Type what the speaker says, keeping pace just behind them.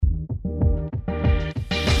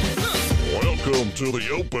Welcome to the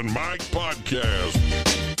Open Mic Podcast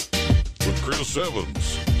with Chris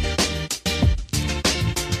Evans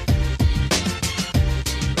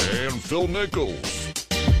and Phil Nichols,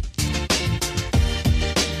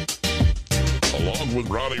 along with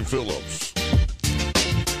Ronnie Phillips.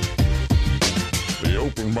 The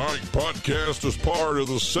Open Mic Podcast is part of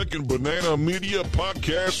the Second Banana Media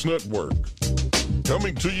Podcast Network.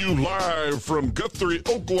 Coming to you live from Guthrie,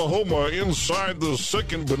 Oklahoma, inside the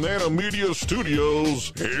Second Banana Media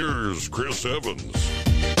Studios, here's Chris Evans.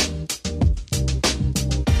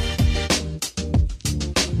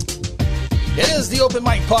 It is the Open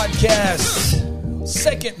Mic Podcast,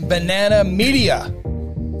 Second Banana Media.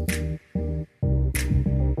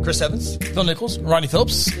 Chris Evans, Phil Nichols, Ronnie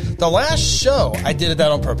Phillips. The last show, I did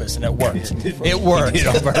that on purpose, and it worked. It worked. He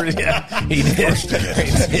did on purpose. Yeah, he did.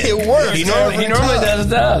 It worked. He normally does it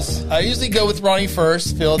to us. I usually go with Ronnie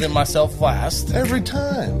first, Phil, then myself last. Every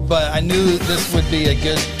time. But I knew this would be a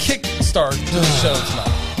good kickstart to the show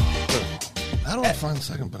tonight. How do I find the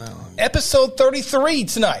second banana? Episode 33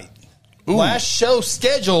 tonight. Ooh. Last show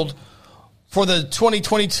scheduled for the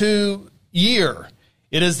 2022 year.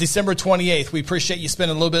 It is December 28th. We appreciate you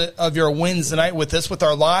spending a little bit of your Wednesday night with us, with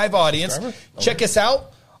our live audience. Check us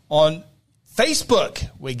out on Facebook.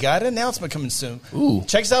 We got an announcement coming soon. Ooh.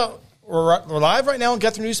 Check us out. We're live right now on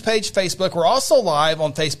Guthrie News page, Facebook. We're also live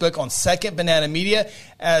on Facebook on Second Banana Media,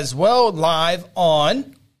 as well live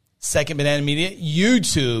on Second Banana Media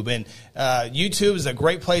YouTube. And YouTube is a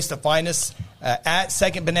great place to find us at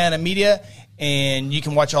Second Banana Media. And you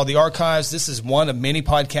can watch all the archives. This is one of many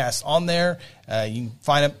podcasts on there. You can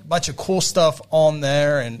find a bunch of cool stuff on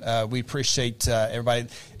there, and we appreciate everybody.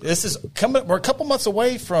 This is coming. We're a couple months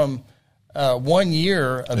away from 1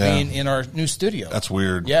 year of being in our new studio. That's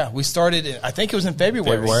weird. Yeah, we started. I think it was in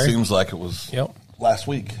February. Seems like it was last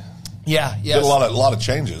week. Yeah, Did a lot of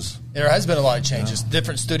changes. There has been a lot of changes.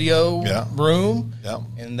 Different studio room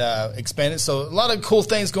and expanded. So a lot of cool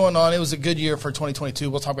things going on. It was a good year for 2022.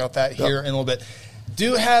 We'll talk about that here in a little bit.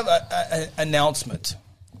 Do have an announcement.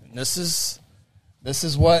 This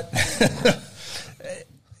is what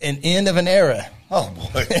an end of an era. Oh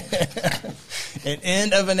boy, an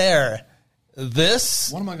end of an era.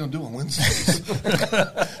 This. What am I going to do on Wednesdays?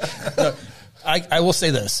 I will say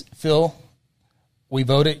this, Phil. We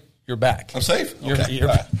voted. You're back. I'm safe?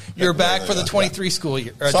 You're back for the 23 school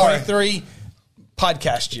year. 23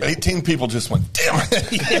 podcast year. 18 people just went, damn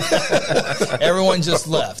it. Everyone just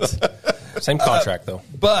left. Same contract, though.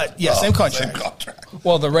 But, same contract. Same contract.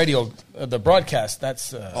 Well, the radio, the broadcast,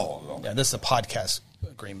 that's, this is a podcast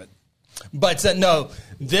agreement. But, no,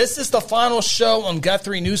 this is the final show on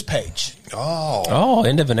Guthrie News page. Oh,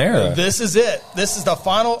 end of an era. This is it. This is the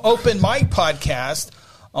final Open Mic Podcast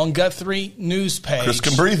on Guthrie News page. Chris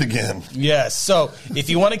can breathe again. Yes. So if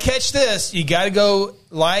you want to catch this, you got to go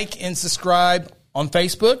like and subscribe on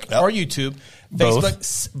Facebook or YouTube.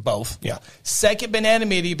 Both. Yeah. Second Banana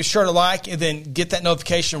Media. Be sure to like and then get that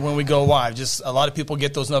notification when we go live. Just a lot of people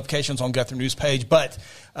get those notifications on Guthrie News page. But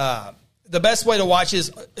the best way to watch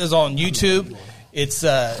is on YouTube. It's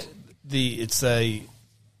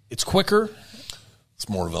quicker. It's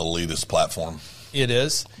more of an elitist platform. It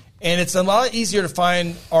is. And it's a lot easier to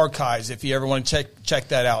find archives if you ever want to check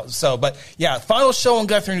that out. So, but final show on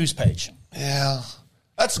Guthrie News page. Yeah.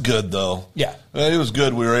 That's good, though. Yeah. It was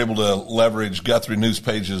good. We were able to leverage Guthrie News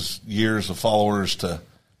page's years of followers to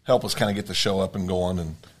help us kind of get the show up and going,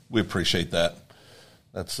 and we appreciate that.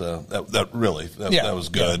 That's that was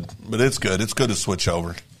good. But it's good. It's good to switch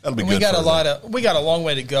over. That'll be good. We got a long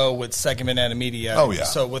way to go with Second Banana Media. Oh yeah.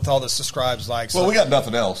 So with all the subscribes, well, we got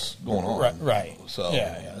nothing else going on. Right. So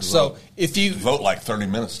So if you vote like 30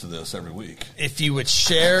 minutes to this every week, if you would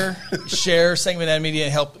share Second Banana Media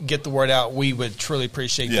and help get the word out, we would truly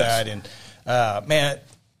appreciate that. And man,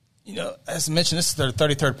 as I mentioned, this is their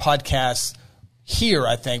 33rd podcast here.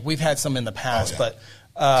 I think we've had some in the past, but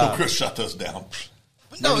so Chris shut those down.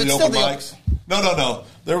 No, it's still the mics. No.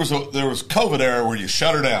 There was COVID era where you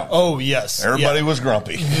shut her down. Oh yes, everybody was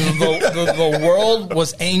grumpy. The world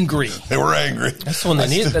was angry. They were angry. That's when they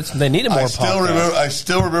needed more. I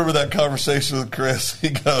still remember that conversation with Chris. He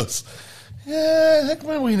goes, "Yeah, I think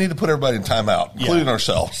maybe we need to put everybody in timeout, including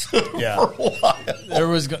ourselves." For a while. There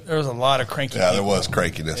was a lot of cranky. Yeah, there was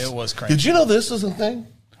crankiness. It was cranky. Did you know this is a thing?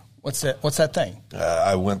 What's that thing?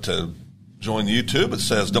 I went to join YouTube. It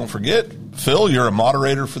says, don't forget, Phil, you're a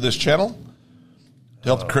moderator for this channel. To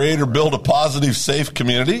help the creator build a positive, safe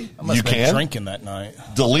community, you can drinking that night.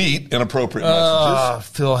 Delete inappropriate messages.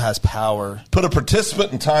 Phil has power. Put a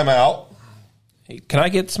participant in timeout. Hey, can I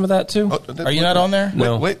get some of that too? Are you not on there?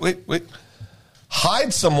 No. Wait.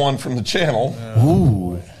 Hide someone from the channel.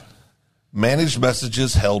 Ooh. Managed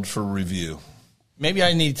messages held for review. Maybe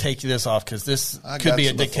I need to take this off because this could be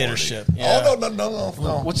a dictatorship. Yeah. Oh,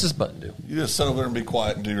 no. What's this button do? You just sit over there and be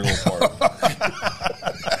quiet and do your little part.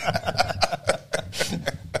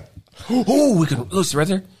 Oh, we can look right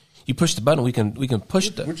there. You push the button. We can push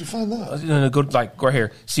the. Where'd you find that? Go like right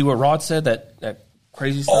here. See what Rod said? That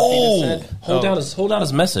crazy stuff he just said. Hold down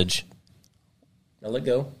his message. Now let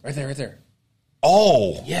go. Right there.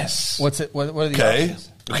 Oh, yes. What's it? What are the options?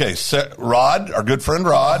 Okay. Rod, our good friend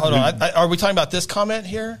Rod. Hold on. Are we talking about this comment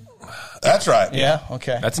here? That's right. Yeah.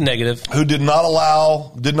 Okay. That's a negative. Who did not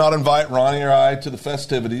invite Ronnie or I to the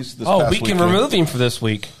festivities this past we can weekend. remove him for this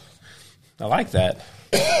week. I like that.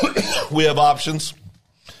 We have options.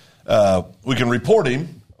 We can report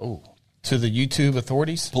him. Oh, to the YouTube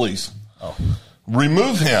authorities? Please. Oh.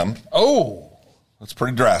 Remove him. Oh. That's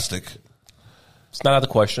pretty drastic. It's not out of the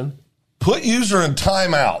question. Put user in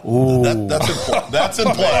timeout. That's in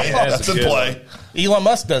play. That's in play. Elon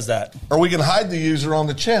Musk does that. Or we can hide the user on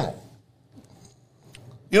the channel.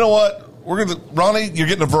 You know what? Ronnie, you're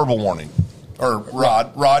getting a verbal warning. Or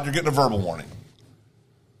Rod, you're getting a verbal warning.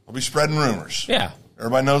 We'll be spreading rumors. Yeah.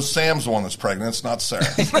 Everybody knows Sam's the one that's pregnant. It's not Sarah.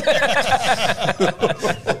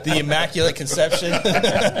 The Immaculate Conception.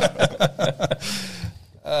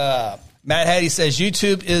 Matt Hattie says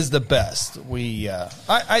YouTube is the best.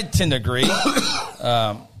 I tend to agree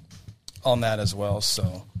on that as well.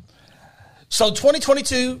 So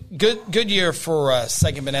 2022, good year for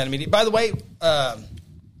Second Banana Media. By the way,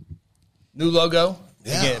 new logo.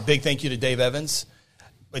 Yeah. Again, big thank you to Dave Evans.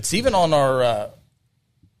 It's even on our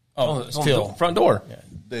It's Phil. on the front door. Yeah.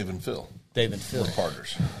 Dave and Phil. Dave and Phil.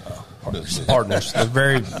 Partners. Partners. They're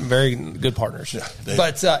very, very good partners. Yeah,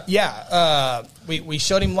 But, we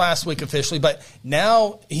showed him last week officially, but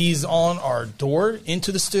now he's on our door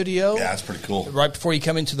into the studio. Yeah, that's pretty cool. Right before you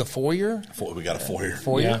come into the foyer. We got a foyer.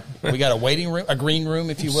 Yeah. We got a waiting room, a green room,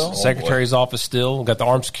 if you will. Secretary's office still. We've got the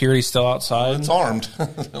armed security still outside. It's armed.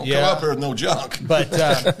 Don't come up here with no junk. But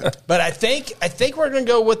I think we're going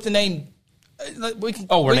to go with the name. We can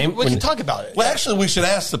talk about it. Well, actually, we should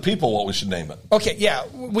ask the people what we should name it. Okay, yeah.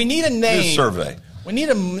 We need a name. Do a survey. We need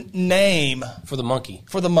a name For the monkey.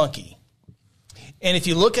 And if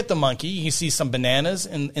you look at the monkey, you can see some bananas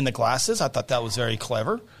in the glasses. I thought that was very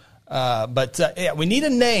clever. But we need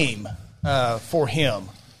a name for him.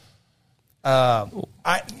 As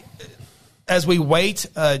we wait,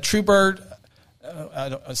 Truebird. I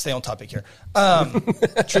don't stay on topic here.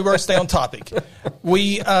 Truebird, stay on topic.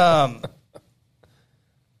 We.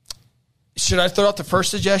 Should I throw out the first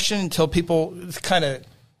suggestion until people kind of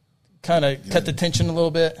cut the tension a little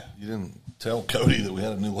bit? You didn't tell Cody that we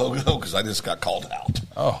had a new logo because I just got called out.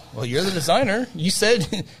 Oh, well, you're the designer. You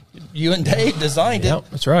said you and Dave designed it. Yep,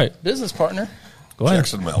 that's right. Business partner. Go ahead.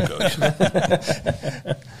 Checks in the mail,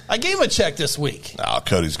 Cody. I gave him a check this week. No,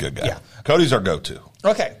 Cody's a good guy. Yeah. Cody's our go-to.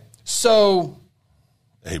 Okay, so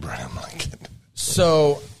Abraham Lincoln.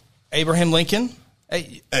 Abraham Lincoln.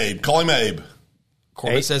 Hey, Abe. Call him Abe.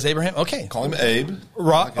 Corbett says Abraham. Okay. Call him Abe.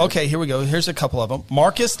 Okay, here we go. Here's a couple of them.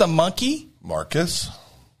 Marcus the monkey. Marcus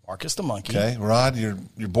the monkey. Okay. Rod, you're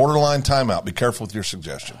borderline timeout. Be careful with your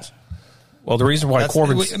suggestions. Well, the reason why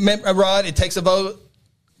Corbin's... Rod, it takes a vote.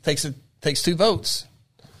 Takes 2 votes.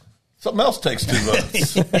 Something else takes 2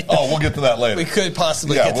 votes. Oh, we'll get to that later. We could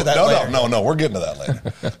possibly get to that later. No. We're getting to that later.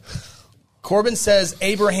 Corbin says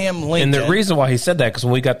Abraham Lincoln. And the reason why he said that, because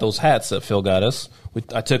when we got those hats that Phil got us,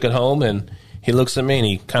 I took it home, and he looks at me, and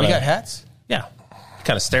he kind of... We got hats? Yeah. He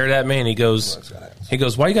kind of stared at me, and he goes,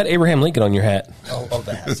 why you got Abraham Lincoln on your hat? Oh,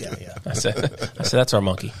 the hats, yeah. I said, that's our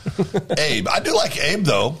monkey. Abe. I do like Abe,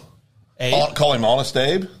 though. Abe? Call him Honest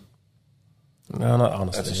Abe? No, not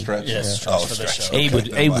Honest That's Abe. a stretch? Yes, Oh, for the stretch. show.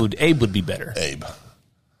 Okay. Abe would be better. Abe.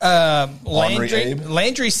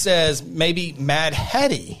 Landry says maybe Mad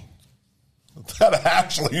Hattie. That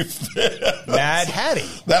actually fit. Mad Hattie.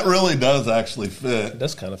 That really does actually fit. It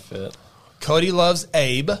does kind of fit. Cody loves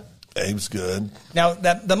Abe. Abe's good. Now,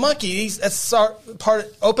 the monkey, that's part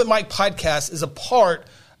of Open Mic Podcast is a part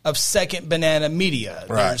of Second Banana Media.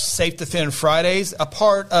 Right. There's Safe Defend Fridays, a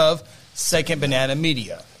part of Second Banana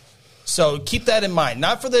Media. So keep that in mind.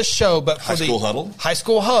 Not for this show, but for High School Huddle. High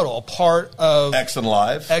School Huddle, a part of X and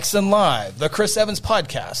Live. the Chris Evans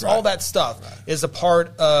podcast, all that stuff is a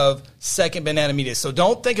part of Second Banana Media. So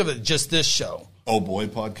don't think of it just this show. Oh Boy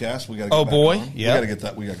podcast. We got to. Oh Boy, yeah. We got to get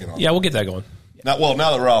that. We got to get on. Yeah, we'll get that going. Now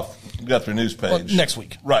that we're off Guthrie News page. Well, next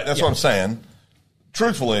week. Right. That's what I'm saying.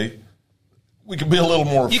 Truthfully, we could be a little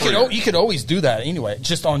more. You could always do that anyway,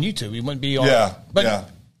 just on YouTube. You wouldn't be on. Yeah. But yeah.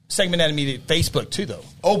 Second Banana Media Facebook too, though.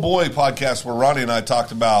 Oh Boy podcast, where Ronnie and I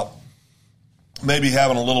talked about maybe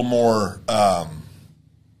having a little more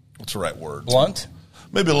What's the right word? Blunt.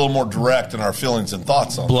 Maybe a little more direct in our feelings and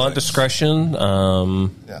thoughts on Blunt things. discretion.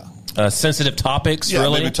 Sensitive topics. Yeah,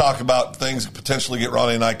 really. maybe talk about things that potentially get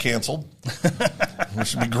Ronnie and I canceled,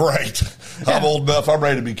 which would be great. I'm old enough. I'm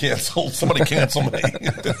ready to be canceled. Somebody cancel me.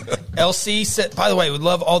 LC said, by the way, would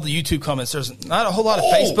love all the YouTube comments. There's not a whole lot of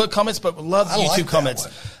Facebook comments, but would love the I YouTube like that comments.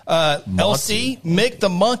 LC, Mick the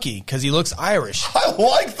monkey, because he looks Irish. I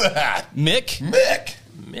like that. Mick.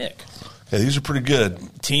 Yeah, these are pretty good.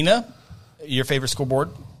 Tina, your favorite school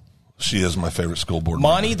board. She is my favorite school board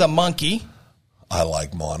Monty member. the monkey. I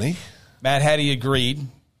like Monty. Mad Hattie agreed.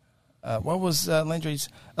 What was Landry's?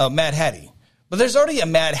 Mad Hattie. But there's already a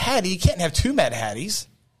Mad Hattie. You can't have two Mad Hatties.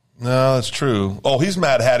 No, that's true. Oh, he's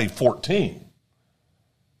Mad Hattie 14.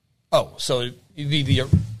 Oh, so he'd be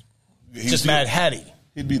just Mad Hattie.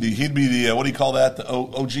 He'd be the what do you call that? The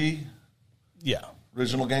OG? Yeah.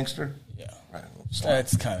 Original gangster? Yeah. Right.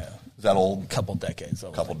 That's kind of Is that old? a couple decades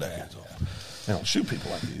old. Couple decades old. They don't shoot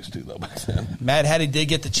people like they used to, though, back then. Mad Hattie did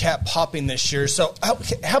get the chat popping this year. So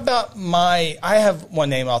how about I have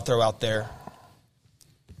one name I'll throw out there.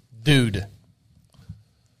 Dude.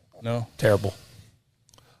 No? Terrible.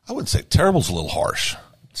 I wouldn't say terrible's a little harsh.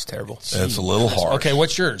 It's terrible. It's a little harsh. Okay,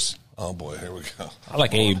 what's yours? Oh, boy, here we go. I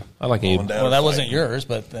like Abe. Well, that wasn't yours,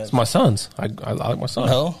 but It's my son's. I like my son.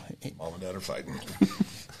 no. Mom and Dad are fighting.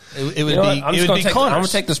 It would You know what? be I'm it just would be gonna Connors. I'm gonna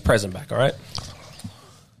take this present back. All right.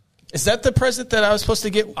 Is that the present that I was supposed to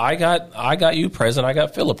get? I got you a present. I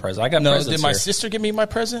got Phil a present. I got No, presents did my here. sister give me my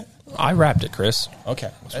present? I wrapped it, Chris. Okay,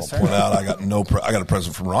 I'll that's fair. point out I got I got a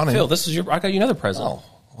present from Ronnie. Phil, this is I got you another present. Oh,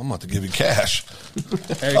 I'm about to give you cash.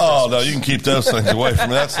 Merry Oh, Christmas. no, you can keep those things away from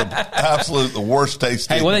me. That's the worst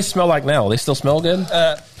tasting. Hey, what do they smell like now? They still smell good?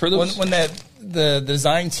 Fruit Loops? When the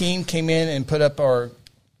design team came in and put up our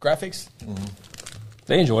graphics,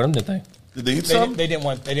 They enjoyed them, didn't they? Did they eat they some? didn't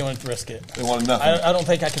want to risk it. They wanted nothing. I don't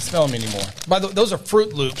think I can smell them anymore. By the way, those are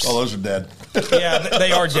Fruit Loops. Oh, those are dead. Yeah,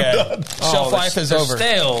 they are dead. Shelf life is they're over.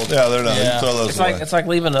 Stale. Yeah, they're done. Yeah. Throw those It's away. like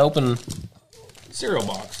leaving an open cereal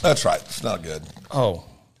box. That's right. It's not good. Oh,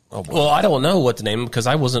 Oh, boy. Well, I don't know what to name them because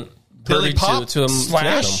I wasn't Billy privy Pop to them.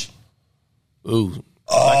 Slash. Ooh.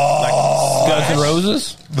 Like Guns N'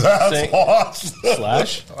 Roses? That's Sing- awesome.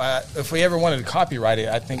 Slash? If we ever wanted to copyright it,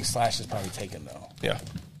 I think Slash is probably taken though. Yeah.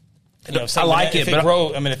 You know, if I like if it, but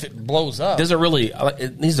if it blows up, does it really?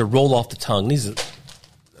 It needs to roll off the tongue. It needs to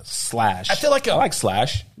Slash. I feel like I like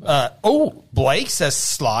Slash. Blake says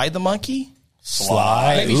Sly the monkey.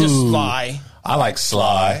 Sly. Maybe just Ooh. Sly. I like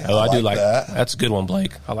Sly. Oh, I do like that. That's a good one,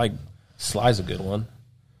 Blake. I like Sly's a good one.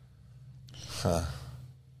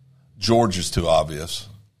 George is too obvious.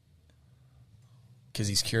 Because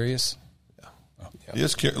he's curious. He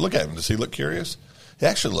is look at him. Does he look curious? He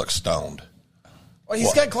actually looks stoned. Well,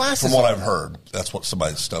 he's got glasses. From what on. I've heard, that's what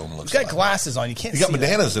somebody's stoned looks He's got like. glasses on. You can't. He got see that.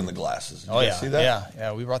 bananas in the glasses. Did Oh you yeah, see that?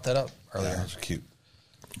 yeah. We brought that up earlier. Yeah, that's cute.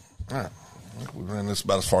 All right, I think we ran this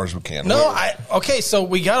about as far as we can. No, okay. So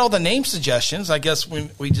we got all the name suggestions. I guess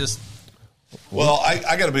we just. Well,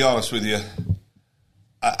 I got to be honest with you.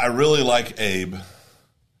 I really like Abe.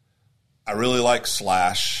 I really like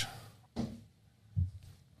Slash.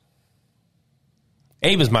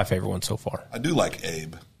 Abe is my favorite one so far. I do like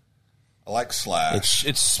Abe. I like Slash.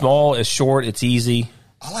 It's small, it's short, it's easy.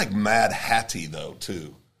 I like Mad Hattie, though,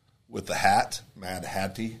 too. With the hat. Mad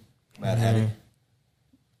Hattie. Mad Hattie.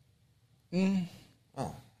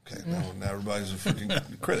 Oh, okay. Now everybody's a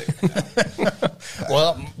freaking critic.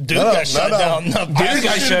 Well, dude No, got shut down. No, dude I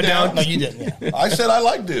got shut shut down. down. No, you didn't. Yeah. I said I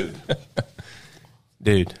like Dude.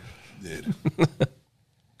 Dude. Dude.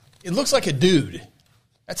 It looks like a dude.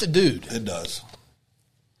 That's a dude. It does.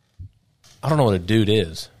 I don't know what a dude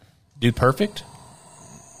is. Dude perfect?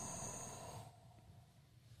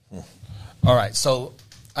 All right, so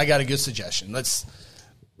I got a good suggestion. Let's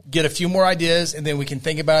get a few more ideas, and then we can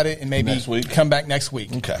think about it, and maybe Next week? come back next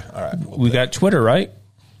week. Okay. All right. We got Twitter, right?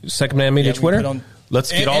 Second Man Media Yeah, we Twitter. put on- Let's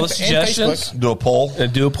get and- all the and suggestions. Facebook. Do a poll.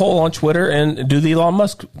 Do a poll on Twitter and do the Elon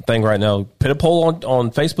Musk thing right now. Put a poll on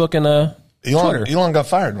Facebook and Twitter. Elon got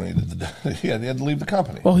fired when he did the. He had to leave the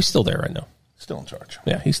company. Well, he's still there right now. Still in charge.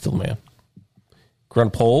 Yeah, he's still the man. Run a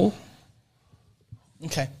poll.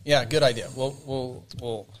 Okay, yeah, good idea. We'll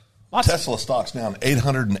Tesla stock's down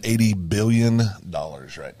 $880 billion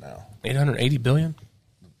right now. 880 billion.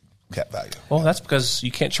 Cap value. Well, that's because you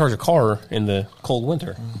can't charge a car in the cold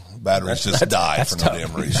winter. Batteries just die for no tough.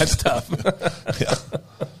 damn reason. That's tough. Yeah.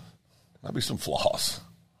 That'd be some flaws.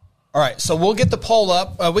 All right, so we'll get the poll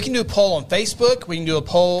up. We can do a poll on Facebook. We can do a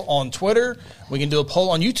poll on Twitter. We can do a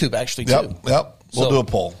poll on YouTube, actually, too. Yep. We'll do a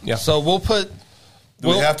poll. Yeah. So we'll put. Do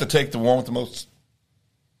we have to take the one with the most?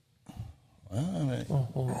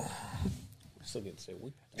 still get to say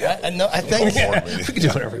we. Yeah, I think We can do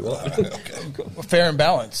whatever we want. Okay. fair and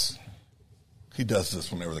balanced. He does this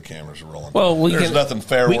whenever the cameras are rolling. Well, there's nothing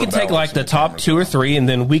fair. We can take like the top 2 or 3, and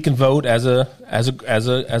then we can vote as a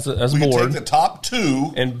We board take the top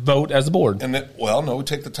 2 and vote as a board. and then, we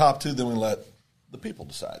take the top 2, then we let the people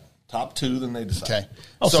decide. Top 2, then they decide. Okay.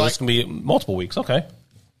 Oh, so this can be multiple weeks. Okay,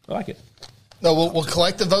 I like it. No, we'll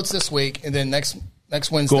collect the votes this week, and then next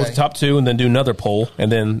Wednesday. Go with the top 2, and then do another poll, and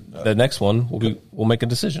then the next one we'll make a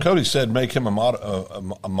decision. Cody said make him a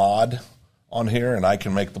mod on here, and I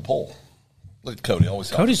can make the poll. Let Cody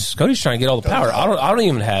always help. Cody's trying to get all the power. I don't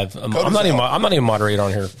even have. I'm not even moderator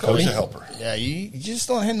on here. Cody's a helper. Yeah, you just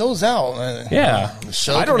don't hand those out. Man. Yeah,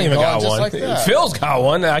 show I don't can be even going got just one. like that. Phil's got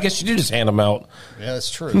one. I guess you do just hand them out. Yeah,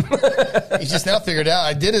 that's true. You just now figured out.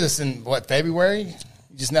 I did this in February.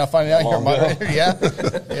 You just now finding out you're a moderator.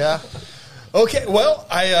 Yeah. Okay. Well,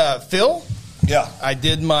 Phil. Yeah. I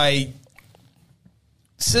did my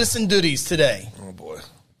citizen duties today. Oh boy.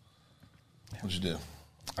 What'd you do?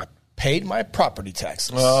 I paid my property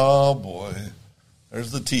taxes. Oh boy.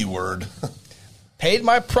 There's the T word. Paid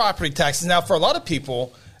my property taxes. Now, for a lot of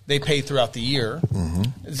people, they pay throughout the year.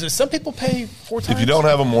 Mm-hmm. Some people pay 4 times. If you don't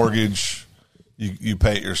have a mortgage, you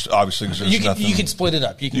pay it obviously because there's nothing. You can split it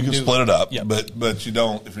up. You can split it up. Yep. But you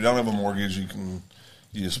don't. If you don't have a mortgage, you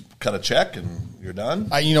just cut a check and you're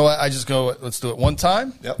done. You know what? I just go. Let's do it one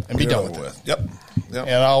time. Yep. And be Get done over with it. Yep. And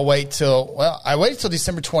I'll wait till. Well, I waited till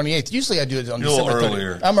December 28th. Usually, I do it on December 30th.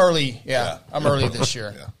 Earlier. I'm early. Yeah. I'm early this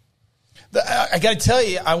year. Yeah. I got to tell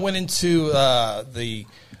you, I went into the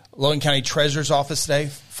Logan County Treasurer's office today.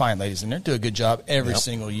 Fine ladies in there, do a good job every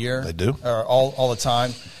single year. They do. All the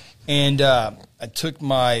time. And I took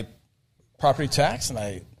my property tax and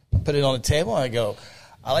I put it on the table and I go,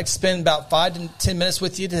 I like to spend about 5 to 10 minutes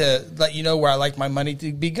with you to let you know where I like my money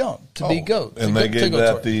to be going. And they gave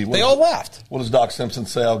that they all laughed. What does Doc Simpson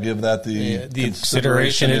say? I'll give that the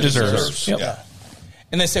consideration it deserves. Yep. Yeah.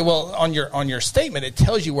 And they say, well, on your statement, it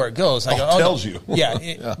tells you where it goes. I go, tells you.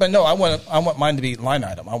 Yeah, but no, I want mine to be line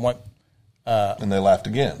item. I want. And they laughed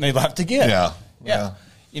again. Yeah.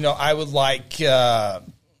 You know, I would like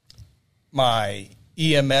my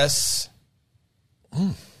EMS.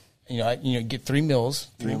 Get 3 meals.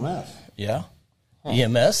 EMS. Yeah.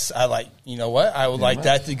 EMS. I like. You know what? I would like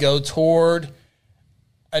that to go toward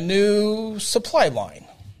a new supply line.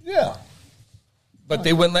 Yeah. But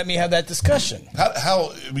they wouldn't let me have that discussion.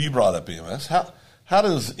 How you brought up EMS? How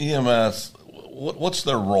does EMS? What's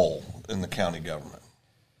their role in the county government?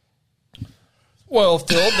 Well,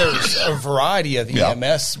 Phil, there's a variety of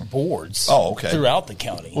EMS boards throughout the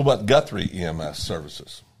county. What about Guthrie EMS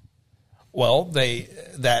services? Well,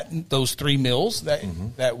 those 3 mills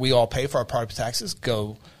that we all pay for our property taxes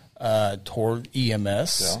go toward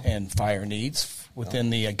EMS and fire needs within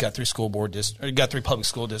the Guthrie School Board district, Guthrie Public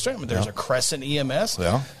School District. I mean, there's a Crescent EMS.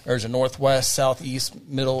 Yeah. There's a Northwest, Southeast,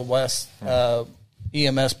 Middle West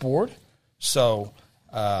EMS board. So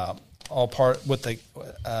all part with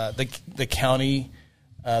the county.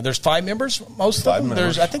 There's 5 members. Most of them.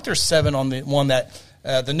 I think there's 7 on the one that.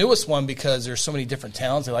 The newest one, because there's so many different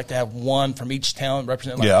towns, they like to have one from each town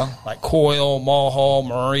represent, like Coyle, Mulhall,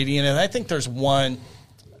 Meridian, and I think there's one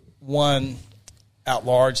at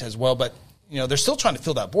large as well. But they're still trying to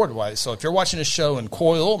fill that board wise. So if you're watching a show in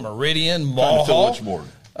Coyle, Meridian, Mulhall, which board?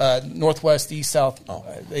 Northwest, East, South,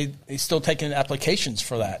 they still taking applications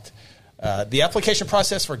for that. The application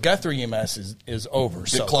process for Guthrie EMS is over.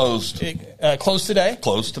 It closed. Closed today.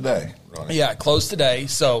 Closed today. Ronnie. Yeah, closed today.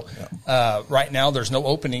 So right now there's no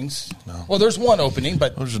openings. No. Well, there's one opening,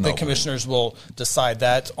 but the commissioners will decide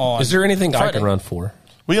that on. Is there anything Friday. I can run for?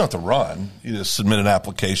 We don't have to run. You just submit an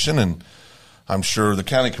application, and I'm sure the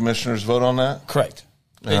county commissioners vote on that. Correct.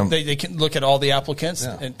 They can look at all the applicants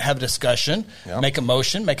and have a discussion, make a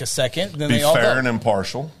motion, make a second. Then they all fair vote. and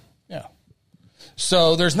impartial. Yeah.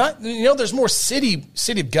 So there's not, there's more city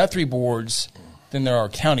of Guthrie boards than there are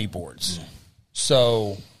county boards.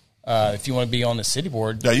 So if you want to be on the city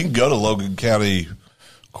board. Yeah, you can go to Logan County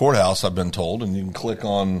Courthouse, I've been told, and you can click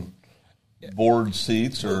on board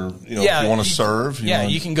seats or, if you want to serve.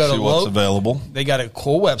 You can go to what's available. They got a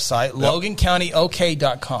cool website,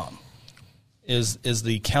 LoganCountyOK.com is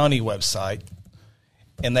the county website.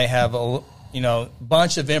 And they have a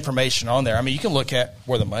bunch of information on there. I mean, you can look at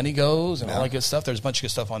where the money goes and all that good stuff. There's a bunch of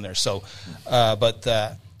good stuff on there. So,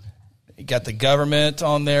 you got the government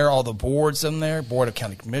on there, all the boards in there, Board of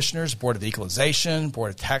County Commissioners, Board of Equalization,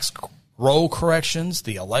 Board of Tax Roll Corrections,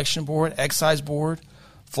 the Election Board, Excise Board,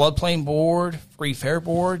 Floodplain Board, Free Fair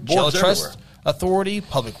Board, Jail Trust Authority,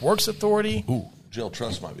 Public Works Authority. Ooh, Jail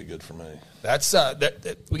Trust might be good for me. That's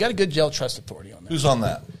we got a good Jail Trust Authority on there. Who's on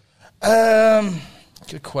that?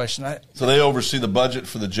 Good question. So they oversee the budget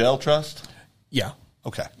for the jail trust? Yeah.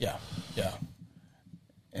 Okay. Yeah.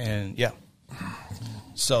 And yeah.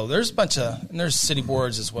 So there's a bunch of, and there's city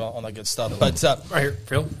boards as well, all that good stuff. But Right here,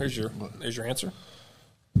 Phil. Here's your answer.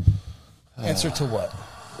 Answer to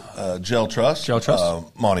what? Jail Trust. Jail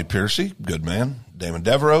Trust. Monty Piercy, good man. Damon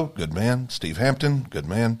Devereaux, good man. Steve Hampton, good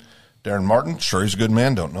man. Darren Martin, sure he's a good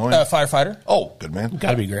man. Don't know him. Firefighter. Oh, good man.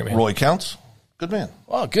 Got to be a great man. Roy Counts, good man.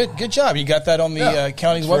 Wow, good job. You got that on the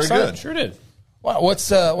county's very website. good. Sure did. Wow, what's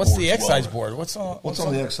the excise well. board? What's on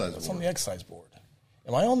the excise What's board? on the excise board?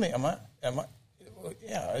 Am I on the? Am I?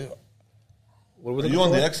 Yeah. What Are you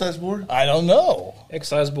on the excise board? I don't know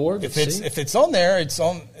excise board? if it's on there. It's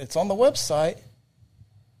on the website.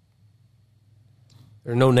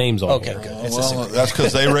 There are no names on Okay, here. good. It's a Well, secret. that's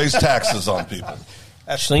because they raise taxes on people.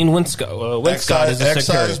 Shane Winscott is the Excise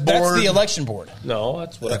secretary. board. That's the election board. No,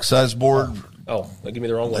 that's what. Excise board, Oh, they give me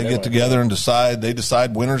the wrong one. they get together and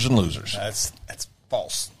decide winners and losers. That's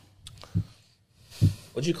false.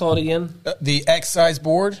 What'd you call it again? The excise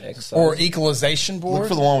board Excise. or equalization Look board.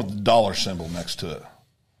 for the one with the dollar symbol next to it.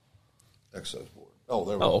 Excise board. Oh,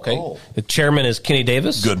 there we Oh, go. okay. Oh, The chairman is Kenny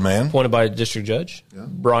Davis. Good man. Appointed by a district judge.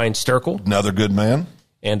 Brian Sturkle. another good man.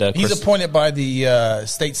 And He's Chris, appointed by the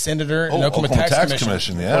state senator and Oklahoma Tax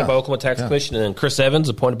Commission. Yeah. appointed by Oklahoma Tax Commission, and then Chris Evans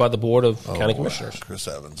appointed by the Board of County Commissioners. Chris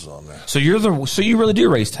Evans is on there. So you really do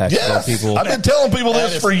raise taxes on Yes, people. I've been telling people That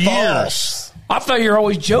this is for years. false. I thought you were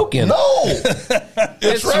always joking. No,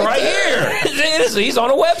 it's right here. It is. He's on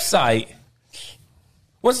a website.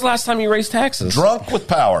 When's the last time you raised taxes? Drunk with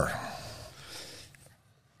power.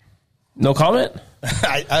 No comment.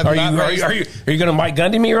 I'm Are not you raised- going to Mike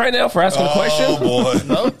Gundy me right now for asking a question? Oh boy!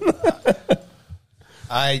 No.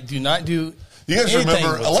 I do not do. You guys anything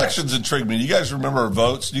remember with elections intrigue me. You guys remember our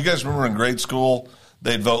votes? Do you guys remember in grade school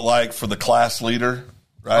they'd vote like for the class leader,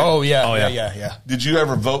 right? Oh yeah, Oh, yeah. yeah. Did you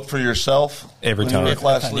ever vote for yourself Every when you time. were a If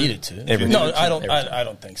class I leader? needed to. Every No, time. I don't. Every time. I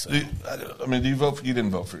don't think so. I mean, do you vote? You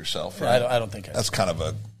didn't vote for yourself, right? I don't think I. That's kind of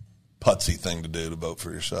a putsy thing to do, to vote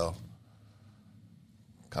for yourself.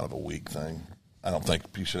 Kind of a weak thing. I don't think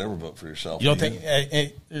you should ever vote for yourself. You don't do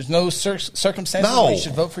think there's no circumstances No. where you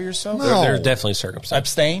should vote for yourself? No. There's definitely circumstances.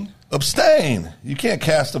 Abstain. Abstain. You can't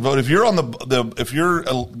cast a vote if you're on if you're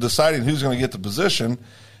deciding who's going to get the position,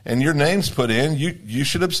 and your name's put in. You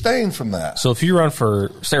should abstain from that. So if you run for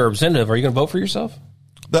state representative, are you going to vote for yourself?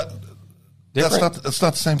 That's Different? not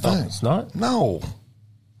the same thing. it's not? No,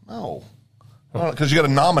 because you got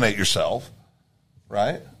to nominate yourself,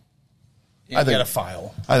 right? You I think- got to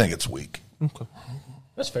file. I think it's weak,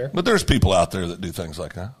 That's fair. but there's people out there that do things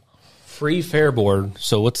like that. Free fair board.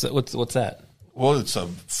 So what's that? Well, it's a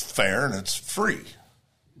fair and it's free.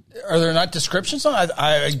 Are there not descriptions on?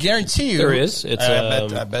 I guarantee you There is. It's,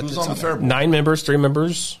 I bet Who's it's on the on fair board? 9 members, 3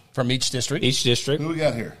 members from each district. each district. Who we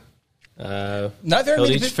got here? Not very Held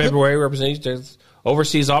many. each February represents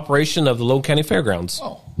oversees operation of the Logan County Fairgrounds,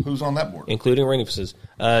 Oh, who's on that board? including ring offices.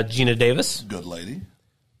 Gina Davis, Good lady.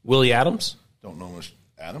 Willie Adams, Don't know Miss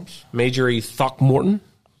Adams. Marjorie Throckmorton,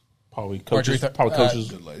 probably coaches.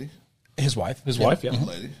 Good lady. His wife. His wife, yeah. Good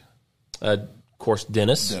lady. Of course,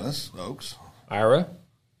 Dennis, Dennis Oaks. Ira,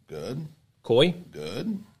 Good. Coy,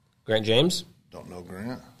 Good. Grant James, Don't know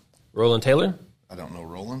Grant. Roland Taylor, I don't know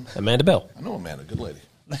Roland. Amanda Bell. I know Amanda. Good lady.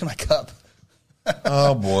 Look at my cup.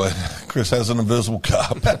 Oh boy, Chris has an invisible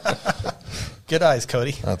cup. Good eyes,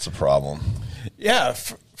 Cody. That's a problem. Yeah,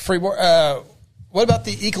 free board. What about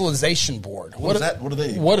the equalization board? What is that? What do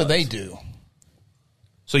they? What do they do?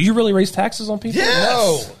 So you really raise taxes on people?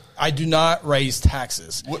 Yes. No, I do not raise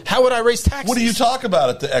taxes. How would I raise taxes? What do you talk about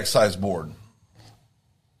at the excise board?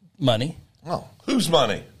 Money, Oh, whose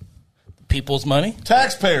money? people's money.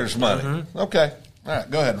 Taxpayers' money. Okay. All right.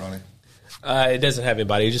 Go ahead, Ronnie. It doesn't have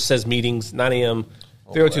anybody. It just says meetings, 9 a.m.,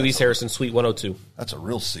 302 East Harrison, Suite 102. That's a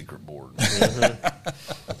real secret board.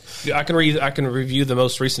 I can review the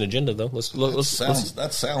most recent agenda though. That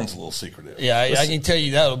sounds a little secretive. Yeah, I can tell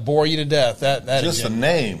you that will bore you to death. That Just the agenda.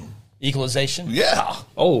 name. Equalization. Yeah.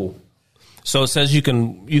 Oh, so it says you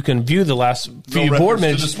can view the last few No board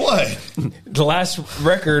records to minutes. display. The last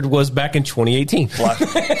record was back in 2018.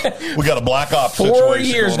 We got a black ops. 4 situation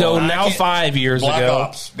years going ago, on. now 5 years Black ago.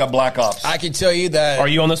 ops. Got black ops. I can tell you that. Are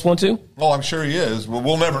you on this one too? Oh, I'm sure he is, but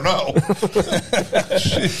we'll never know.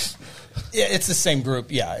 Jeez. Yeah, it's the same group.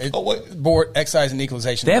 Yeah. Oh, wait. Board excise and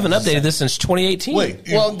equalization. They haven't updated this since 2018. Wait.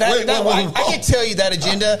 Well, I wait. can tell you that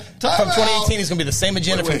agenda Time from out. 2018 is going to be the same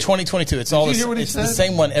agenda Wait. from 2022. It's all you the, hear what he it's the said?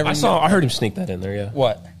 same one every. I heard him sneak that in there. Yeah.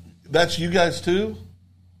 What? That's you guys too?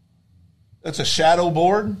 That's a shadow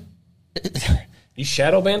board? You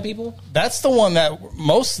shadow ban people? That's the one that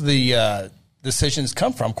most of the decisions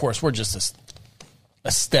come from. Of course, we're just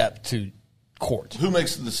a step to court. Who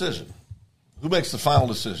makes the decision? Who makes the final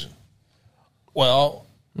decision? Well,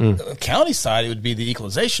 the county side, it would be the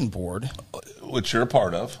equalization board. Which you're a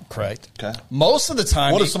part of. Correct. Okay. Most of the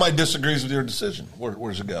time. What if somebody disagrees with your decision? Where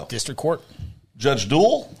does it go? District court. Judge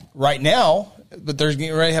Duell? Right now, but there's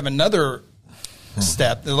going to have another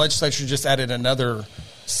step. The legislature just added another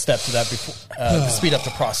step to that before to speed up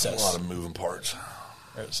the process. A lot of moving parts.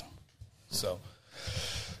 There's, so,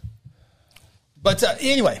 but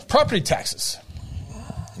anyway, property taxes.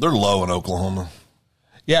 They're low in Oklahoma.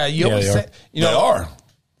 Yeah, They are.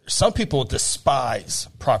 Some people despise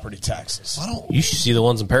property taxes. You should see the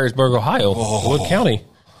ones in Perrysburg, Ohio, Wood County.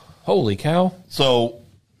 Holy cow! So,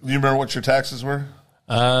 you remember what your taxes were?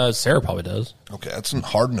 Sarah probably does. Okay, that's a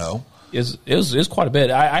hard no. It was quite a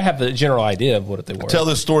bit. I have the general idea of what they were. I tell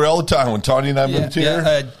this story all the time when Tanya and I moved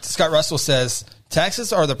here. Scott Russell says,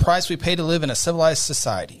 taxes are the price we pay to live in a civilized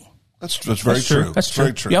society. That's very true. That's true.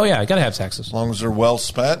 Very true. Oh, yeah, I got to have taxes. As long as they're well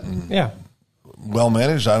spent and well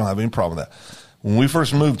managed, I don't have any problem with that. When we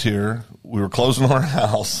first moved here, we were closing on our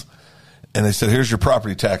house, and they said, here's your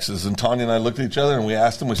property taxes. And Tanya and I looked at each other, and we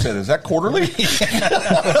asked them, we said, is that quarterly? It's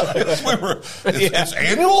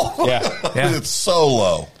annual? Yeah. It's so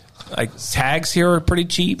low. Like tags here are pretty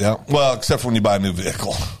cheap. Yeah. Well, except for when you buy a new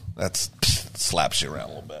vehicle. That slaps you around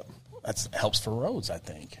a little bit. That helps for roads, I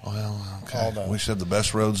think. Well, okay. We should have the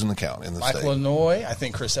best roads in the county, in the state. Illinois, I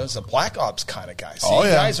think Chris Evans is a Black Ops kind of guy. See, you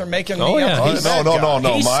guys are making me up to be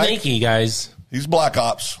No, He's Mike. sneaky, guys. He's Black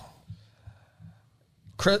Ops.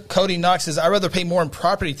 Cody Knox says, I'd rather pay more in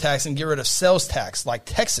property tax and get rid of sales tax like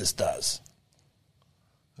Texas does.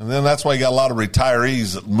 And then that's why you got a lot of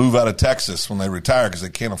retirees that move out of Texas when they retire because they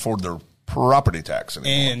can't afford their property tax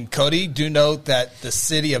anymore. And Cody, do note that the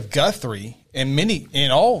city of Guthrie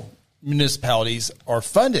and all municipalities are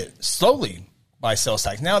funded slowly by sales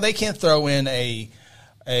tax. Now they can't throw in a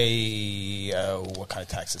what kind of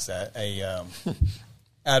tax is that?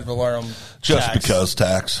 Ad valorem just tax. Because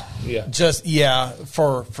tax. Yeah.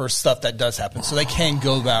 For stuff that does happen. So they can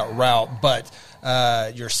go that route, but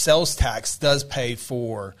your sales tax does pay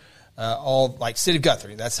for all, like City of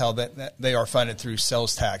Guthrie. That's how they are funded, through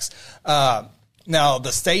sales tax. Now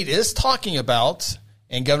the state is talking about,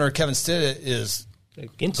 and Governor Kevin Stitt is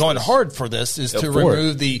going hard for this, is to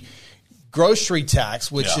remove the grocery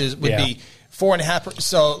tax, which would be 4.5%.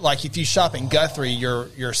 So, like if you shop in Guthrie,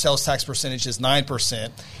 your sales tax percentage is 9%,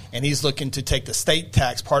 and he's looking to take the state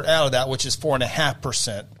tax part out of that, which is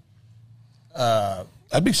 4.5%.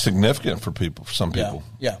 That'd be significant for some people.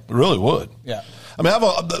 Yeah. It really would. Yeah. I mean,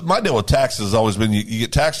 my deal with taxes has always been you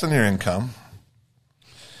get taxed on your income,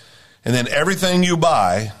 and then everything you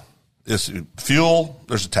buy is fuel,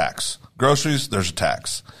 there's a tax. Groceries, there's a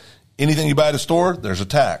tax. Anything you buy at a store, there's a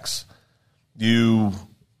tax. You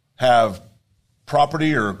have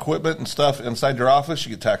property or equipment and stuff inside your office,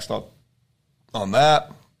 you get taxed on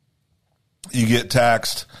that. You get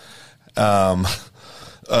taxed. You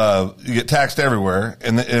get taxed everywhere,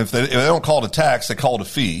 and if they don't call it a tax, they call it a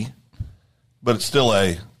fee, but it's still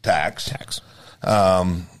a tax.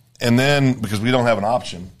 And then because we don't have an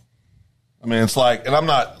option, I mean, it's like, and I'm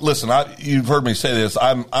not. Listen, you've heard me say this.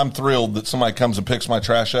 I'm thrilled that somebody comes and picks my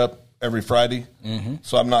trash up every Friday,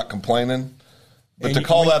 so I'm not complaining. But to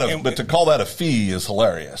call that a fee is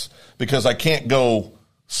hilarious, because I can't go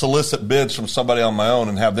solicit bids from somebody on my own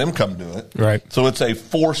and have them come do it. Right. So it's a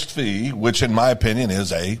forced fee, which in my opinion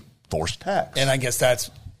is a forced tax. And I guess that's,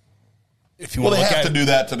 if you well, want they to have to do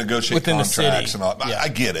that to negotiate within contracts the city. and all. I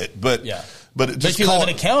get it, but if you live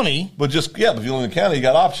in a county, but if you live in a county, you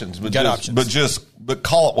got options. But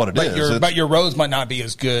call it what it is. But your roads might not be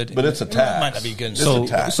as good. But it's a tax. It might not be good.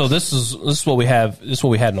 So this is what we have. This is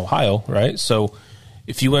what we had in Ohio, right? So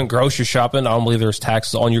if you went grocery shopping, I don't believe there's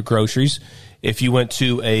taxes on your groceries. If you went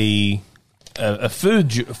to a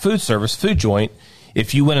food service, food joint,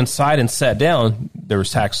 if you went inside and sat down, there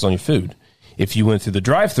was taxes on your food. If you went through the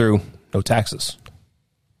drive-through, no taxes.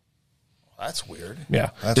 That's weird. Yeah,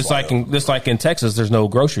 just like in Texas, there's no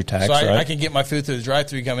grocery tax. So right? I can get my food through the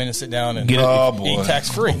drive-through, come in and sit down and eat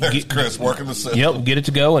tax-free. There's Chris working the system. Yep, get it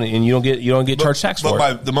to go, and you don't get charged tax for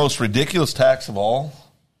it. The most ridiculous tax of all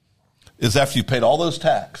is after you paid all those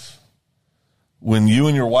tax, when you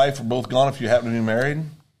and your wife are both gone, if you happen to be married,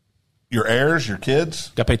 your heirs, your kids,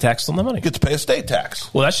 got to pay taxes on the money. Get to pay estate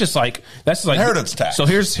tax. Well, that's just like inheritance tax. So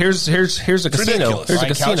here's a casino. Ridiculous. Here's a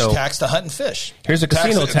casino Couch tax to hunt and fish. Here's a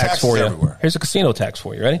casino tax for you. Everywhere. Here's a casino tax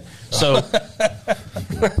for you. Ready? So,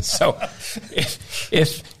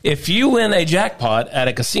 if you win a jackpot at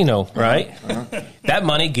a casino, right, that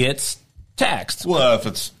money gets taxed. Well, if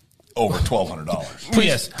it's over $1,200.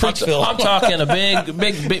 Yes, I'm talking a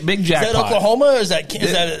big jackpot. Is that Oklahoma? Or is that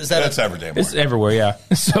That's everywhere. It's everywhere, yeah.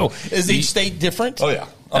 So is each state different? Oh yeah,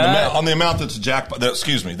 on the amount that's a jackpot. That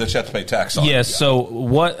you have to pay tax on. Yes. So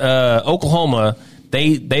what? Oklahoma,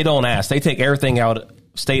 they don't ask. They take everything out,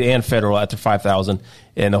 state and federal, after 5,000.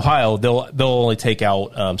 In Ohio, they'll only take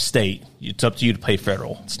out state. It's up to you to pay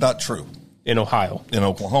federal. It's not true. In Ohio. In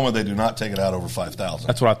Oklahoma, they do not take it out over 5,000.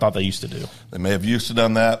 That's what I thought they used to do. They may have used to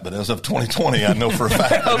done that, but as of 2020, I know for a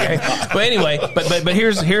fact. Okay. But anyway, but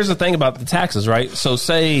here's the thing about the taxes, right? So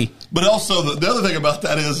say... But also, the other thing about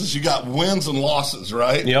that is you got wins and losses,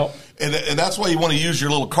 right? Yep. And that's why you want to use your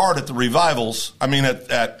little card at the revivals. I mean, at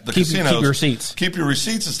the casinos. Keep your receipts. Keep your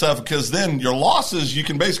receipts and stuff, because then your losses, you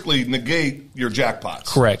can basically negate your jackpots.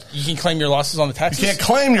 Correct. You can claim your losses on the taxes? You can't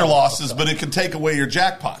claim your losses, but it can take away your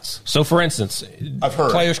jackpots. So, for instance... I've heard.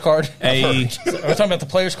 Player's card? Are we talking about the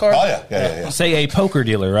player's card? Oh, yeah. Say a poker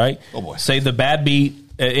dealer, right? Oh, boy. Say the bad beat...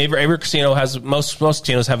 Every casino has... Most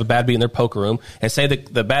casinos have a bad beat in their poker room. And say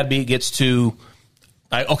the bad beat gets to...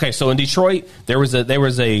 Okay, so in Detroit,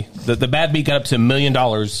 the bad beat got up to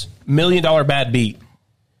 $1 million bad beat.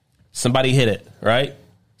 Somebody hit it, right?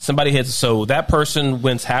 Somebody hits it. So that person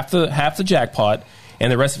wins half the jackpot,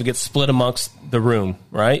 and the rest of it gets split amongst the room,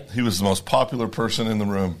 right? He was the most popular person in the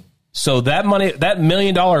room. So that money, that $1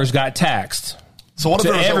 million got taxed. So what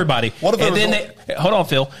if to everybody? What if and then hold on,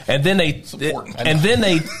 Phil. And then they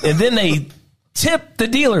tip the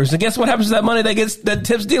dealers, and guess what happens to that money that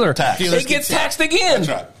tips dealer? Tax. It gets taxed again. That's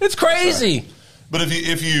right. It's crazy. Right. But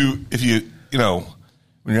if you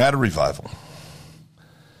when you're at a revival,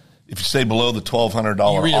 if you stay below the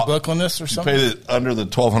 $1,200, you read a book on this or something. You pay under the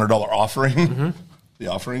 $1,200 offering, the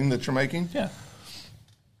offering that you're making. Yeah,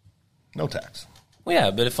 no tax. Well,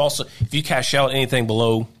 yeah, but if you cash out anything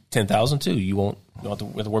below 10,000 too, you don't have to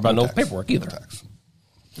worry about no paperwork either. No tax.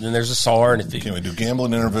 And then there's a SAR. And can we do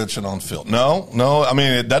gambling intervention on Phil? No. I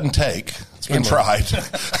mean, it doesn't take. It's been tried.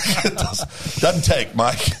 It doesn't take,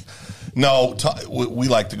 Mike. No, we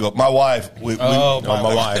like to go. My wife. My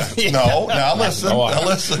wife. No, now listen.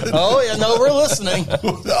 Oh, yeah, no, we're listening.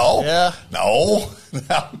 No. Yeah. No.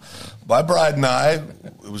 Now, my bride and I,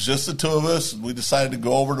 it was just the two of us. We decided to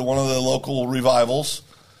go over to one of the local revivals.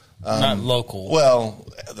 Not local. Well,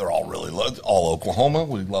 they're all really all Oklahoma.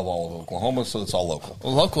 We love all of Oklahoma, so it's all local.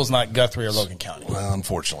 Well, local is not Guthrie or Logan County. Well,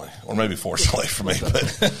 unfortunately, or maybe fortunately for me,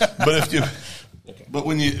 but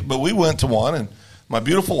we went to one, and my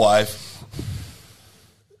beautiful wife.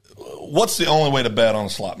 What's the only way to bet on a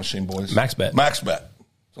slot machine, boys? Max bet. Max bet.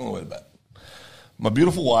 It's the only way to bet. My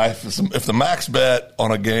beautiful wife, if the max bet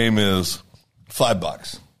on a game is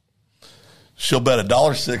 $5, she'll bet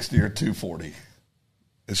 $1.60 or $2.40.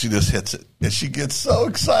 And she just hits it. And she gets so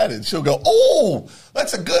excited. She'll go, "Oh,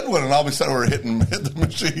 that's a good one." And all of a sudden we're hitting the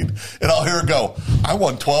machine. And I'll hear her go, "I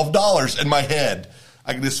won $12 in my head."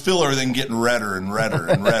 I can just feel everything getting redder and redder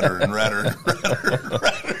and redder and redder and redder and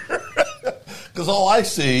redder. Because all I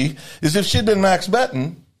see is if she'd been max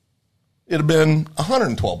betting, it'd have been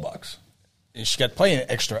 $112. And she got to play an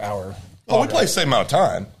extra hour. Oh, we play the same amount of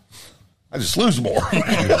time. I just lose more.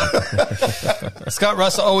 Scott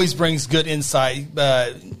Russell always brings good insight.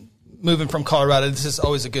 Moving from Colorado, this is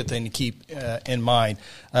always a good thing to keep in mind.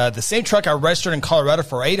 The same truck I registered in Colorado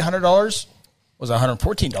for $800 was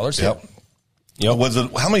 $114. Yep. Was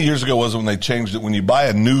it? How many years ago was it when they changed it? When you buy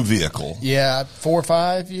a new vehicle? Yeah, 4 or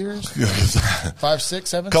 5 years. 5, 6,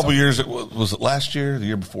 7. A couple years. Was it last year? Or the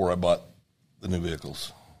year before I bought the new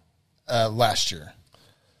vehicles. Last year.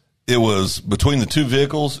 It was between the two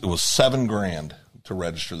vehicles. It was $7,000 to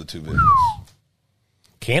register the two vehicles.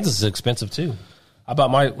 Kansas is expensive too. When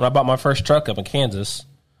I bought my first truck up in Kansas,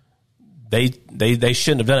 they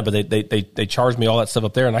shouldn't have done it, but they charged me all that stuff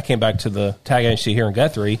up there, and I came back to the tag agency here in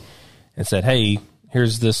Guthrie and said, "Hey,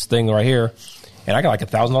 here's this thing right here," and I got like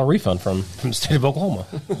 $1,000 refund from the state of Oklahoma.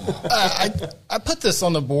 I put this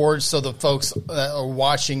on the board so the folks that are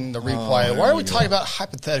watching the replay. Why are we talking about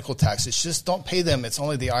hypothetical taxes? Just don't pay them. It's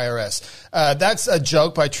only the IRS. That's a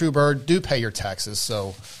joke by Truebird. Do pay your taxes.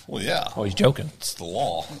 So, well, yeah. Oh, he's joking. It's the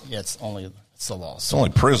law. Yeah, it's the law. It's only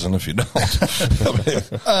prison if you don't.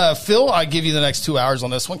 Phil, I give you the next 2 hours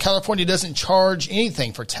on this one. California doesn't charge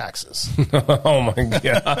anything for taxes. Oh my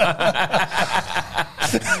God.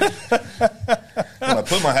 When I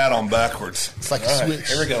put my hat on backwards. It's like a switch.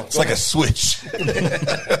 Here we go. It's like a switch.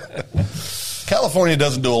 California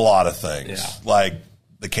doesn't do a lot of things. Yeah. Like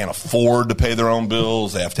they can't afford to pay their own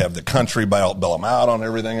bills. They have to have the country bail them out on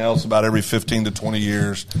everything else about every 15 to 20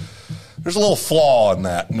 years. There's a little flaw in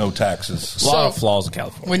that, no taxes. A lot of flaws in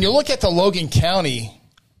California. When you look at the Logan County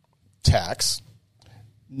tax,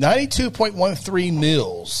 92.13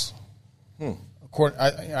 mills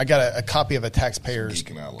I got a copy of a taxpayer's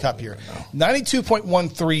copy here.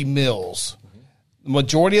 92.13 mills. The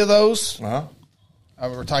majority of those,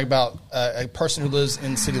 we're talking about a person who lives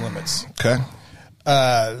in city limits. Okay.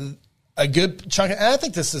 A good chunk, and I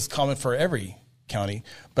think this is common for every county,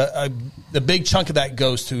 but the big chunk of that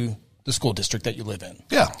goes to the school district that you live in.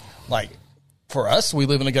 Yeah. Like for us, we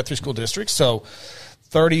live in a Guthrie school district, so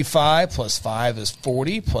 35 plus 5 is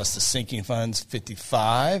 40, plus the sinking funds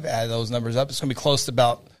 55. Add those numbers up, it's going to be close to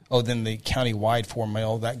about, then the county-wide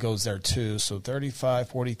formula, that goes there too. So 35,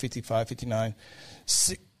 40, 55, 59,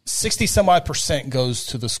 60-some-odd % goes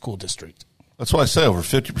to the school district. That's why I say over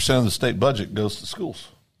 50% of the state budget goes to schools.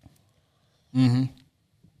 Mm-hmm.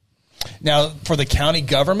 Now, for the county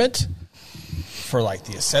government, for like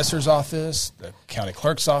the assessor's office, the county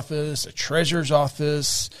clerk's office, the treasurer's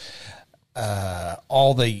office,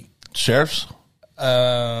 all the sheriffs,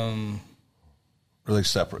 are they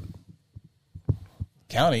separate?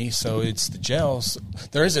 County, so it's the jails.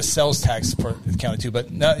 There is a sales tax for the county too,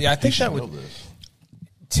 but no, I think that would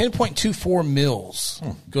 10.24 mills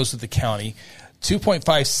goes to the county.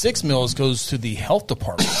 2.56 mills goes to the health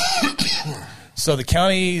department. So the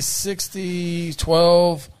county 60,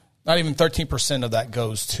 12, not even 13% of that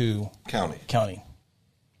goes to county.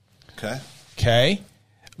 Okay.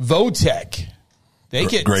 Votech, they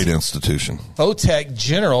get great institution. Votech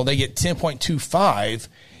General, they get 10.25,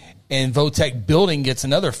 and Votech Building gets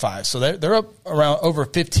another 5. So they're up around over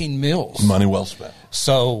 15 mills. Money well spent.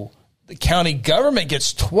 So the county government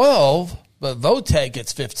gets 12, but Votech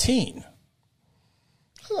gets 15.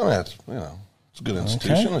 I mean, it's a good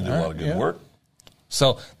institution. Okay. They do a lot of good work.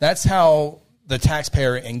 So that's how the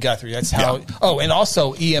taxpayer in Guthrie. That's how. Yeah. Oh, and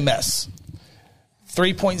also EMS.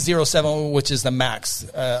 3.07, which is the max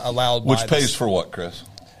allowed. Which pays for what, Chris?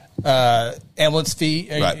 Ambulance fee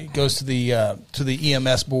goes to the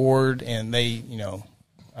EMS board, and they,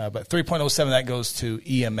 but 3.07 that goes to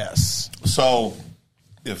EMS. So,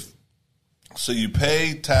 you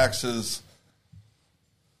pay taxes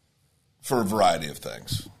for a variety of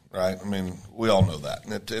things, right? I mean, we all know that,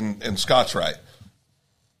 and Scott's right.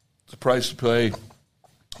 The price to pay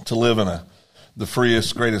to live in the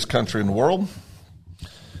freest, greatest country in the world.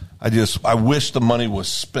 I wish the money was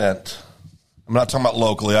spent. I'm not talking about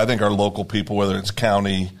locally. I think our local people, whether it's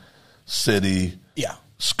county, city,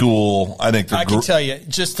 school, I think I can tell you,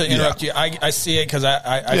 just to interrupt you, I see it because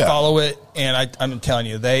I follow it, and I'm telling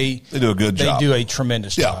you, they do a good job. They do a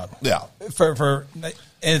tremendous job. Yeah. And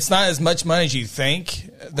it's not as much money as you think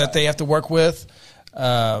that they have to work with.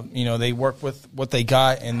 They work with what they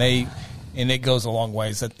got, and it goes a long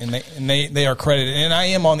ways. And they are credited. And I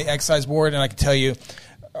am on the excise board, and I can tell you,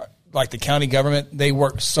 like the county government, they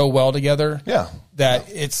work so well together. Yeah. That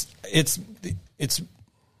it's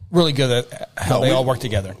really good at how they all work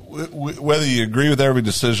together. Whether you agree with every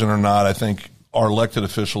decision or not, I think our elected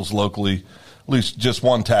officials locally, at least just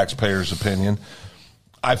one taxpayer's opinion,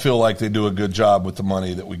 I feel like they do a good job with the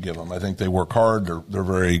money that we give them. I think they work hard. They're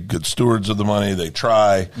very good stewards of the money. They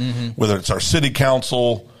try, whether it's our city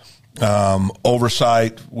council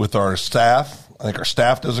oversight with our staff. I think our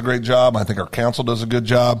staff does a great job. I think our council does a good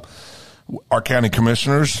job. Our county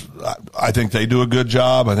commissioners, I think they do a good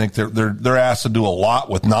job. I think they're asked to do a lot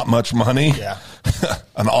with not much money. Yeah.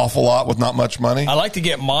 An awful lot with not much money. I like to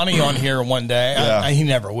get Monty on here one day. Yeah. He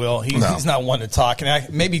never will. He's not one to talk.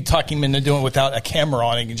 And maybe talk him into doing it without a camera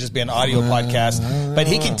on. It can just be an audio podcast. But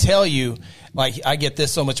he can tell you, like, I get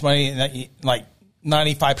this so much money, and like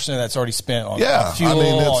 95% of that's already spent on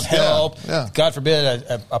fuel, on help. Yeah. God forbid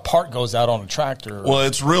a part goes out on a tractor. Well,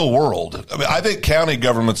 it's real world. I mean, I think county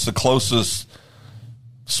government's the closest.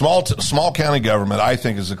 Small county government, I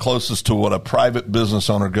think, is the closest to what a private business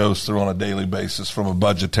owner goes through on a daily basis from a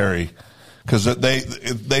budgetary, because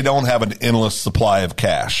they don't have an endless supply of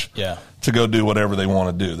cash to go do whatever they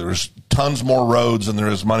want to do. There's tons more roads than there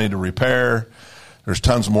is money to repair. There's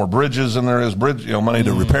tons more bridges than there is money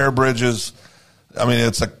to repair bridges. I mean,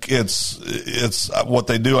 it's what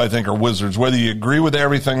they do. I think are wizards. Whether you agree with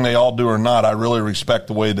everything they all do or not, I really respect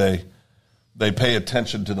the way they pay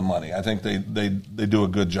attention to the money. I think they do a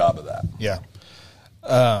good job of that. Yeah.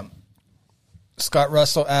 Scott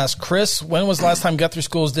Russell asked, Chris, when was the last time Guthrie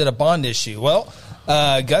Schools did a bond issue? Well,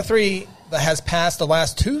 Guthrie has passed the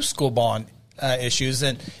last 2 school bond issues,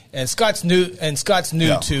 and Scott's new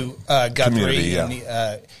to Guthrie. Community,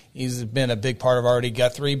 and he's been a big part of already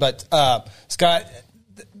Guthrie. But Scott,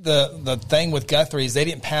 the thing with Guthrie is they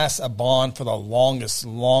didn't pass a bond for the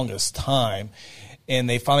longest time, and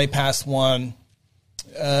they finally passed one.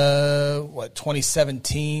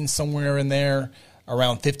 2017, somewhere in there,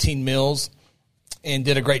 around 15 mills. and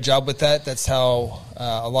did a great job with that. That's how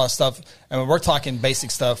a lot of stuff. I mean, we're talking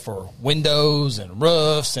basic stuff for windows and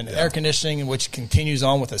roofs and air conditioning, which continues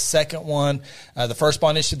on with the second one. The first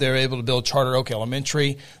bond issue, they were able to build Charter Oak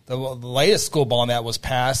Elementary. The latest school bond that was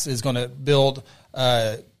passed is going to build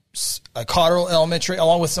a Cotterill Elementary,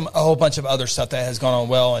 along with a whole bunch of other stuff that has gone on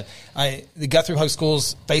well. And the Guthrie Public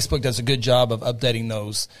Schools Facebook does a good job of updating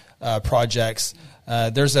those projects.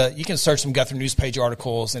 You can search some Guthrie News Page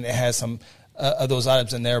articles, and it has some of those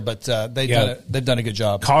items in there. But they've done a good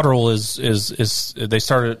job. Cotterill is they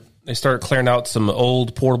started clearing out some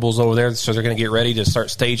old portables over there, so they're going to get ready to start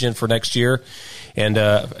staging for next year. And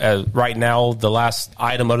right now, the last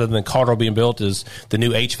item other than Cotterill being built is the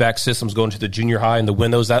new HVAC systems going to the junior high, and the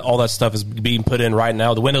windows. All that stuff is being put in right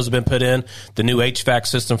now. The windows have been put in. The new HVAC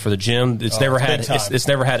system for the gym. It's never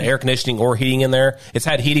had air conditioning or heating in there. It's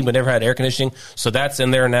had heating but never had air conditioning. So that's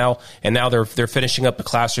in there now. And now they're finishing up the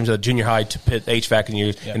classrooms at the junior high to put HVAC in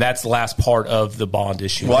here. Yeah. And that's the last part of the bond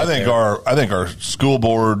issue. Well, I think our school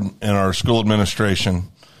board and our school administration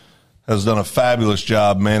has done a fabulous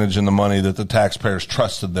job managing the money that the taxpayers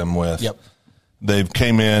trusted them with. Yep. They've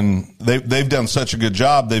came in. They've done such a good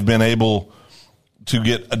job. They've been able to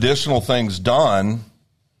get additional things done.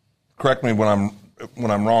 Correct me when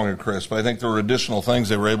I'm wrong, Chris, but I think there were additional things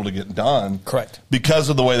they were able to get done. Correct. Because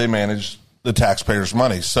of the way they managed the taxpayers'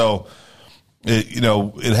 money. So,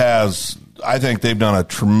 it has. I think they've done a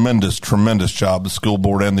tremendous job. The school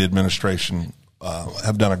board and the administration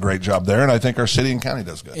have done a great job there, and I think our city and county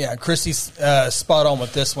does good. Yeah, Chrissy's spot on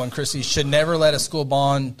with this one. Chrissy should never let a school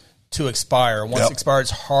bond to expire. Once it expires,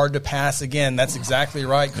 it's hard to pass again. That's exactly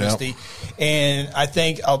right, Christy. Yep. And I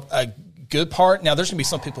think a good part, now there's going to be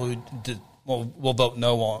some people who will vote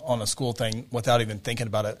no on a school thing without even thinking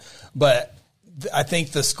about it, but I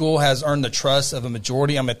think the school has earned the trust of a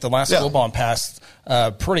majority. I mean, the last school bond passed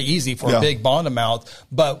pretty easy for a big bond amount,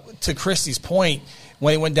 but to Christy's point,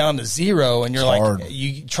 when it went down to zero and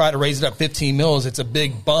you try to raise it up 15 mils, it's a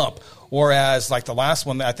big bump. Whereas like the last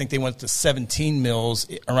one, I think they went to 17 mils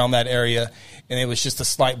around that area, and it was just a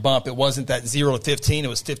slight bump. It wasn't that 0 to 15. It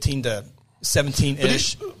was 15 to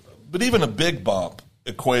 17-ish. But even a big bump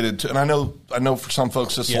equated to, and I know for some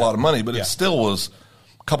folks this is a lot of money, but it still was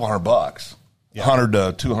a couple $100,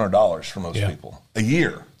 $100 to $200 for most people a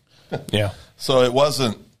year. Yeah. So it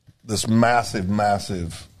wasn't this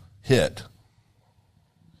massive hit.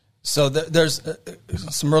 So there's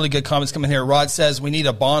some really good comments coming here. Rod says we need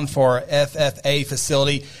a bond for our FFA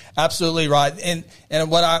facility. Absolutely, Rod. And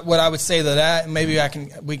what I would say to that, and maybe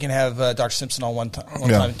we can have Dr. Simpson on one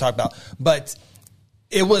time to talk about. But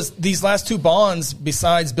it was these last two bonds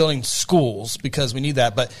besides building schools, because we need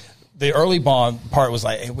that. But the early bond part was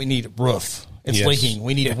like, hey, we need roof. It's leaking.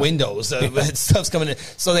 We need windows. Stuff's coming in.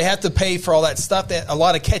 So they have to pay for all that stuff. That a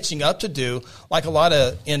lot of catching up to do, like a lot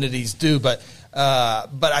of entities do. But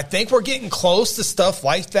I think we're getting close to stuff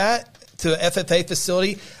like that, to an FFA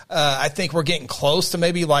facility. I think we're getting close to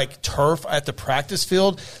maybe like turf at the practice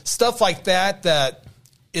field, stuff like that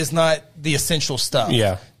is not the essential stuff.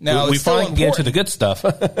 Yeah. Now we finally get into the good stuff.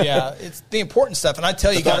 Yeah, it's the important stuff. And I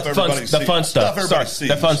tell you guys, the fun stuff.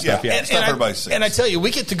 The fun stuff. Yeah. Stuff everybody sees. And I tell you, we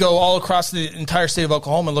get to go all across the entire state of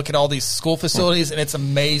Oklahoma and look at all these school facilities, and it's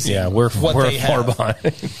amazing. Yeah, we're far behind.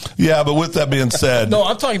 Yeah, but with that being said, no,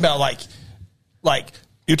 I'm talking about like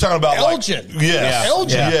you're talking about Elgin.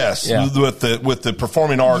 Elgin. Yes. Yeah. With the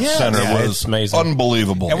Performing Arts Center was amazing.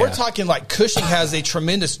 Unbelievable. And we're talking like Cushing has a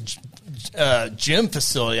tremendous gym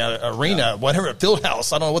facility, arena, whatever, field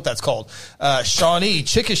house. I don't know what that's called. Shawnee,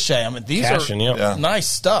 Chickasha. I mean, these are nice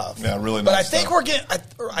stuff. Yeah, really nice. But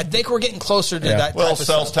I think we're getting closer to that. Well, type of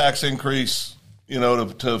sales stuff. tax increase,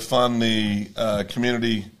 to fund the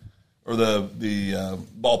community or the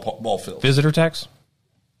ball field. Visitor tax.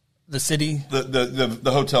 The city,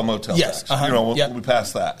 the hotel motel tax. We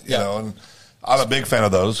passed that. You know, and I'm a big fan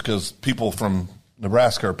of those because people from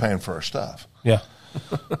Nebraska are paying for our stuff. Yeah.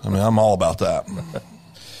 I mean, I'm all about that.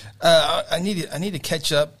 I need to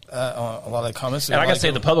catch up on a lot of the comments. And I got to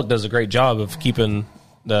say, the public does a great job of keeping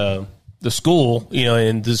the school,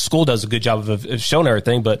 and the school does a good job of showing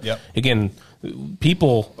everything. But again,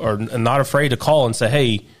 people are not afraid to call and say,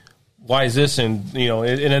 "Hey, why is this?" And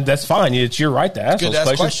and that's fine. It's your right to ask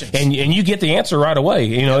those questions. And you get the answer right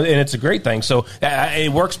away. And it's a great thing. So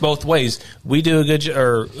it works both ways. We do a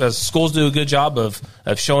good, schools do a good job of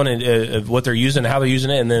showing what they're using, how they're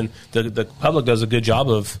using it, and then the public does a good job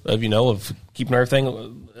of keeping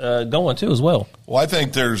everything going too as well. Well, I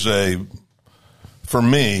think there's for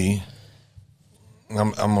me,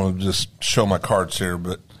 I'm going to just show my cards here,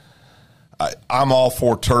 but I'm all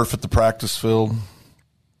for turf at the practice field.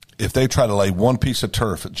 if they try to lay one piece of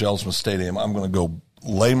turf at Gelsman Stadium, I'm going to go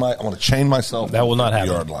I'm going to chain myself. That will not happen.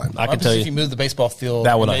 Yard line. I can tell you. If you move the baseball field,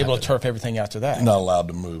 that will you're not able happen. to turf everything after that. Not allowed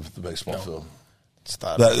to move the baseball field.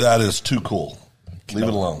 Stop. That is too cool. Leave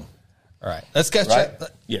it alone. All right. Let's catch Right? up.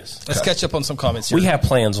 Yes. Let's catch up on some comments here. We have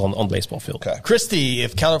plans on the baseball field. Okay. Christy,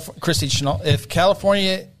 if a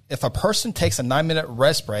person takes a 9-minute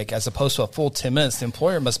rest break as opposed to a full 10 minutes, the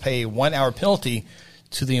employer must pay a 1-hour penalty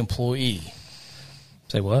to the employee.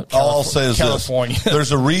 Say what? All I'll say is California. this.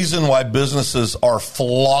 There's a reason why businesses are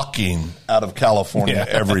flocking out of California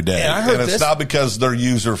every day. And I heard it's this- not because they're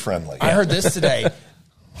user-friendly. I heard this today,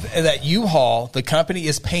 that U-Haul, the company,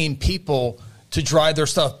 is paying people to drive their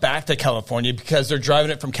stuff back to California because they're driving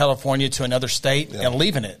it from California to another state and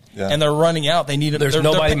leaving it. Yeah. And they're running out. They need it. There's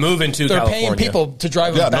nobody moving to They're California. paying people to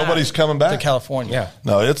drive them back. nobody's coming back. to California. Yeah.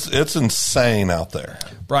 No, it's insane out there.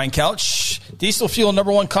 Brian Couch, diesel fuel,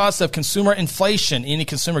 number one cause of consumer inflation. Any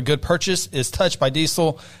consumer good purchase is touched by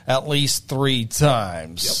diesel at least 3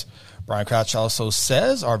 times. Yep. Brian Couch also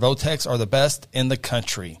says our Votex are the best in the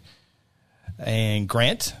country. And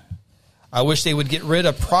Grant, I wish they would get rid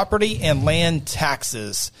of property and land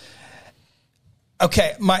taxes.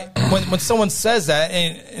 Okay, when someone says that,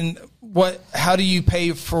 and how do you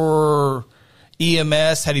pay for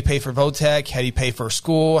EMS? How do you pay for VOTEC? How do you pay for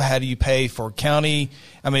school? How do you pay for county?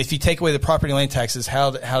 I mean, if you take away the property and land taxes,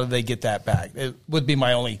 how do they get that back? It would be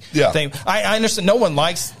my only thing. I understand no one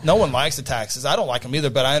likes the taxes. I don't like them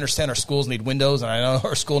either, but I understand our schools need windows, and I know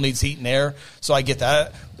our school needs heat and air, so I get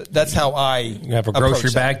that. That's how You have a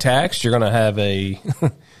grocery bag tax. You're going to have a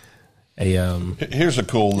Here's a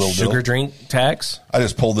cool little sugar deal. drink tax. I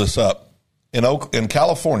just pulled this up. In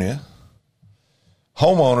California,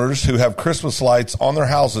 homeowners who have Christmas lights on their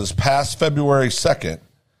houses past February 2nd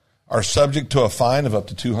are subject to a fine of up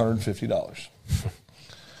to $250.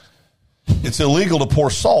 It's illegal to pour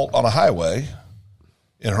salt on a highway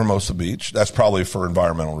in Hermosa Beach. That's probably for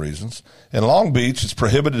environmental reasons. In Long Beach, it's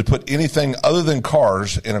prohibited to put anything other than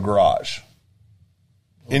cars in a garage.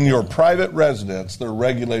 In your private residence, they're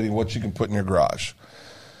regulating what you can put in your garage.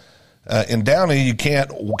 In Downey, you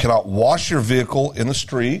cannot wash your vehicle in the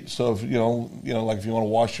street. So if like if you want to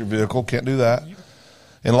wash your vehicle, can't do that.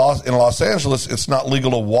 In Los Angeles, it's not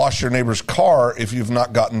legal to wash your neighbor's car if you've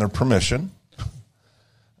not gotten their permission.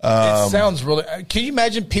 It sounds really. Can you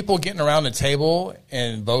imagine people getting around the table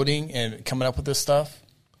and voting and coming up with this stuff?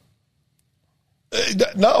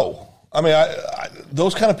 No. I mean,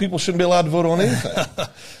 those kind of people shouldn't be allowed to vote on anything.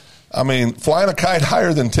 I mean, flying a kite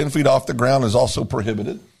higher than 10 feet off the ground is also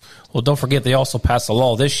prohibited. Well, don't forget they also passed a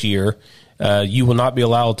law this year. You will not be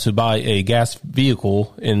allowed to buy a gas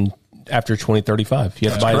vehicle after 2035. You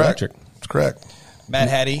have to buy electric. That's correct. Matt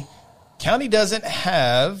Hattie, county doesn't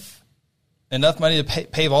have enough money to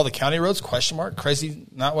pave all the county roads? Crazy,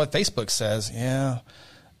 not what Facebook says. Yeah,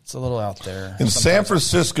 it's a little out there. In San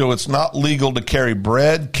Francisco, it's not legal to carry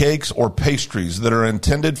bread, cakes, or pastries that are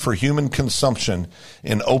intended for human consumption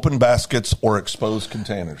in open baskets or exposed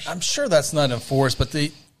containers. I'm sure that's not enforced, but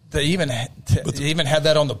they even have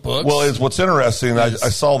that on the books. Well, what's interesting, I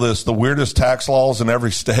saw the weirdest tax laws in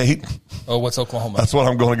every state. Oh, what's Oklahoma? That's what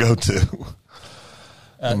I'm going to go to.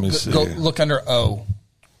 Let me see. Go look under O.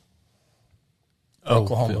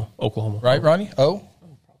 Oklahoma. Oklahoma. Right, Ronnie? O?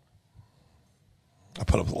 I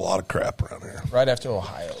put up a lot of crap around here. Right after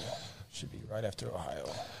Ohio. Should be right after Ohio.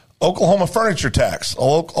 Oklahoma furniture tax.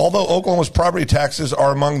 Although Oklahoma's property taxes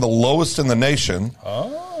are among the lowest in the nation,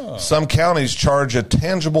 some counties charge a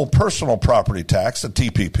tangible personal property tax, a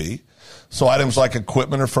TPP. So items like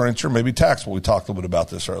equipment or furniture may be taxable. We talked a little bit about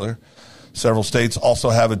this earlier. Several states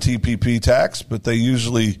also have a TPP tax, but they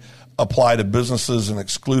usually apply to businesses and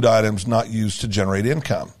exclude items not used to generate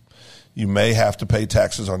income. You may have to pay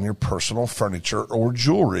taxes on your personal furniture or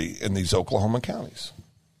jewelry in these Oklahoma counties.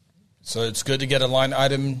 So it's good to get a line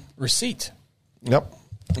item receipt. Yep.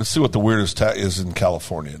 Let's see what the weirdest tax is in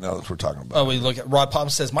California now that we're talking about. Oh, we look at Rod Pop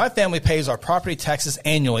says, my family pays our property taxes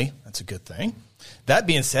annually. That's a good thing. That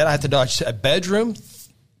being said, I had to dodge a bedroom,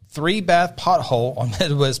 3-bath pothole on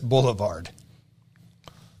Midwest Boulevard.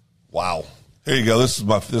 Wow. Here you go. This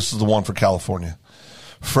is the one for California.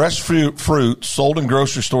 Fresh fruit sold in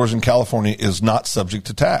grocery stores in California is not subject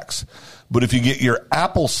to tax. But if you get your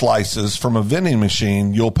apple slices from a vending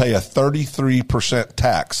machine, you'll pay a 33%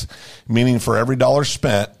 tax, meaning for every dollar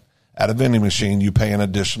spent at a vending machine, you pay an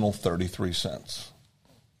additional 33 cents.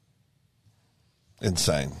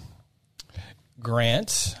 Insane.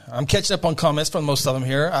 Grant, I'm catching up on comments from most of them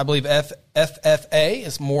here. I believe FFA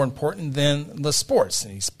is more important than the sports.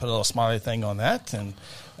 And he's put a little smiley thing on that, and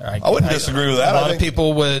I wouldn't disagree with that. A lot of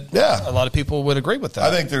people would. Yeah. A lot of people would agree with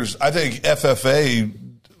that. I think FFA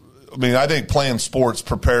I mean, I think playing sports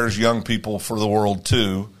prepares young people for the world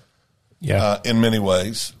too. Yeah. In many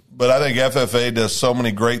ways. But I think FFA does so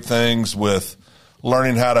many great things with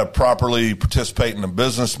learning how to properly participate in a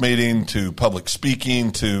business meeting, to public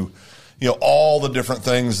speaking, to, all the different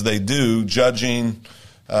things they do, judging,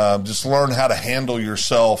 just learn how to handle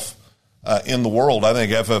yourself in the world. I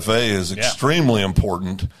think FFA is extremely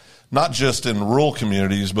important, not just in rural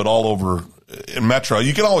communities, but all over in metro.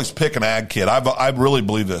 You can always pick an ag kid. I really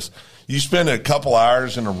believe this. You spend a couple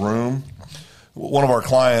hours in a room. One of our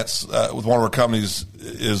clients with one of our companies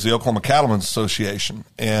is the Oklahoma Cattlemen's Association,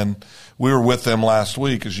 and we were with them last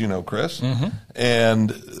week, as you know, Chris. Mm-hmm.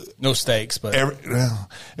 And no stakes, but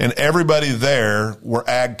everybody there were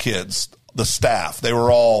ag kids. The staff, they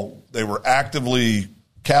were actively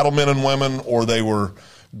cattlemen and women, or they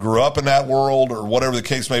grew up in that world, or whatever the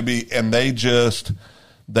case may be, and they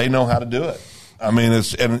know how to do it. I mean,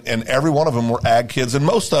 and every one of them were ag kids, and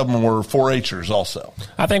most of them were 4-H'ers also.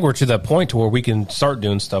 I think we're to that point to where we can start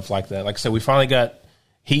doing stuff like that. Like I said, we finally got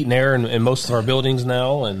heat and air in most of our buildings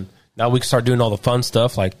now, and now we can start doing all the fun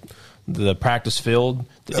stuff like the practice field,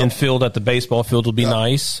 the infield at the baseball field will be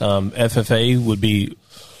nice. FFA would be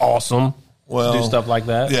awesome to do stuff like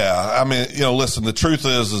that. Yeah, I mean, listen, the truth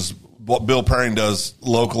is what Bill Perring does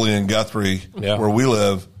locally in Guthrie, where we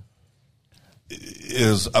live,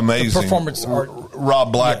 is amazing. The performance art.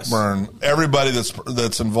 Rob Blackburn, everybody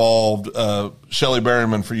that's involved, Shelley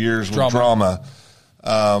Berryman for years with drama.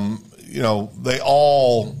 They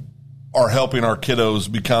all are helping our kiddos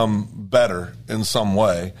become better in some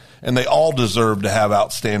way, and they all deserve to have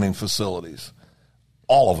outstanding facilities.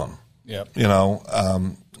 All of them. Yep.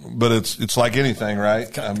 But it's like anything,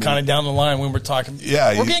 right? Kind of down the line when we're talking.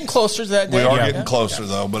 Yeah, we're getting closer to that day. We are getting closer,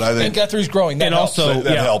 though. But I think and Guthrie's growing. That helps. Also,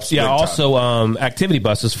 that helps. Yeah, also activity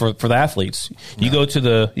buses for the athletes. You go to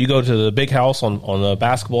the big house on the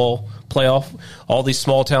basketball playoff. All these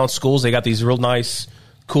small town schools, they got these real nice,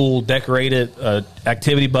 cool, decorated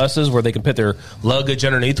activity buses where they can put their luggage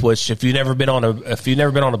underneath. Which, if you've never been on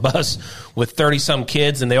a bus with 30-some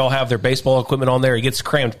kids and they all have their baseball equipment on there, it gets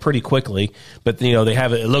crammed pretty quickly. But they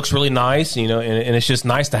have it. It looks really nice, and it's just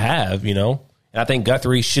nice to have, And I think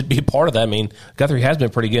Guthrie should be a part of that. I mean, Guthrie has been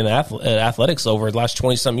pretty good at athletics over the last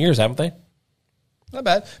 20-some years, haven't they? Not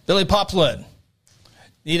bad. Billy Poplin.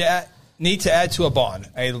 Need to add to a bond.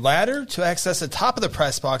 A ladder to access the top of the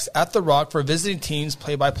press box at the Rock for visiting teams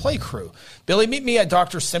play-by-play crew. Billy, meet me at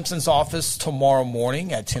Dr. Simpson's office tomorrow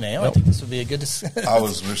morning at 10 a.m. I think this would be a good I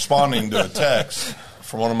was responding to a text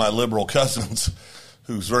from one of my liberal cousins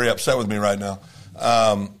who's very upset with me right now.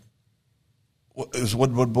 What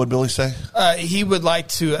did Billy say? He would like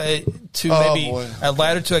to a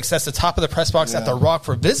ladder to access the top of the press box at the Rock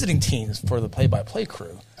for visiting teams for the play-by-play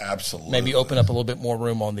crew. Absolutely. Maybe open up a little bit more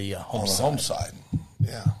room on the home side.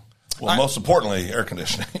 Yeah. Well, most importantly, air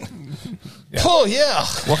conditioning. Yeah. Oh, yeah.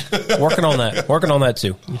 Working on that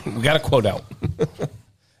too. We got a quote out.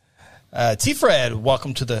 T-Fred,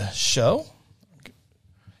 welcome to the show.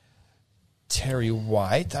 Terry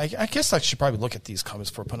White. I guess I should probably look at these comments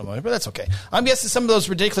before putting them on, but that's okay. I'm guessing some of those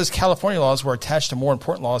ridiculous California laws were attached to more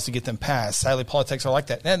important laws to get them passed. Sadly, politics are like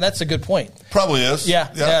that. And that's a good point. Probably is. Yeah,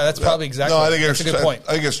 that's probably exactly. No, I think that's a good point.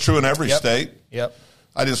 I think it's true in every state. Yep.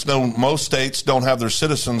 I just know most states don't have their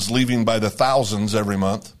citizens leaving by the thousands every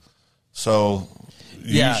month. So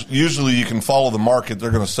usually you can follow the market.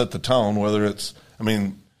 They're going to set the tone, whether it's,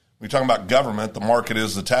 when you're talking about government, the market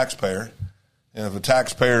is the taxpayer. And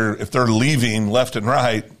if they're leaving left and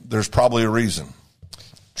right, there's probably a reason.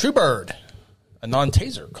 Truebird, a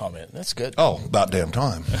non-taser comment. That's good. Oh, about damn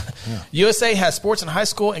time. Yeah. USA has sports in high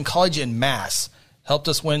school and college en masse. Help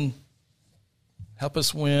us win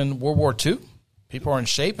World War II. People are in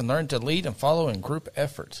shape and learn to lead and follow in group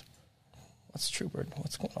efforts. What's Truebird?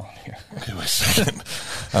 What's going on here? Okay, wait a second.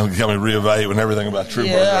 I'm becoming reevaluating everything about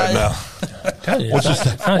Truebird right now. What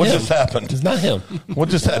just happened? It's not him. What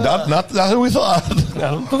just happened? Not who we thought.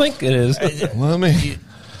 I don't think it is. It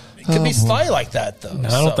could be sly like that, though. No,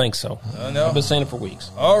 I don't think so. No. I've been saying it for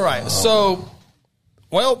weeks. All right. So,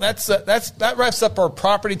 that wraps up our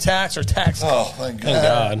property tax or tax. Oh, thank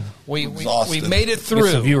God. We made it through.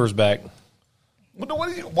 Get some viewers back.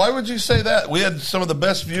 Why would you say that? We had some of the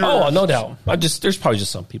best viewers. Oh, no doubt. There's probably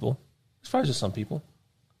just some people.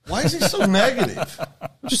 Why is he so negative?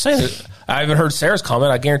 I'm just saying that. I haven't heard Sarah's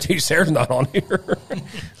comment. I guarantee you Sarah's not on here.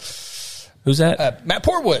 Who's that? Matt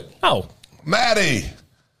Portwood. Oh. Matty,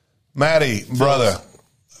 brother.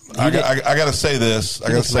 I got to say this.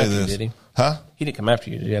 Did he? Huh? He didn't come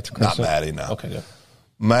after you, did he? After Not Matty, no. Okay, good.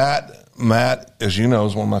 Matt, as you know,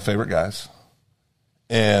 is one of my favorite guys.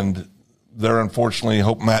 And they're unfortunately,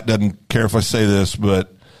 hope Matt doesn't care if I say this,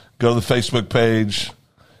 but go to the Facebook page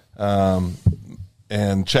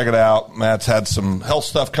and check it out. Matt's had some health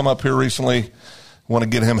stuff come up here recently. Want to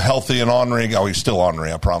get him healthy and ornery. Oh, he's still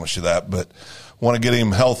ornery, I promise you that. But want to get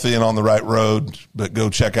him healthy and on the right road. But go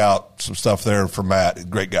check out some stuff there for Matt.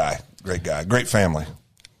 Great guy. Great family.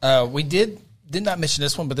 We did not mention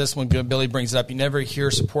this one, but this one, good. Billy brings it up. You never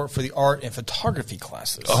hear support for the art and photography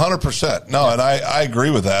classes. 100%. No, and I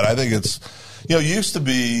agree with that. I think it's, used to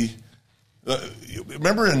be,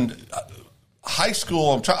 remember in high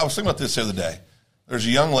school, I was thinking about this the other day. There's a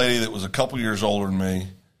young lady that was a couple years older than me.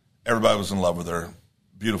 Everybody was in love with her.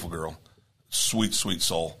 Beautiful girl. Sweet, sweet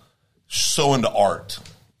soul. So into art.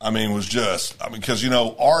 Because,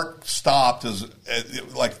 art stopped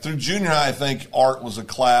through junior high, I think art was a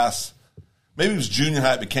class. Maybe it was junior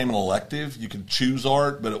high, it became an elective. You could choose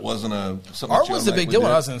art, but it wasn't something. Art was a big deal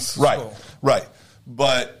when I was in school. Right.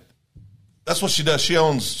 But that's what she does. She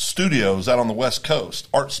owns studios out on the West Coast,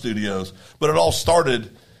 art studios. But it all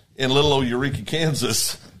started in little old Eureka,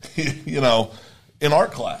 Kansas, in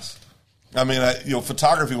art class.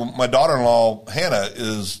 Photography. My daughter-in-law Hannah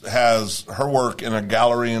has her work in a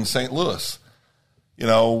gallery in St. Louis.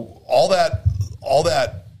 All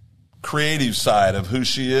that creative side of who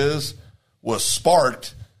she is was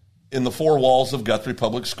sparked in the four walls of Guthrie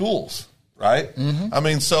Public Schools, right?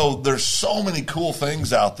 Mm-hmm. So there's so many cool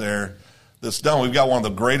things out there that's done. We've got one of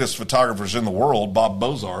the greatest photographers in the world, Bob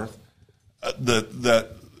Bozarth, that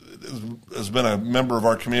has been a member of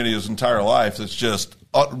our community his entire life. That's just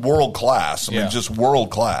world class. Just world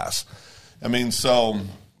class. So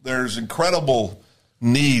there's incredible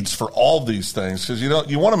needs for all these things because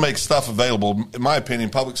you want to make stuff available. In my opinion,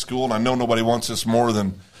 public school, and I know nobody wants this more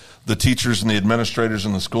than the teachers and the administrators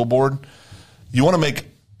and the school board. You want to make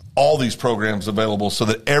all these programs available so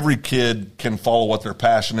that every kid can follow what their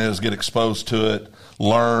passion is, get exposed to it,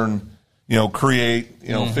 learn, create,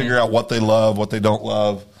 figure out what they love, what they don't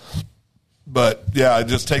love. But yeah, it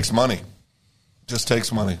just takes money. Just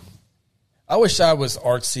takes money. I wish I was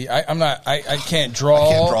artsy. I'm not. I can't draw. I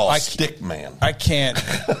can't draw a stick man. I can't.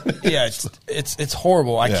 Yeah, it's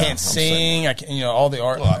horrible. I can't sing. I can't. All the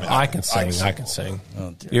art. Well, I can sing. I can sing.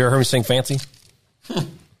 Oh, you ever heard me sing fancy?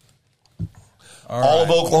 All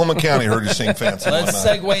of Oklahoma County heard you sing fancy. Let's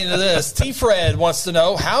segue into this. T. Fred wants to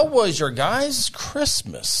know, how was your guys'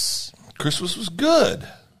 Christmas? Christmas was good.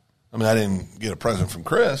 I didn't get a present from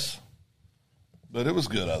Chris, but it was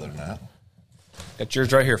good other than that. Got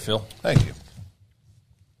yours right here, Phil. Thank you.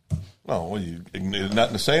 Oh, you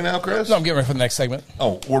nothing to say now, Chris? No, I'm getting ready for the next segment.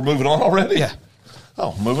 Oh, we're moving on already? Yeah.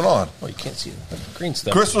 Oh, moving on. Oh, you can't see the green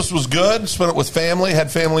stuff. Christmas was good. Spent it with family.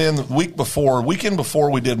 Had family in the weekend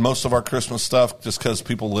before we did most of our Christmas stuff just because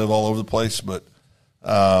people live all over the place. But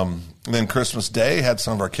then Christmas Day, had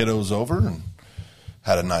some of our kiddos over and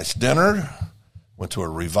had a nice dinner. Went to a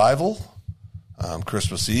revival.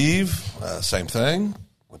 Christmas Eve, same thing.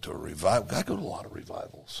 Went to a revival. I go to a lot of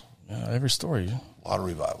revivals. Yeah, every story. A lot of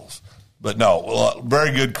revivals. But no,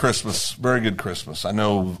 very good Christmas. Very good Christmas. I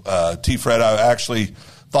know, T. Fred, I actually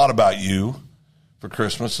thought about you for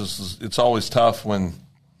Christmas. It's always tough when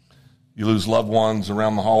you lose loved ones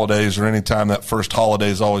around the holidays or any time. That first holiday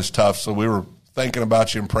is always tough. So we were thinking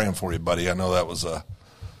about you and praying for you, buddy. I know that was a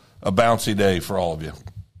bouncy day for all of you.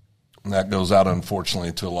 And that goes out,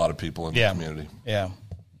 unfortunately, to a lot of people in the community. Yeah,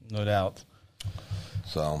 no doubt.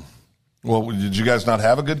 So, well, did you guys not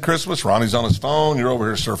have a good Christmas? Ronnie's on his phone. You're over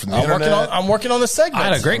here surfing the internet. I'm working on the segment. I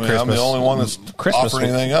had a great Christmas. I'm the only one that's offering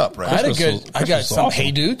anything up, right? I got some awesome.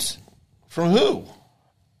 Hey Dudes. From who?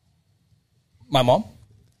 My mom.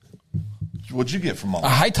 What'd you get from mom? A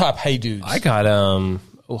high top Hey Dudes. I got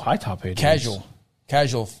high top Hey Dudes.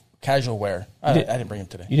 Casual wear. I didn't bring them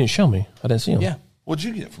today. You didn't show me. I didn't see them. Yeah. What'd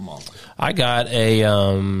you get from mom? I got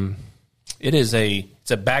it's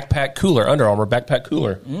a backpack cooler, Under Armour backpack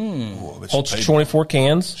cooler. Holds 24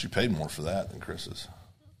 cans. She paid more for that than Chris's.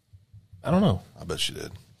 I don't know. I bet she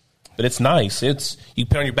did. But it's nice. You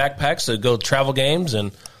put on your backpack, so go to travel games,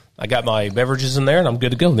 and I got my beverages in there, and I'm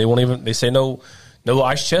good to go. They say no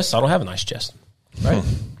ice chest. I don't have an ice chest. Right?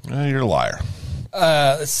 Well, you're a liar.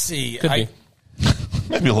 Let's see. Could be.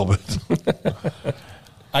 Maybe a little bit.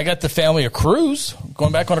 I got the family a cruise.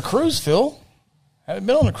 Going back on a cruise, Phil. Haven't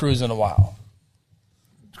been on a cruise in a while.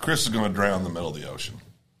 Chris is going to drown in the middle of the ocean.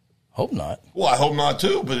 Hope not. Well, I hope not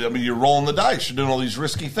too, but you're rolling the dice. You're doing all these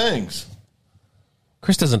risky things.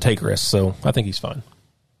 Chris doesn't take risks, so I think he's fine.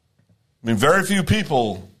 Very few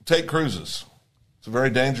people take cruises. It's a very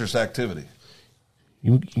dangerous activity.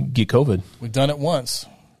 You get COVID. We've done it once.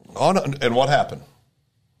 Oh, no, and what happened?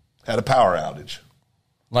 Had a power outage.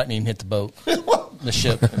 Lightning hit the boat. the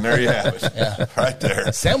ship. And there you have it. Right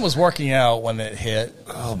there. Sam was working out when it hit.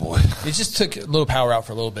 Oh, boy. It just took a little power out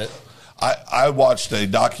for a little bit. I watched a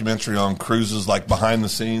documentary on cruises, like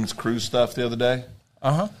behind-the-scenes cruise stuff the other day.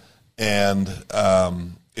 Uh-huh. And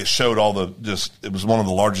it showed it was one of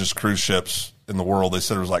the largest cruise ships in the world. They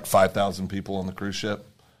said there was like 5,000 people on the cruise ship,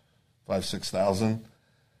 6,000.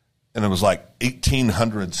 And it was like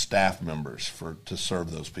 1,800 staff members to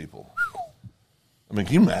serve those people. I mean,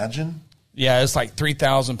 can you imagine? Yeah, it's like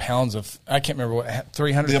 3,000 pounds of, I can't remember what,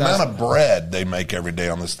 300,000. The amount of bread they make every day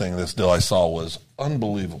on this thing, this deal I saw was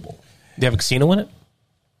unbelievable. Do you have a casino in it?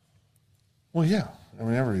 Well, yeah. I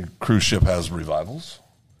mean, every cruise ship has revivals.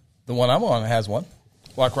 The one I'm on has one.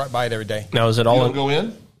 Walk right by it every day. Now, is it You don't go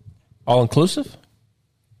in? all inclusive?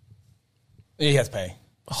 He has to pay.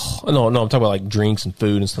 Oh, no, I'm talking about like drinks and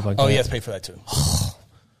food and stuff like that. Oh, he has to pay for that too.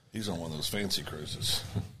 He's on one of those fancy cruises.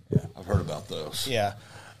 Yeah. I've heard about those. Yeah.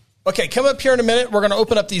 Okay, come up here in a minute. We're going to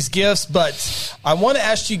open up these gifts, but I want to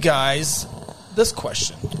ask you guys this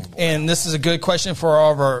question. And this is a good question for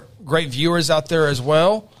all of our great viewers out there as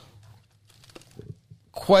well.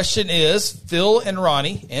 Question is, Phil and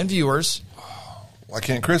Ronnie and viewers. Why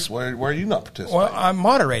can't Chris? Why are you not participating? Well, I'm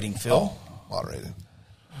moderating, Phil. Moderating.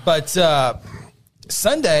 But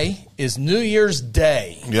Sunday is New Year's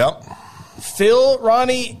Day. Yep. Phil,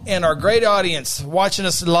 Ronnie, and our great audience watching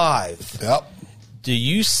us live. Yep. Do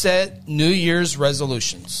you set New Year's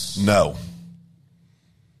resolutions? No.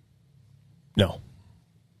 No.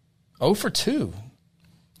 0 for 2.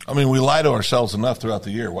 I mean, we lie to ourselves enough throughout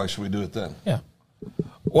the year. Why should we do it then? Yeah.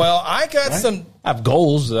 Well, I got some. I have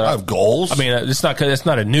goals. I have goals. I mean, it's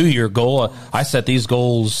not a New Year goal. I set these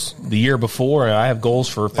goals the year before, and I have goals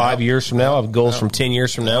for 5 years from now. I have goals from 10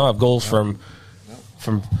 years from now. I have goals from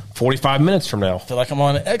 45 minutes from now. I feel like I'm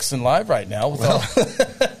on Exxon Live right now.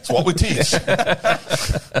 That's what we teach.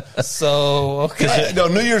 So, okay. No,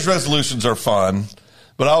 New Year's resolutions are fun,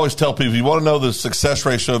 but I always tell people, you want to know the success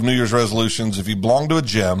ratio of New Year's resolutions, if you belong to a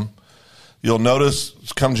gym, you'll notice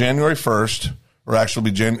come January 1st, or actually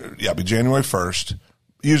be January 1st,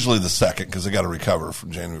 usually the 2nd, because they got to recover from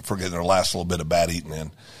January for getting their last little bit of bad eating in.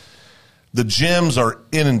 The gyms are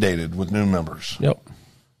inundated with new members. Yep.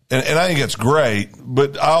 And I think it's great,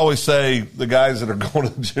 but I always say the guys that are going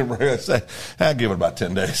to the gym, I say, give it about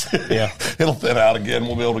 10 days. Yeah, it'll thin out again.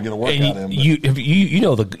 We'll be able to get a workout in.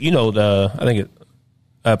 I think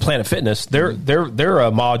Planet Fitness. Their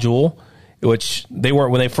module, which they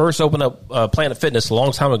weren't when they first opened up Planet Fitness a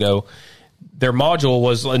long time ago. Their module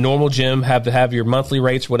was a normal gym, have your monthly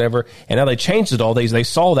rates, whatever, and now they changed it all. They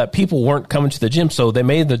saw that people weren't coming to the gym, so they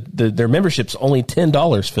made their memberships only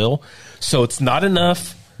 $10, Phil. So it's not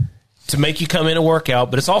enough to make you come in and work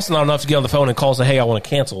out, but it's also not enough to get on the phone and call and say, hey, I want to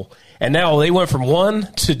cancel. And now they went from 1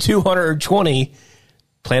 to 220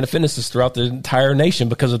 Planet Fitnesses throughout the entire nation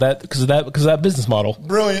because of that business model.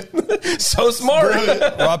 Brilliant. So smart.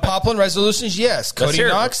 Brilliant. Rob Poplin, resolutions, yes. Cody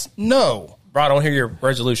Knox, no. Bro, I don't hear your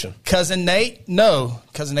resolution. Cousin Nate, no.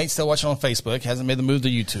 Cousin Nate's still watching on Facebook. Hasn't made the move to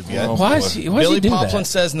YouTube yet. Why does he Billy do Poplin that?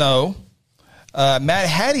 says no. Matt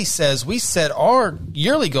Hattie says we set our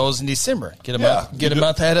yearly goals in December. Get a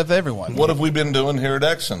month ahead of everyone. What have we been doing here at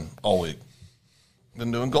Exxon all week?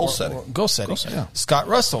 Been doing goal setting. Goal setting. Yeah. Scott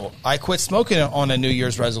Russell, I quit smoking on a New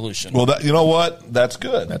Year's resolution. Well, you know what? That's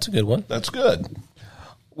good. That's a good one. That's good.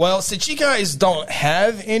 Well, since you guys don't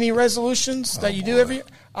have any resolutions that you do every year,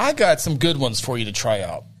 I got some good ones for you to try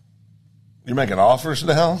out. You're making offers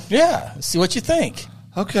now? Yeah. See what you think.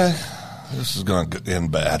 Okay. This is going to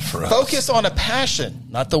end bad for us. Focus on a passion,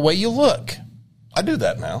 not the way you look. I do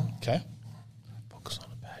that now. Okay. Focus on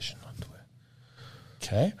a passion, not the way.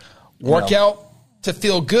 Okay. Work out to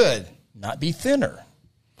feel good, not be thinner.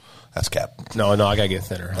 That's cap. No, I got to get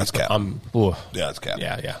thinner. That's cap. Yeah, that's cap.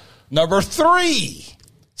 Yeah. Number 3,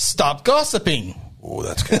 stop gossiping. Oh,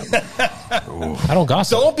 that's cap. I don't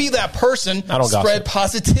gossip. Don't be that person. I don't Spread gossip.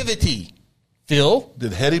 Positivity. Phil,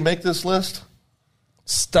 Did Hetty make this list?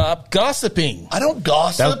 stop gossiping. I don't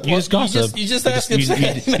gossip. You just gossip. You just asked him.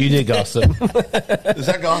 You did gossip. Is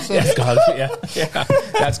that gossip? That's gossip. Yeah.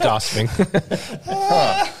 That's gossiping.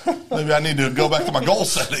 Maybe I need to go back to my goal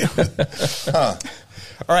setting.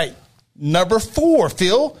 All right. Number 4,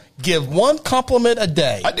 Phil, give one compliment a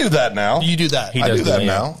day. I do that now. You do that. He I does do that yeah.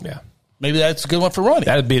 now. Yeah. Maybe that's a good one for Ronnie.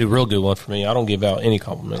 That'd be a real good one for me. I don't give out any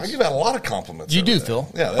compliments. I give out a lot of compliments. You every do, day. Phil.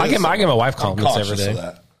 Yeah, I give my wife compliments I'm every conscious day. of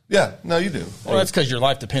that. Yeah, no, you do. Well, that's because your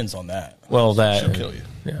life depends on that. Well, that She'll kill you.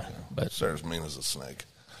 Yeah, but Sarah's mean as a snake.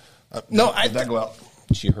 No, did that go out?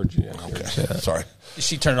 she heard you. Okay, sorry.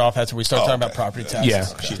 She turned it off after we started talking about property taxes. Yeah,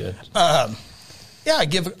 she did. Yeah,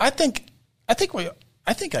 I think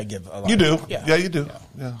I think I give a lot. You do. Yeah, you do.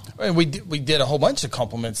 Yeah. And we did a whole bunch of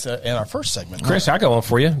compliments in our first segment. Chris, I got one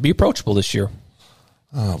for you. Be approachable this year.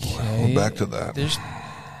 Oh, boy. We're back to that.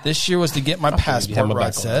 This year was to get my passport,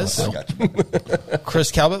 Rod says. I got you. Chris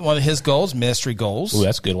Calvert, one of his goals, ministry goals. Ooh,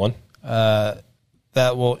 that's a good one.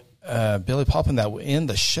 That will, Billy Poppin, that will end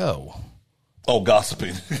the show. Oh,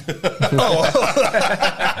 gossiping.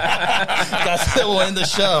 That will end the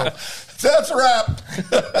show. That's a wrap.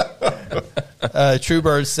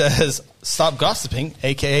 Truebird says, stop gossiping,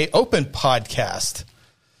 a.k.a. open podcast.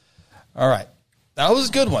 All right. That was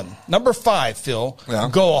a good one. Number 5, Phil. Yeah.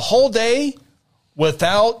 Go a whole day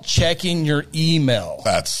without checking your email.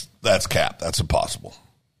 That's cap. That's impossible.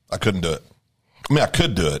 I couldn't do it. I mean, I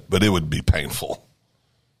could do it, but it would be painful.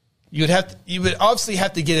 You would obviously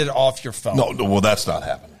have to get it off your phone. No, well, that's not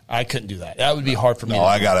happening. I couldn't do that. That would be hard for me. No,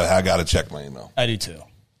 I gotta check my email. I do too.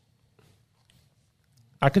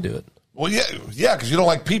 I could do it. Well, yeah, because you don't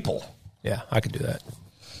like people. Yeah, I could do that.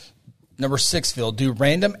 Number 6, Phil, do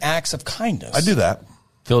random acts of kindness. I do that.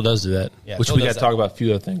 Phil does do that. Yeah, which Phil we got does to that. talk about a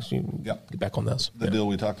few other things. You can Yep. get back on this. The deal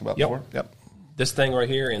we talked about Yep. before. Yep. This thing right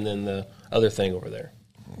here, and then the other thing over there.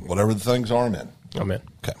 Whatever the things are, I'm in. I'm in.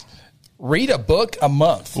 Okay. Read a book a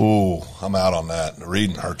month. Ooh, I'm out on that.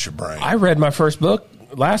 Reading hurts your brain. I read my first book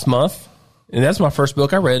last month, and that's my first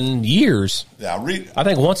book I read in years. Yeah, read. I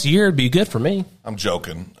think once a year would be good for me. I'm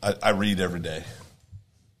joking. I read every day.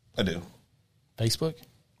 I do. Facebook?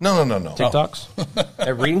 No.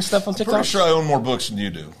 TikToks? Reading stuff on Pretty TikTok? sure I own more books than you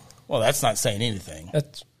do. Well, that's not saying anything.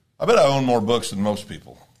 That's I bet I own more books than most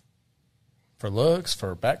people. For looks,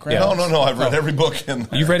 for background? No. I've read every book in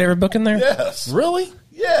there. You've read every book in there? Yes. Really?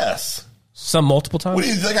 Yes. Some multiple times? What do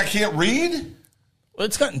you think? I can't read? Well,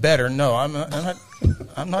 it's gotten better. No, I'm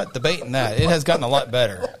not debating that. It has gotten a lot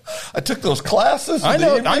better. I took those classes. I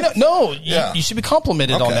know. No, Yeah. you should be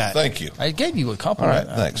complimented on Okay, that. thank you. I gave you a compliment.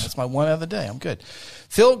 All right, thanks. That's my one out of the day. I'm good.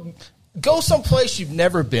 Phil, go someplace you've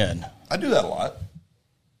never been. I do that a lot.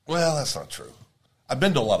 Well, that's not true. I've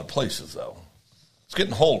been to a lot of places, though. It's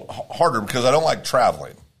getting harder because I don't like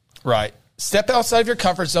traveling. Right. Step outside of your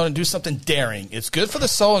comfort zone and do something daring. It's good for the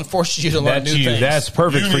soul and forces you to learn new things. That's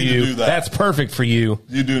perfect You for need to you. do that. That's perfect for you.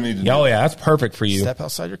 You do need to do Oh, that. yeah, that's perfect for you. Step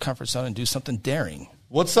outside your comfort zone and do something daring.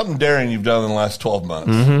 What's something daring you've done in the last 12 months?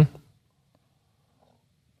 Mm-hmm.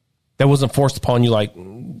 That wasn't forced upon you like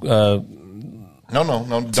No.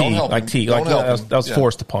 Don't tea, help like him. tea. Don't Like help that him. was Yeah.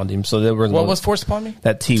 forced upon him. So there was What was forced upon me?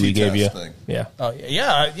 that tea we gave you. T-test thing. Yeah, Oh,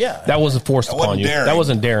 yeah. that wasn't forced That upon wasn't you. daring. That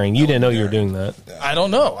wasn't daring. You didn't know you were doing that. I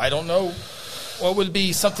don't know. What would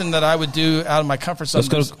be something that I would do out of my comfort zone?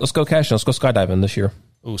 Let's go cashing. Let's go skydiving this year.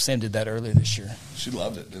 Oh, Sam did that earlier this year. She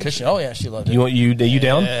loved it. Didn't Cause she? she, oh yeah, she loved it. You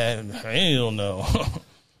down? I don't know.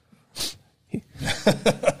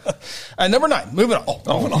 Number 9. Moving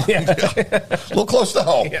on. Moving on. Yeah. A little close to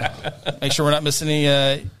home. Make sure we're not missing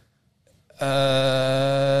any.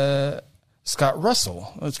 Scott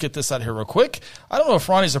Russell. Let's get this out of here real quick. I don't know if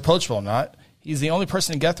Ronnie's approachable or not. He's the only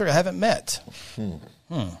person in Guthrie I haven't met.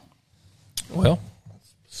 Well,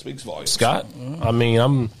 Speaks volumes. Scott. I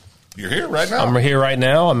mean, You're here right now. I'm here right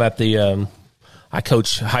now. I'm at the. I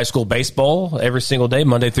coach high school baseball every single day,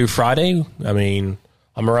 Monday through Friday. I mean,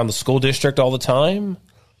 I'm around the school district all the time.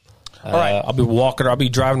 All right. I'll be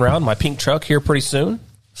driving around in my pink truck here pretty soon,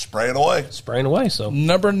 Spraying away. spraying away. So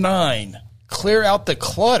Number 9. Clear out the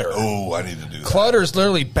clutter. Oh, I need to do that. Clutter is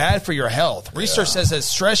literally bad for your health. Research says it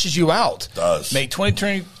stresses you out. It does. Make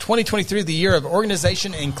 2023 the year of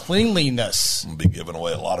organization and cleanliness. I'm going to be giving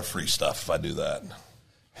away a lot of free stuff if I do that.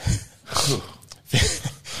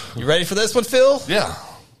 You ready for this one, Phil? Yeah.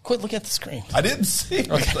 Quit looking at the screen. I didn't see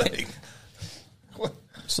anything. What?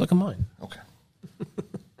 just look at mine. Okay.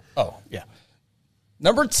 Oh, yeah.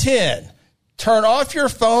 Number 10, turn off your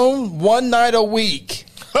phone one night a week.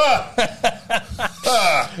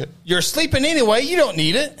 You're sleeping anyway. You don't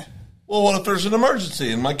need it. Well, what if there's an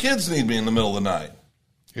emergency and my kids need me in the middle of the night?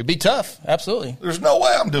 It'd be tough. Absolutely. There's no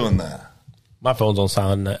way I'm doing that. My phone's on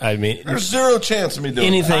silent. I mean, There's zero chance of me doing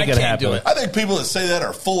anything I could can't do happen. it. that. I think people that say that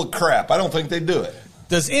are full of crap. I don't think they do it.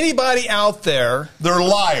 Does anybody out there They're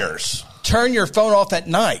liars. turn your phone off at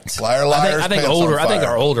night? Liar, liars. I think pants older. on I think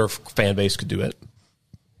fire. our older fan base could do it.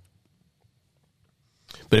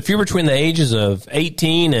 But if you're between the ages of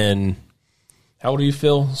 18 and how old do you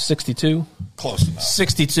feel? 62? Close enough.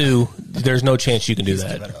 62. There's no chance you can do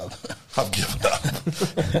that. I've given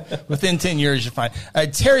up. Within 10 years, you're fine.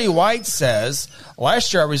 Terry White says,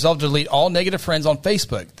 last year I resolved to delete all negative friends on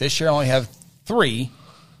Facebook. This year I only have 3,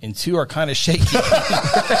 and 2 are kind of shaky.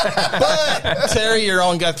 But, Terry, you're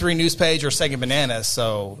on Got 3 News page or Second Banana,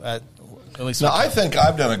 so at least Now, I think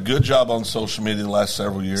I've done a good job on social media the last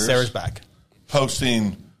several years. Sarah's back.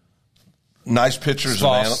 posting nice pictures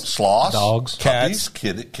Sloths. of animals, sloths, Dogs. puppies,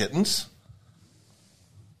 kittens.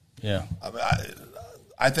 Yeah.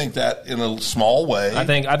 I think that in a small way. I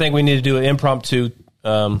think we need to do an impromptu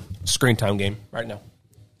screen time game right now.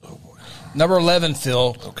 Number 11,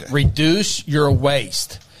 Phil, Okay. reduce your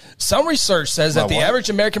waste. Some research says that the what? average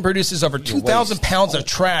American produces over 2,000 pounds of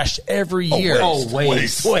trash every year.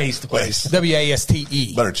 waste. Waste.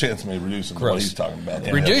 WASTE. Better chance of me reducing what Gross. he's talking about.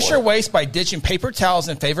 Reduce your waste by ditching paper towels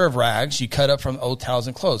in favor of rags you cut up from old towels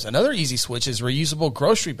and clothes. Another easy switch is reusable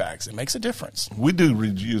grocery bags. It makes a difference. We do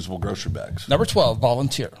reusable grocery bags. Number 12,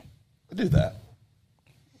 volunteer. I do that.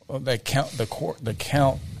 Well, they count the court. The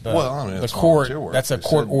Well, I mean, the it's court. volunteer work, That's a they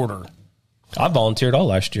court said. order. I volunteered all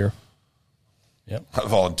last year. Yep. I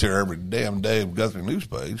volunteer every damn day of Guthrie News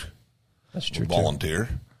page. That's true. Too. Volunteer.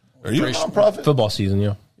 Are you a nonprofit? Football season,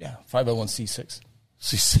 yeah. Yeah. 501c6.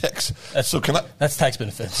 C6. So can I? That's tax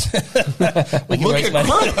benefits. We can Look raise at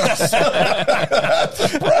money. Chris.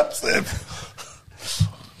 That's impressive.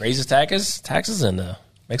 Raises taxes, and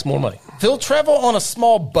makes more money. Phil, travel on a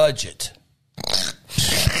small budget.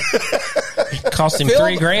 Cost him Phil-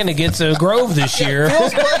 $3,000 to get to Grove this year.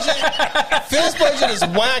 Phil's budget is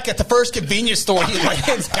whack at the first convenience store he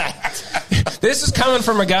lands at. This is coming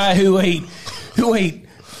from a guy who ate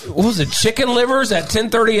what was it, chicken livers at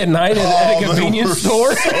 10:30 at night at a convenience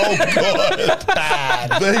store. So good.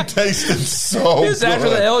 Bad. They tasted so It was good. after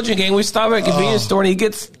the Elgin game. We stopped at a convenience store and he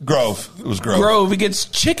gets Grove. It was Grove. Grove. He gets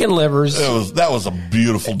chicken livers. That was a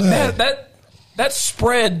beautiful day. That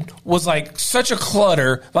spread was like such a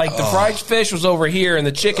clutter. Like the fried fish was over here in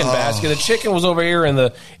the chicken basket. The chicken was over here in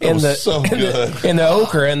the so good. in the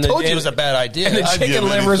okra. And Told you it was a bad idea. And the I'd give chicken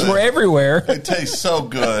livers anything. were everywhere It tastes so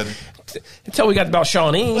good. until we got about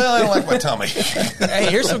Shawnee. Well, I don't like my tummy. Hey,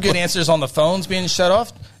 here's some good answers on the phones being shut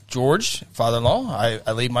off. George, father-in-law,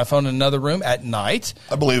 I leave my phone in another room at night.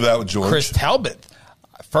 I believe that with George. Chris Talbot,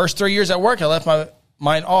 first 3 years at work, I left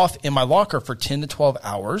mine off in my locker for 10 to 12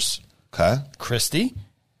 hours. Okay. Christy,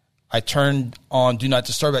 I turned on Do Not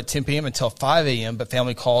Disturb at 10 p.m. until 5 a.m., but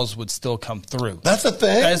family calls would still come through. That's a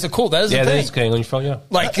thing? That is a cool. That is a Yeah, that thing. is king on your phone. Yeah,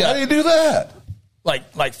 Like, How do you do that?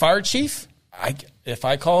 like fire chief. If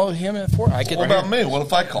I call him at 4, I get. What about me? What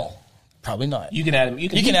if I call? Probably not. you can add him. You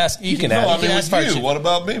can ask. You can No, add. I You mean can with ask fire you. chief. What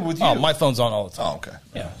about me with you? Oh, my phone's on all the time. Oh, okay.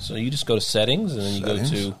 Yeah, so you just go to settings and then you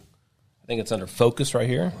Settings? go to, I think it's under focus right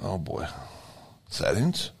here. Oh, boy.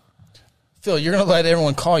 Settings? Phil, you're going to let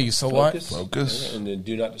everyone call you. So Focus. and then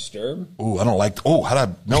do not disturb. Ooh, I don't like. How'd I?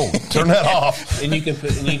 No, turn that off. And you can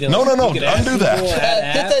put. And you can, No, you can add undo that. people, what?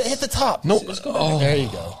 add apps. Hit the top. No. There you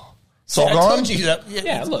go. It's all I gone? told you that.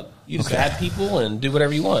 Yeah, look, you just add people and do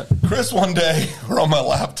whatever you want. Chris, one day, we're on my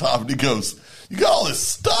laptop, and he goes, "You got all this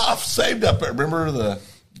stuff saved up there. Remember the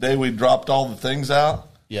day we dropped all the things out?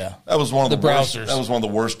 Yeah. That was one of the browsers. worst, that was one of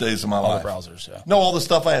the worst days of my All life. the browsers, yeah. No, all the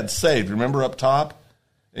stuff I had saved. Remember up top?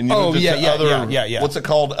 And you Oh, would just yeah, hit yeah, yeah. What's it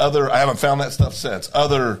called? I haven't found that stuff since.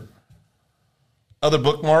 Other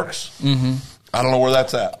bookmarks. Mm-hmm. I don't know where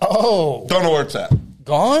that's at. Oh, Don't know where it's at.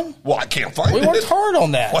 gone? Well, I can't find We it. worked hard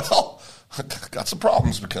on that. Well, I got some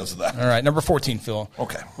problems because of that. All right, number 14, Phil.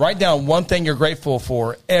 Okay. Write down one thing you're grateful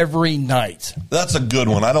for every night. That's a good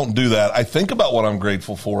one. I don't do that. I think about what I'm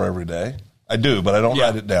grateful for every day. I do, but I don't Yeah.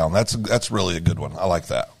 write it down. That's really a good one. I like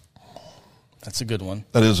that. That's a good one.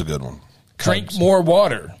 That is a good one. Drink more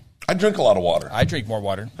water. I drink a lot of water. I drink more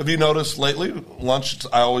water. Have you noticed lately, lunch,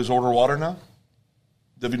 I always order water now?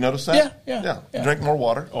 Have you noticed that? Yeah. Drink more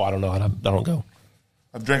water. Oh, I don't know. I don't go.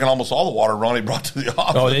 I'm drinking almost all the water Ronnie brought to the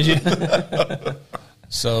office. Oh, did you?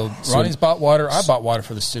 So Ronnie's bought water. I bought water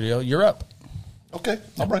for the studio. You're up. Okay,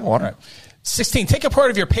 I'll bring water. All right. 16, take a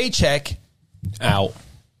part of your paycheck Out.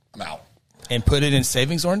 I'm out. and put it in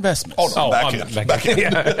savings or investments. Oh, no, back I'm in. back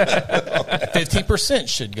in. 15%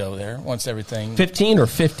 should go there once everything. 15 or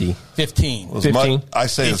 50? 15. As much- 15? I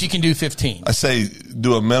say, If you can do 15. I say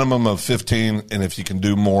do a minimum of 15, and if you can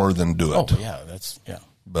do more, then do it. Oh, yeah. Yeah.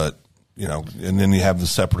 But, and then you have the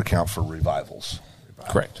separate account for revivals.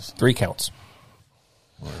 Correct. 3 counts.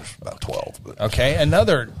 Well, there's about 12. But. Okay.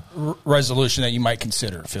 Another resolution that you might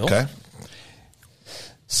consider, Phil. Okay.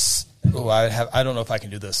 Oh, I don't know if I can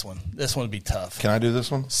do this one. This one would be tough. Can I do this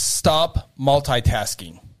one? Stop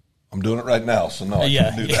multitasking. I'm doing it right now, so no, I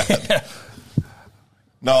Yeah. can't do that.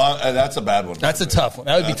 No, that's a bad one. That's a tough one.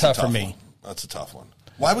 That would be That's a tough for me. one. That's a tough one.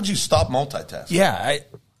 Why would you stop multitasking? Yeah.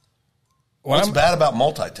 What's bad about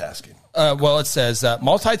multitasking? Well, it says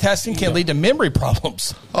multitasking can lead to memory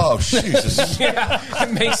problems. Oh, Jesus.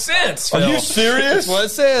 It makes sense. Are Phil. you serious? Well, it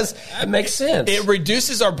says That makes sense. it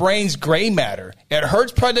reduces our brain's gray matter. It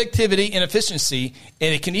hurts productivity and efficiency,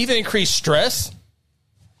 and it can even increase stress.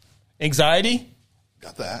 Anxiety?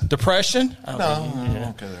 Got that. Depression?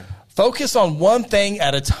 Okay there. Focus on one thing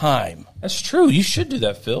at a time. That's true. You should do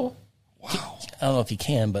that, Phil. Wow. I don't know if you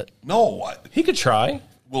can, but No. He could try.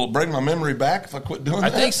 Will it bring my memory back if I quit doing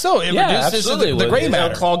that? I think so. It Yeah, reduces absolutely. the gray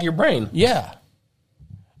matter. It'll clog your brain. Yeah.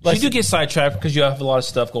 You do get sidetracked because you have a lot of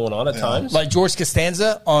stuff going on at times. Like George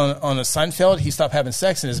Costanza on a Seinfeld, he stopped having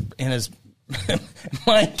sex and his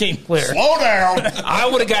mind came clear. Slow down. I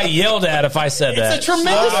would have got yelled at if I said that. It's a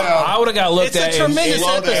tremendous. I would have got looked It's a at tremendous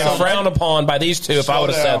and episode. frowned upon by these two if I would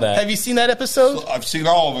have said that. Have you seen that episode? I've seen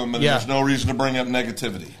all of them, and Yeah. there's no reason to bring up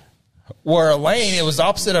negativity. Where Elaine, it was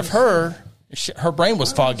opposite of her. Her brain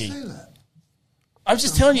was foggy. I'm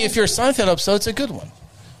just telling you, if you're a Seinfeld episode, it's a good one.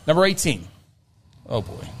 Number 18. Oh,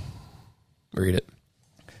 boy. Read it.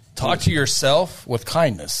 Talk to yourself with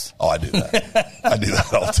kindness. Oh, I do that. I do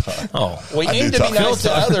that all the time. Oh, We I aim do to be talk- nice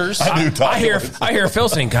to others. I do talk. I hear Phil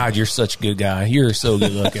saying, "God, you're such a good guy. You're so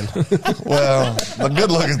good looking." Well, the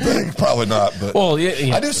good looking thing, probably not. But Well,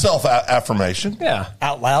 yeah. I do self affirmation. Yeah.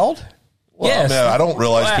 Out loud? Well, Yes. man, I don't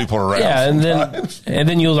realize people are around. Yeah, sometimes. and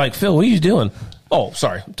then you're like, Phil, what are you doing? Oh,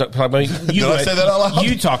 sorry. Talk about you. Did I say that out loud?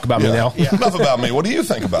 You talk about me now. Yeah. Enough about me. What do you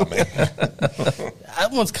think about me? That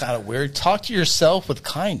one's kind of weird. Talk to yourself with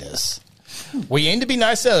kindness. We aim to be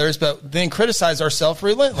nice to others, but then criticize ourselves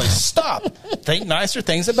relentlessly. Stop. Think nicer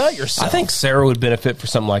things about yourself. I think Sarah would benefit for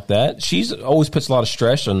something like that. She's always puts a lot of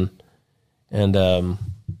stress and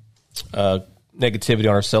negativity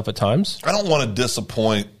on herself at times. I don't want to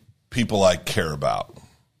disappoint people I care about.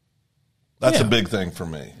 That's Yeah. a big thing for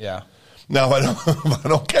me. Yeah. Now, if I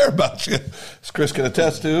don't care about you, as Chris can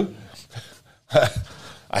attest to,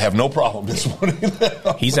 I have no problem disappointing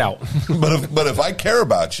them. He's out. But if I care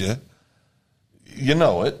about you, you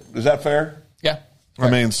know it. Is that fair? Yeah. I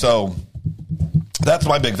mean, so that's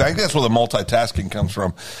my big thing. I think that's where the multitasking comes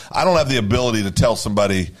from. I don't have the ability to tell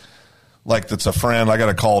somebody, like that's a friend. I got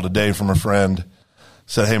a call today from a friend.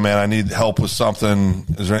 Said, "Hey, man, I need help with something,"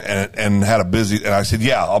 and had a busy. And I said,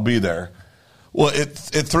 "Yeah, I'll be there." Well, it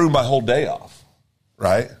threw my whole day off,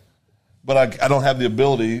 right? But I don't have the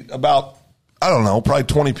ability about, I don't know, probably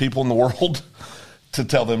 20 people in the world to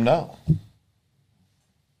tell them no.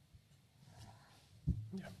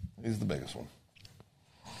 He's the biggest one.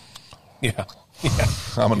 Yeah.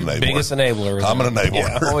 I'm an enabler. Biggest enabler. I'm an enabler.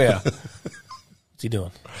 Yeah. Oh, yeah. What's he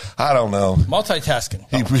doing? I don't know. Multitasking.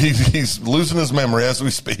 He's losing his memory as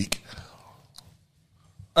we speak.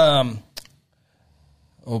 Oh,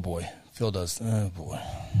 boy. Phil does. Oh, boy.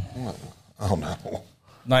 Oh, no.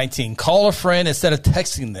 19. Call a friend instead of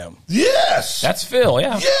texting them. Yes. That's Phil,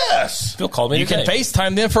 yeah. Yes. Phil called me You can today.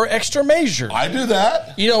 FaceTime them for extra measure. I do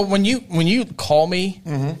that. You know, when you call me,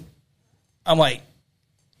 I'm like,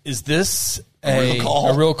 is this a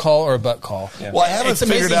real call or a butt call? Yeah. Well, I haven't It's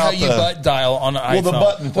amazing figured how out you butt dial on an iPhone. the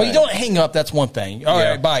button Well, you thing. don't hang up. That's one thing. All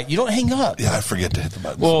Yeah. right, bye. You don't hang up. Yeah, I forget to hit the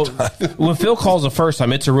button. Well, sometimes. when Phil calls the first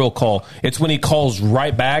time, it's a real call. It's when he calls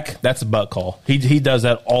right back, that's a butt call. He does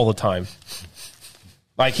that all the time.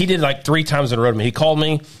 Like, he did like 3 times in a row to me. He called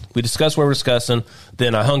me. We discussed what we were discussing.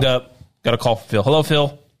 Then I hung up. Got a call from Phil. Hello,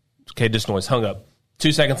 Phil. Okay, just noise. Hung up.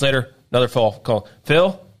 2 seconds later, another phone call.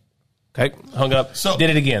 Phil? Okay, hung up. So-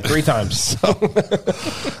 Did it again 3 times.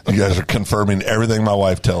 You guys are confirming everything my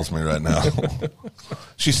wife tells me right now.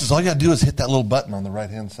 She says, all you got to do is hit that little button on the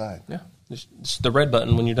right-hand side. Yeah, it's the red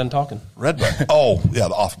button when you're done talking. Red button. Oh, yeah,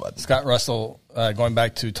 the off button. Scott Russell, going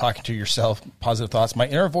back to talking to yourself, positive thoughts. My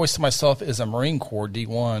inner voice to myself is a Marine Corps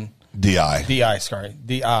D1. DI.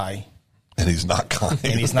 DI. And he's not kind.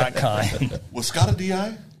 And he's not kind. Was Scott a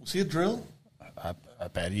DI? Was he a drill? I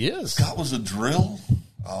bet he is. Scott was a drill?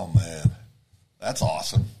 Oh, man. That's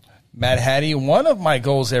awesome. Matt Hattie, one of my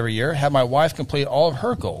goals every year, have my wife complete all of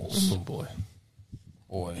her goals. Oh, boy.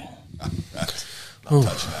 Boy. That's not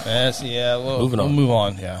touching that. That's, yeah, we'll Moving on. We'll move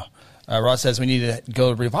on, yeah. Rod says we need to go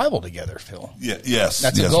to revival together, Phil. Yeah, yes.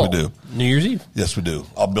 That's a yes, goal. we do. New Year's Eve. Yes, we do.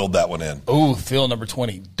 I'll build that one in. Ooh, Phil, number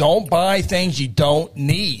 20. Don't buy things you don't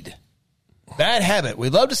need. Bad habit. We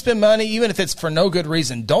love to spend money, even if it's for no good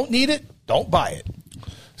reason. Don't need it, don't buy it.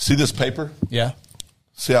 See this paper? Yeah,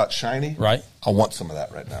 See how it's shiny? right. I want some of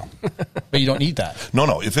that right now. But you don't need that.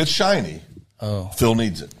 No. If it's shiny, Phil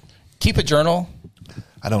needs it. Keep a journal.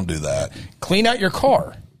 I don't do that. Clean out your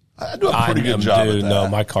car. I do a pretty good job at that. No,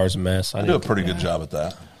 my car's a mess. I do a pretty good job at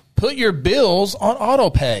that. Put your bills on auto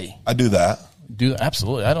pay. I do that. Do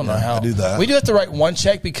absolutely. I don't know how. I do that. We do have to write one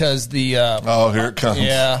check because the Oh, here it comes.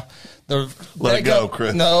 yeah. The Let it go,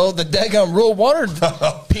 Chris. No, the daggum rural water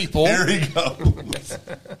people Here he goes.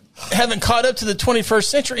 haven't caught up to the 21st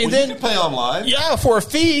century. And Well, you then, can pay online. yeah, for a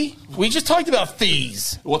fee. We just talked about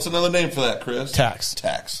fees. What's another name for that, Chris? Tax.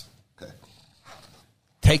 Tax. Okay.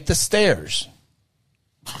 Take the stairs.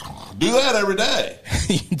 Do that every day.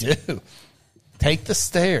 You do. Take the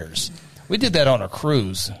stairs. We did that on a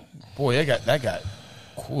cruise. Boy, that got.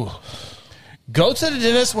 Whew. Go to the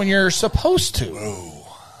dentist when you're supposed to. Ooh.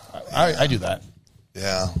 I do that.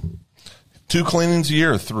 Yeah. 2 cleanings a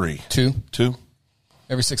year or 3? 2. 2?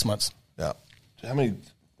 Every 6 months. Yeah. How many?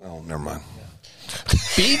 Oh, never mind.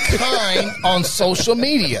 Be kind on social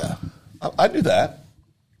media. I do that.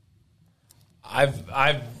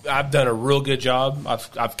 I've done a real good job.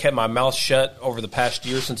 I've kept my mouth shut over the past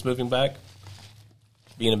year since moving back,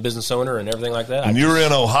 being a business owner and everything like that. When you were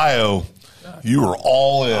in Ohio, you were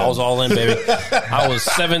all in. I was all in, baby. I was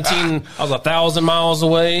 17. I was 1,000 miles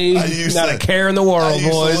away. Not a care in the world, I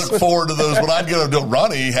used boys. to look forward to those when I'd get to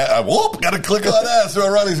Ronnie. Got to click on that. See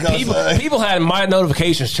what Ronnie's going to say. People had my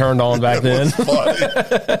notifications turned on back then.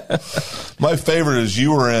 My favorite is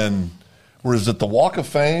you were in. Was it the Walk of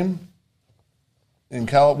Fame in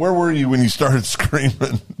Cal? Where were you when you started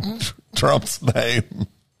screaming Trump's name?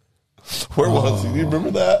 Where was he? Do you remember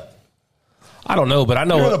that? I don't know, but I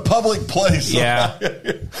know you're in a public place. Yeah,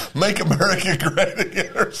 Make America Great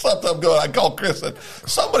Again or something. I call Chris and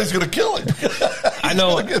somebody's going to kill him. I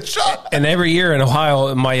know. He's gonna get shot. And every year in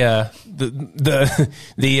Ohio, my the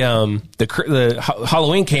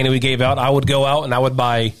Halloween candy we gave out, I would go out and I would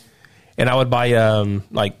buy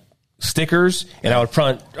like stickers, and I would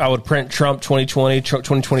print Trump 2020,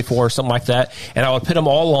 2024, something like that, and I would put them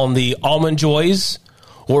all on the Almond Joys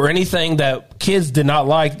or anything that kids did not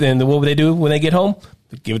like. Then what would they do when they get home?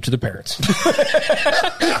 They'd give it to the parents.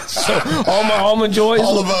 So all my Almond Joys,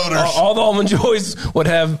 all the voters, all the Almond Joys would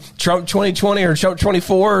have Trump 2020 or Trump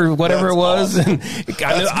 24 or whatever it was, awesome. And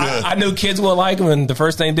I knew kids wouldn't like them, and the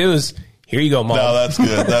first thing to do is, here you go, Mom. No, that's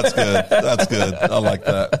good. That's good. That's good. I like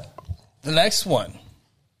that. The next one,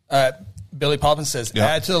 Billy Poppins says,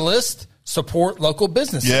 add to the list, support local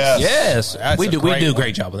businesses. Yes. We do a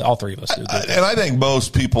great job with it. All three of us do. And I think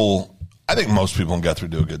most people in Guthrie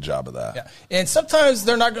do a good job of that. Yeah. And sometimes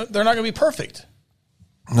they're not going to be perfect.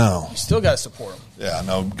 No. You still got to support them. Yeah,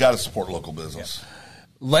 no, got to support local business. Yeah.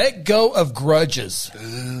 Let go of grudges.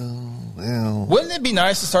 Well. Wouldn't it be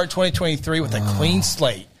nice to start 2023 with a clean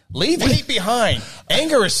slate? Leave hate behind.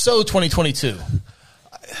 Anger is so 2022.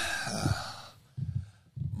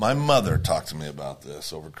 My mother talked to me about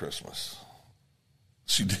this over Christmas.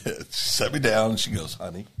 She did. She set me down and she goes,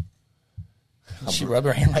 honey. She rubbed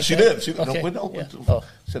her hand like she that? Did. She okay.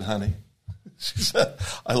 She said, honey. She said,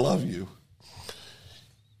 I love you.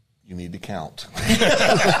 You need to count.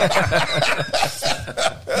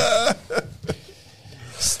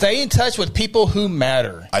 Stay in touch with people who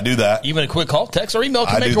matter. I do that. Even a quick call, text, or email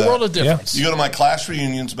can make a world of difference. Yeah. You go to my class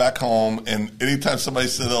reunions back home, and anytime somebody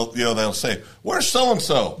says, they'll say, "Where's so and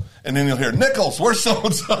so?" and then you'll hear, "Nichols, where's so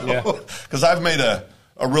and so?" Because I've made a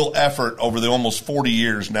real effort over the almost 40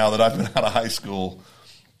 years now that I've been out of high school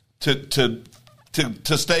to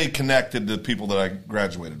stay connected to people that I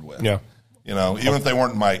graduated with. Yeah. You know, even if they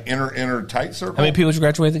weren't in my inner tight circle. How many people did you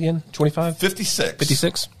graduate again? 25? 56.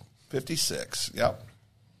 56? 56, yep.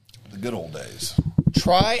 The good old days.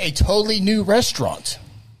 Try a totally new restaurant.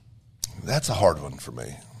 That's a hard one for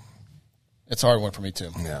me. It's a hard one for me, too.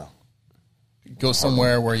 Yeah. Go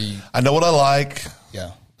somewhere where you... I know what I like.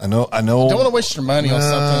 Yeah. I know. Don't want to waste your money on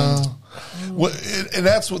something. Well, and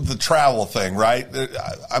that's with the travel thing, right?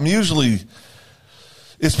 I'm usually...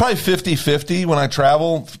 It's probably 50-50 when I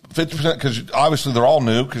travel. 50% because obviously they're all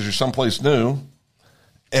new because you're someplace new.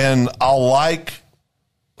 And I'll like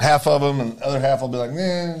half of them and the other half I'll be like,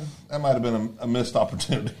 that might have been a missed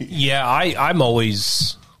opportunity. Yeah, I'm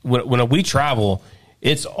always... When we travel,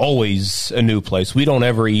 it's always a new place. We don't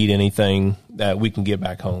ever eat anything that we can get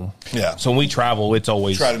back home. Yeah. So when we travel, it's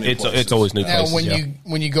always always new places.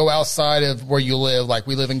 When you go outside of where you live, like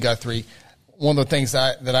we live in Guthrie, one of the things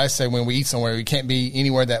that I say when we eat somewhere, we can't be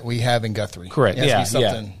anywhere that we have in Guthrie. Correct. It has to be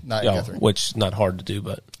something not in Guthrie. Which is not hard to do,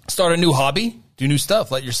 but start a new hobby, do new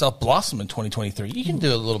stuff, let yourself blossom in 2023. You can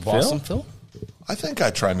do a little blossom, Phil. I think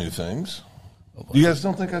I try new things. You guys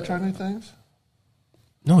don't think I try new things?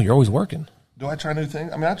 No, you're always working. Do I try new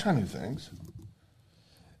things? I mean, I try new things.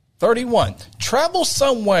 31. Travel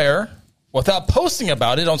somewhere without posting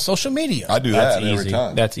about it on social media. I do that every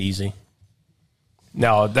time. That's easy.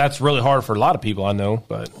 Now, that's really hard for a lot of people, I know,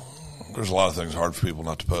 but... There's a lot of things hard for people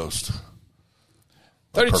not to post.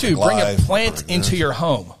 32. Bring a plant into your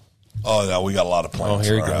home. Oh, no, we got a lot of plants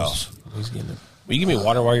in our house. He's getting it. Will you give me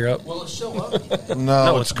water while you're up? Will it show up?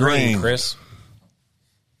 No, it's green, Chris.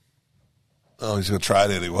 Oh, he's going to try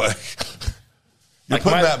it anyway. You're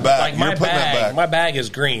putting that back. My bag is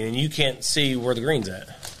green, and you can't see where the green's at.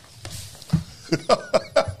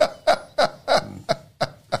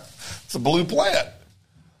 blue plant.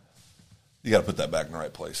 You got to put that back in the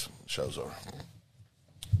right place. Show's over.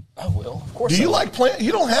 I will. Of course. Do you like plants?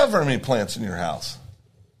 You don't have very many plants in your house.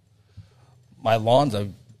 My lawn's a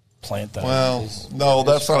plant, though. Well, no,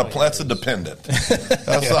 that's not a plant. That's a dependent.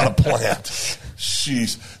 That's not a plant.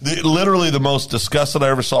 Jeez. Literally the most disgusted I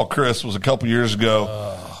ever saw Chris was a couple years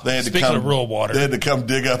ago. They had to come, of real water. They had to come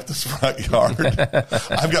dig up this front yard.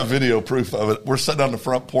 I've got video proof of it. We're sitting on the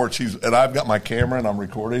front porch, and I've got my camera, and I'm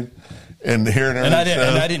recording, and hearing everything.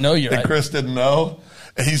 And I didn't know you. And Chris didn't know.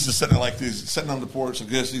 And he's just sitting like this, sitting on the porch like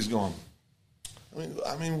this. He's going,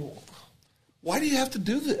 I mean, why do you have to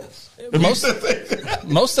do this? Most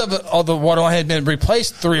of it, all the water line had been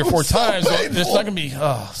replaced 3 or 4 times. So it's not going to be.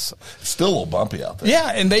 It's still a little bumpy out there.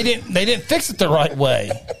 Yeah, and they didn't fix it the right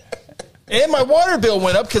way. And my water bill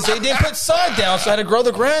went up because they didn't put sod down, so I had to grow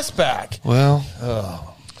the grass back. Well,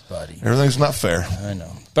 buddy, everything's not fair. I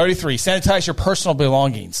know. 33. Sanitize your personal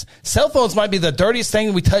belongings. Cell phones might be the dirtiest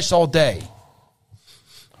thing we touched all day.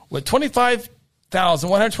 With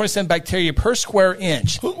 25,127 bacteria per square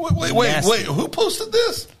inch. Wait. Who posted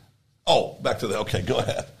this? Oh, back to that. Okay, go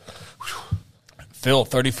ahead. Phil,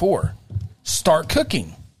 34. Start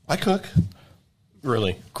cooking. I cook.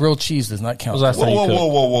 Really? Grilled cheese does not count.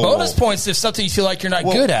 Whoa. Bonus points if something you feel like you're not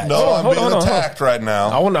good at. No, I'm being attacked right now.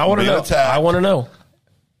 I want to know. I want to know.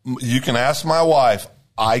 You can ask my wife.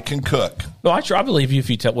 I can cook. No, I believe you if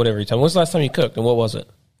you tell whatever you tell me. When's the last time you cooked, and what was it?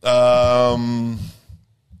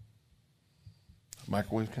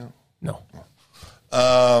 Microwave count? No.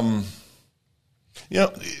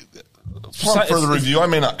 For further review, I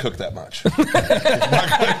may not cook that much.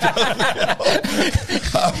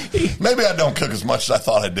 Maybe I don't cook as much as I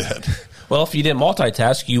thought I did. Well, if you didn't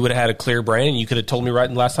multitask, you would have had a clear brain, and you could have told me right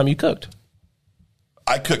the last time you cooked.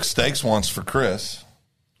 I cooked steaks once for Chris.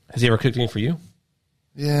 Has he ever cooked any for you?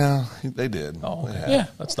 Yeah, they did. Oh, yeah,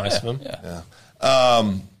 that's nice of him. Yeah.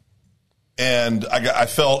 And I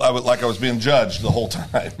felt like I was being judged the whole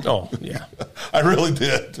time. Oh, yeah. I really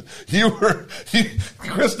did.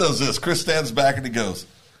 Chris does this. Chris stands back and he goes,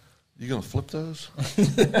 "You going to flip those?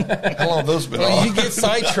 How long have those been on?" You get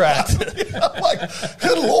sidetracked. I'm like,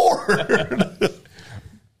 good Lord.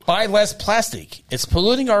 Buy less plastic. It's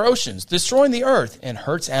polluting our oceans, destroying the earth, and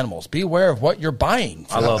hurts animals. Be aware of what you're buying.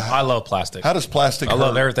 I love plastic. How does plastic hurt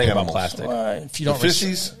love everything animals? about plastic. If you don't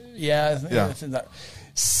fishies? Yeah.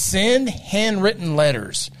 Send handwritten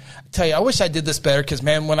letters. I tell you, I wish I did this better because,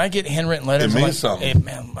 man, when I get handwritten letters, it means something. Hey,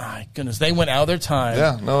 man, my goodness, they went out of their time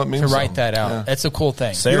it means to write something. that out. Yeah. That's a cool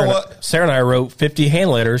thing. Sarah and I wrote 50 hand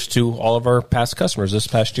letters to all of our past customers this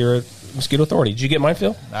past year at Mosquito Authority. Did you get mine,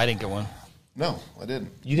 Phil? I didn't get one. No, I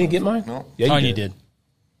didn't. You didn't get mine? No. Yeah, Tanya did.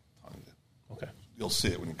 Okay. You'll see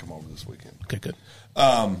it when you come over this weekend. Okay, good.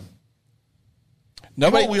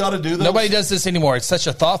 Nobody, you know what we ought to do? Nobody does this anymore. It's such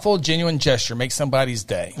a thoughtful, genuine gesture. Make somebody's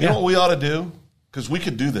day. You know what we ought to do? Because we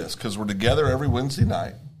could do this because we're together every Wednesday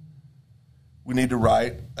night. We need to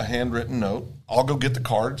write a handwritten note. I'll go get the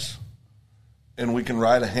cards, and we can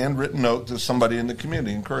write a handwritten note to somebody in the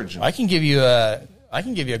community, encourage them. I can give you a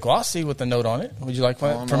glossy with a note on it. Would you like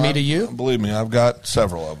one from me to you? Believe me, I've got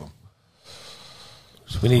several of them.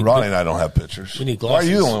 So Ronnie and I don't have pictures. We need Why are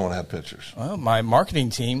you glosses. the only one to have pictures? Well, my marketing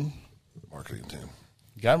team Marketing team.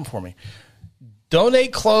 got them for me.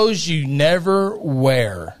 Donate clothes you never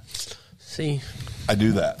wear. See, I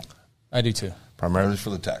do that. I do too. Primarily for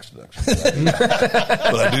the tax deduction. But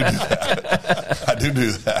I do that. I do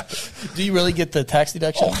that. Do you really get the tax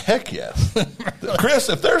deduction? Oh, heck yes. Chris,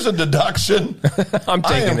 if there's a deduction, I'm I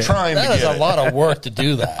taking am it. trying to That is get a it. lot of work to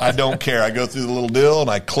do that. I don't care. I go through the little deal and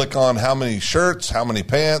I click on how many shirts, how many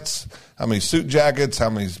pants, how many suit jackets, how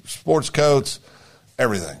many sports coats,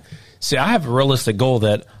 everything. See, I have a realistic goal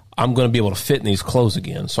that I'm going to be able to fit in these clothes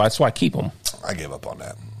again, so that's why I keep them. I gave up on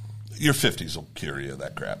that. Your 50s will cure you of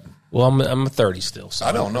that crap. Well, I'm a 30 still, so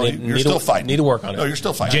I don't know. You're still fighting. Need to work on it. No, you're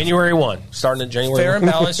still fighting. January 1, starting at January Fair 1.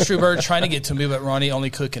 and balanced, Truebird trying to get to me, but Ronnie only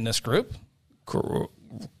cook in this group. Well,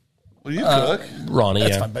 you cook. Ronnie,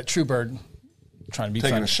 That's yeah. fine, but Truebird trying to be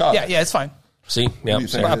Taking fun. a shot. Yeah, it's fine. See, yeah. do you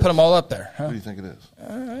think? I put them all up there. What do you think it is?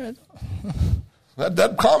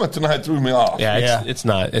 That comment tonight threw me off. Yeah, it's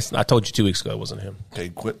not. I told you 2 weeks ago it wasn't him. Okay,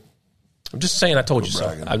 quit. I'm just saying I told you so.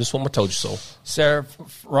 bragging. I just want my told you so. Sarah,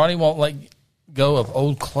 Ronnie won't let go of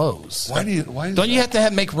old clothes. Why is Don't you that?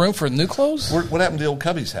 have to make room for new clothes? What happened to the old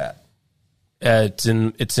Cubby's hat? It's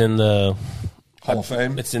in the Hall of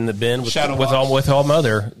Fame? It's in the bin with Shadow with box? all my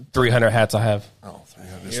other 300 hats I have. Oh,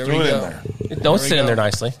 just Here threw we it in go. there. No, it's sitting there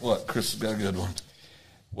nicely. Look, Chris has got a good one.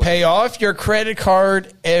 Pay off your credit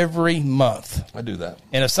card every month. I do that.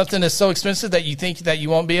 And if something is so expensive that you think that you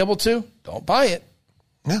won't be able to, don't buy it.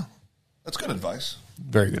 Yeah. That's good advice.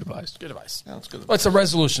 Very good advice. Good advice. Yeah, that's good advice. Well, it's a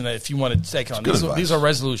resolution that if you want to take on. These are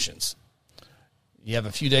resolutions. You have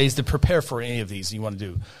a few days to prepare for any of these you want to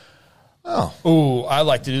do. Oh, I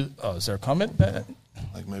like to do. Oh, is there a comment?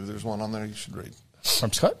 Like maybe there's one on there you should read.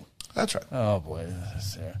 From Scott? That's right. Oh, boy.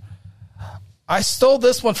 I stole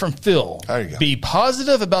this one from Phil. There you go. Be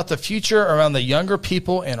positive about the future around the younger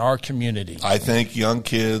people in our community. I think young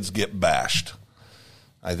kids get bashed.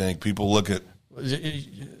 I think people look at.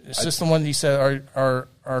 Is this the one you said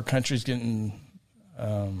our country's getting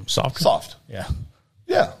soft? Yeah.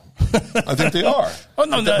 Yeah. I think they are. Oh,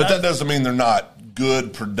 no, but that doesn't mean they're not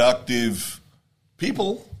good, productive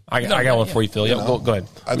people. I got one for you, Phil. Yeah, go ahead.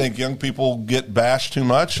 I think young people get bashed too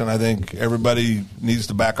much, and I think everybody needs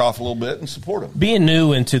to back off a little bit and support them. Being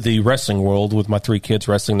new into the wrestling world with my 3 kids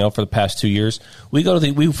wrestling now for the past 2 years, we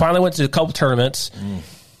finally went to a couple tournaments,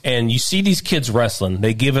 and you see these kids wrestling.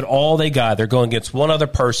 They give it all they got. They're going against one other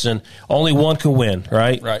person. Only one can win,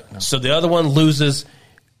 right? Right. So the other one loses.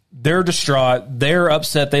 They're distraught. They're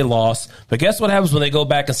upset they lost. But guess what happens when they go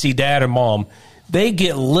back and see dad or mom? They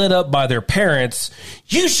get lit up by their parents.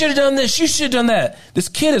 You should have done this. You should have done that. This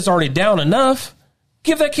kid is already down enough.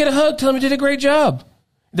 Give that kid a hug. Tell him you did a great job.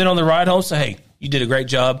 Then on the ride home, say, hey, you did a great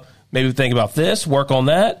job. Maybe think about this, work on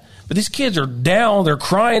that. But these kids are down. They're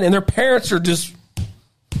crying, and their parents are just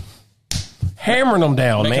hammering them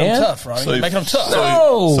down, Making man. them tough, Ronnie. Making them tough.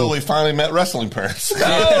 So they finally met wrestling parents.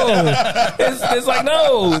 No, it's like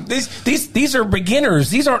no. These are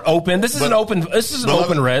beginners. These aren't open. This isn't open. This isn't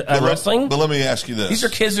open wrestling. But let me ask you this: these are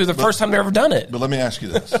kids who are the first time they've ever done it. But let me ask you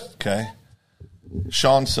this, okay?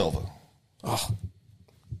 Sean Silva,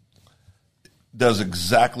 does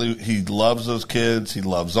exactly. He loves those kids. He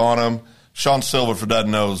loves on them. Sean Silva, for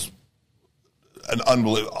doesn't know, is an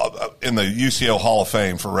unbelievable in the UCO Hall of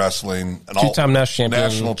Fame for wrestling. An 2-time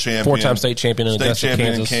national champion, 4-time state champion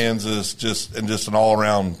in Kansas, just an all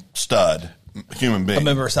around stud human being. A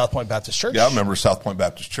member of South Point Baptist Church. Yeah, I remember South Point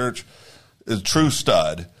Baptist Church. Is a true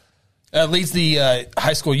stud. Leads the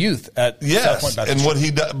high school youth at South Point Baptist and Church. what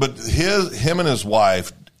he does, but him and his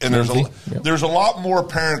wife. And there's a lot more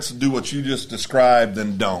parents that do what you just described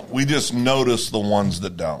than don't. We just notice the ones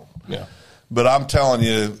that don't. Yeah. But I'm telling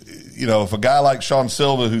you, if a guy like Sean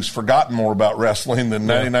Silva, who's forgotten more about wrestling than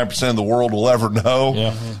 99% of the world will ever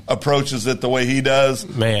know, approaches it the way he does,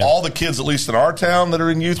 all the kids, at least in our town, that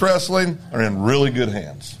are in youth wrestling are in really good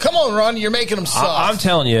hands. Come on, Ron, you're making them soft. I'm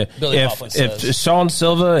telling you, if Sean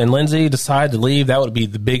Silva and Lindsay decide to leave, that would be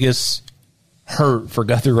the biggest hurt for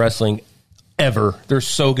Guthrie Wrestling ever. They're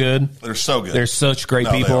so good. They're so good. They're such great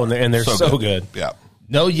people, and they're so good. Yeah.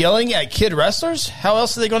 No yelling at kid wrestlers? How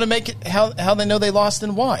else are they going to make it? How they know they lost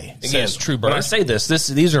and why? Again, True Bird. When I say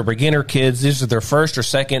these are beginner kids. These are their first or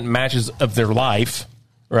second matches of their life,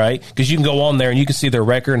 right? Because you can go on there and you can see their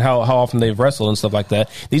record and how often they've wrestled and stuff like that.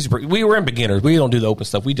 We were in beginners. We don't do the open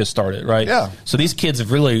stuff. We just started, right? Yeah. So these kids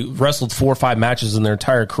have really wrestled 4 or 5 matches in their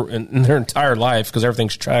entire life because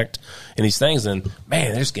everything's tracked in these things. And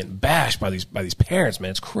man, they're just getting bashed by these parents.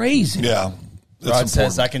 Man, it's crazy. Yeah. Rod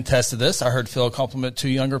says, I can attest to this. I heard Phil compliment 2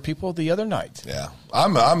 younger people the other night. Yeah.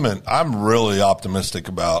 I'm really optimistic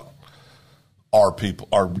about our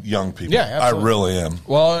young people. Yeah, absolutely. I really am.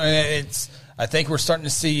 Well, I think we're starting to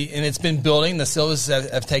see, and it's been building. The Silvas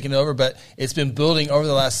have taken over, but it's been building over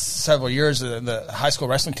the last several years. The high school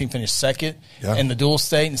wrestling team finished second in the dual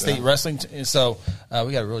state and state wrestling. So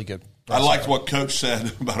we got a really good. I liked what Coach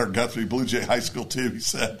said about our Guthrie Blue Jay High School team. He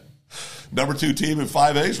said, number 2 team in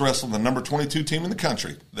 5A is wrestling the number 22 team in the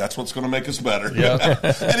country. That's what's going to make us better. Yeah.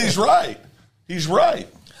 And he's right. He's right.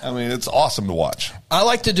 I mean, it's awesome to watch. I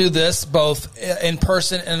like to do this both in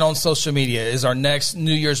person and on social media is our next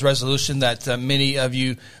New Year's resolution that many of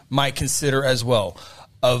you might consider as well.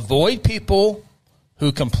 Avoid people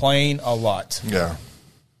who complain a lot. Yeah.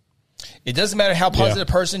 It doesn't matter how positive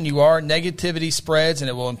a person you are, negativity spreads and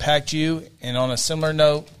it will impact you. And on a similar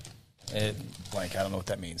note, blank, I don't know what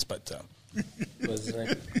that means, but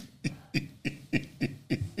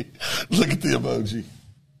look at the emoji.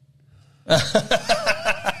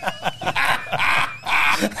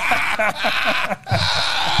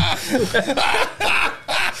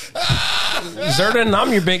 Zerden,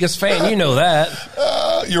 I'm your biggest fan. You know that.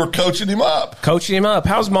 You were coaching him up.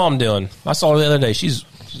 How's mom doing? I saw her the other day. She's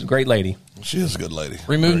a great lady. She is a good lady.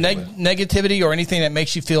 Remove negativity or anything that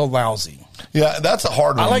makes you feel lousy. Yeah, that's a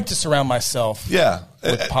hard one. I like to surround myself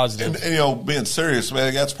with positive. And, being serious,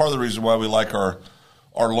 man, that's part of the reason why we like our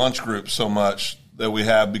lunch group so much that we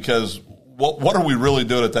have, because what are we really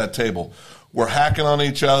doing at that table? We're hacking on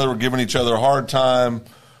each other. We're giving each other a hard time.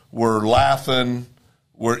 We're laughing.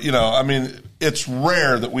 Where, it's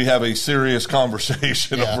rare that we have a serious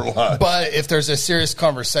conversation over lunch. But if there's a serious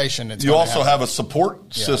conversation, you also have a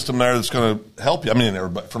support system there that's going to help you. I mean,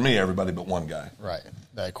 everybody but one guy. Right,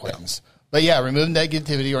 that acquaintance. But remove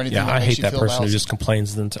negativity or anything. Yeah, that I makes hate you that feel person lousy. who just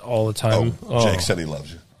complains all the time. Jake said he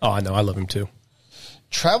loves you. Oh, I know. I love him too.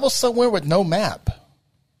 Travel somewhere with no map.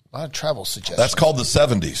 A lot of travel suggestions. That's called the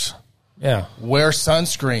 70s. Yeah. Wear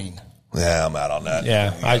sunscreen. Yeah, I'm out on that.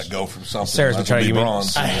 Yeah, I go from something. Sarah's been trying to give me.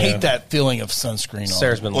 I hate that feeling of sunscreen.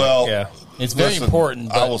 Sarah's been it's very important.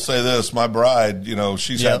 But I will say this: my bride,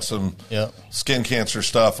 she's had some Yep. skin cancer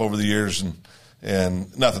stuff over the years,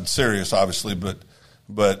 and nothing serious, obviously,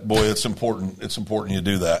 but boy, it's important. It's important you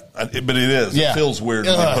do that. But it is. Yeah. It feels weird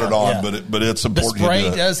when you put it on, but it's The important. spray you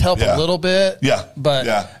do it. does help a little bit. Yeah. But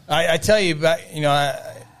Yeah. I tell you,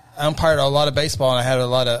 I umpired a lot of baseball, and I had a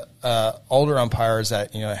lot of older umpires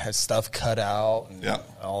that had stuff cut out and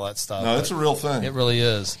all that stuff. No, it's a real thing. It really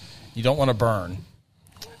is. You don't want to burn.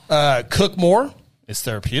 Cook more. It's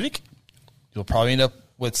therapeutic. You'll probably end up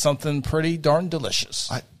with something pretty darn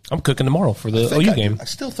delicious. I'm cooking tomorrow for the OU game. I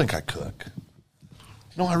still think I cook.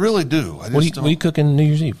 No, I really do. What are you cooking New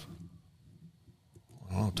Year's Eve?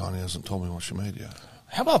 Oh, Tanya hasn't told me what she made yet.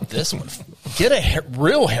 How about this one? Get a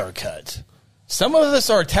real haircut. Some of us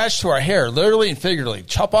are attached to our hair, literally and figuratively.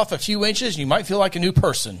 Chop off a few inches, and you might feel like a new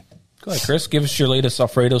person. Go ahead, Chris. Give us your latest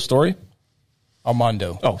Alfredo story.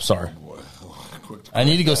 Armando. Oh, sorry. I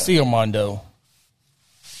need to go see Armando.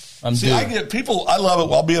 I'm due. I get people. I love it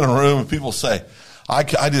while being in a room and people say, I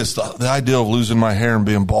just the idea of losing my hair and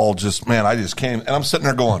being bald. I just came and I'm sitting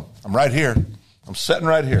there going, I'm right here. I'm sitting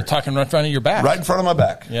right here, Talking right in front of your back. right in front of my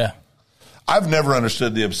back. Yeah. I've never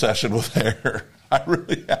understood the obsession with hair. I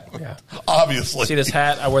really haven't. Yeah. Obviously, See this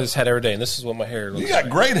hat? I wear this hat every day, and this is what my hair looks you got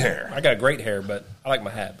like. great hair. I got great hair, but I like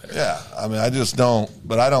my hat better. Yeah, I mean, I just don't.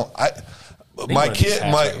 But I don't. My one of these kid,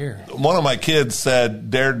 hats right here. one of my kids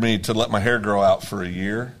dared me to let my hair grow out for a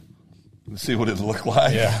year and see what it looked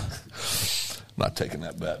like. Yeah. I'm not taking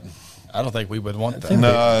that bet. I don't think we would want that.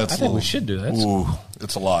 No, I think we should do that. Ooh,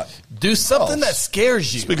 it's a lot. Do something that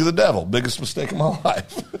scares you. Speak of the devil, biggest mistake of my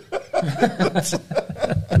life.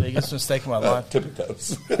 Biggest mistake of my life. Tippy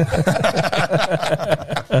toes.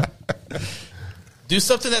 Do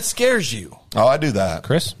something that scares you. Oh, I do that.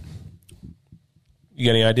 Chris, you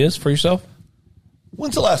got any ideas for yourself?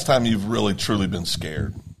 When's the last time you've really, truly been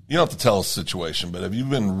scared? You don't have to tell us the situation, but have you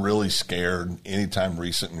been really scared anytime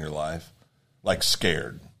recent in your life? Like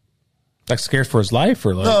scared? Like scared for his life,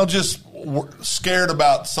 or like No, just scared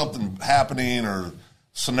about something happening or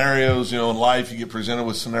scenarios. In life you get presented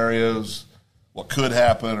with scenarios, what could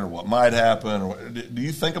happen or what might happen. Or do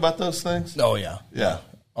you think about those things? Oh, yeah. Yeah.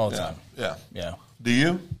 All the time. Yeah. Yeah. Do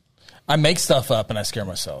you? I make stuff up and I scare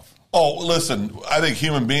myself. Oh, listen, I think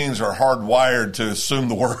human beings are hardwired to assume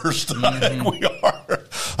the worst. I think we are.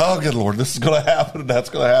 Oh, good Lord, this is going to happen and that's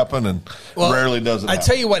going to happen, and rarely does it happen. I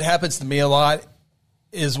tell you what happens to me a lot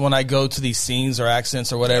is when I go to these scenes or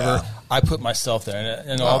accidents or whatever, I put myself there. And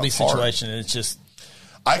in all these situations, it's just...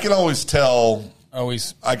 I can always tell...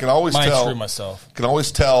 I can always tell. screw myself. I can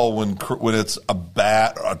always tell when it's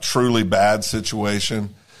a truly bad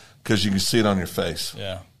situation because you can see it on your face.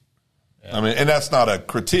 Yeah. I mean, and that's not a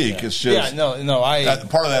critique. Yeah. It's just no.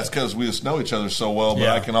 Part of that's because we just know each other so well. But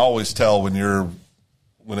I can always tell when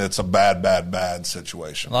it's a bad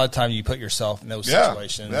situation. A lot of times you put yourself in those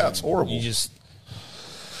situations. Yeah, it's horrible. You just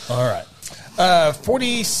all right.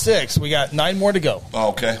 46. We got 9 more to go. Oh,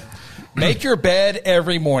 okay. Make your bed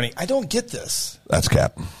every morning. I don't get this. That's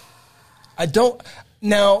Captain. I don't.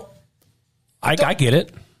 Now, I get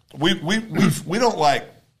it. We don't like.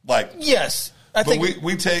 Yes. But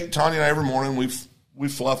we take Tanya and I every morning. We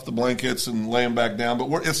fluff the blankets and lay them back down. But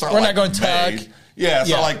we're not going to tuck. Yeah, it's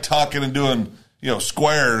not like tucking and doing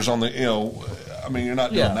squares on the I mean, you're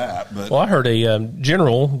not doing that. But Well, I heard a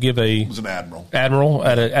general give it was an admiral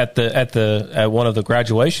at one of the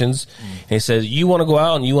graduations. And he said, "You want to go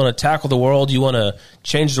out and you want to tackle the world. You want to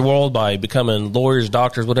change the world by becoming lawyers,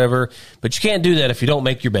 doctors, whatever. But you can't do that if you don't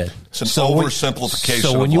make your bed. It's an oversimplification.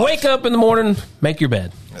 So when you wake up in the morning, make your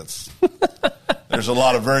bed." There's a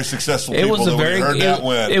lot of very successful people that heard that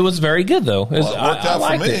win. It was very good, though. It worked out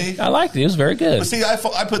for me. I liked it. It was very good. But see, I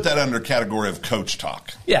put that under category of coach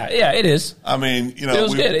talk. Yeah, it is. I mean, it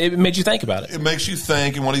was good. It made you think about it. It makes you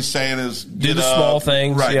think, and what he's saying is do the small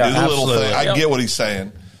things, right? Yeah, do the little things. I Yep. get what he's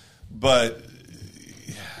saying, but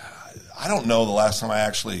I don't know the last time I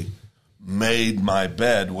actually made my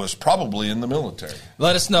bed was probably in the military.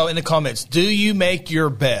 Let us know in the comments. Do you make your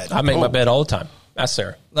bed? I make my bed all the time. Ask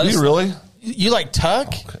Sarah. Do you really? You like tuck?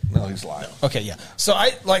 Okay. No, he's lying. Okay, yeah. So I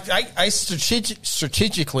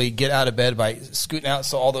strategically get out of bed by scooting out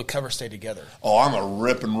so all the covers stay together. Oh, I'm a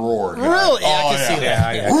rip and roar guy. Really? Yeah, I can see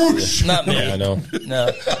that. Yeah. Whoosh. Not me. Yeah, I know.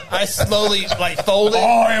 No. I slowly fold it.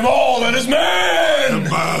 I am all that is man.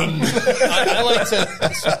 I like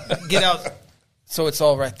to get out so it's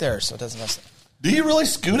all right there so it doesn't mess up. Do you really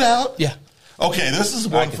scoot out? Yeah. Okay, this is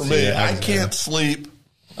one for me. I can't sleep.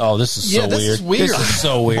 Oh, this is so weird. This is weird. This is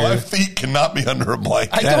so weird. My feet cannot be under a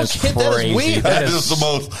blanket. I don't get that. Is weird. That is the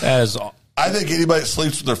most. That is. I think anybody that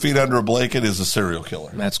sleeps with their feet under a blanket is a serial killer.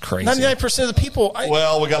 That's crazy. 99% of the people.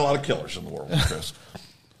 Well, we got a lot of killers in the world, Chris.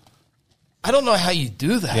 I don't know how you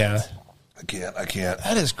do that. Yeah. I can't.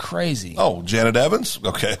 That is crazy. Oh, Janet Evans?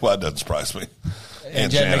 Okay, well, that doesn't surprise me.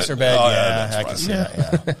 And Janet makes her bed. Oh, yeah, I can see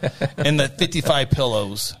that. Yeah. And the 55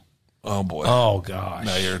 pillows. Oh, boy. Oh, gosh.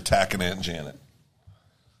 Now you're attacking Aunt Janet.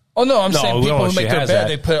 Oh, no, I'm saying people who make their bed, that.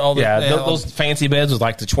 they put all the... Yeah, those fancy beds with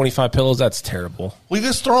like the 25 pillows, that's terrible. We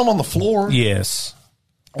just throw them on the floor. Yes.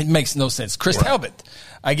 It makes no sense. Chris Talbot.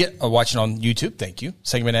 I get watching on YouTube. Thank you.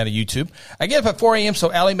 Segment out of YouTube. I get up at 4 a.m.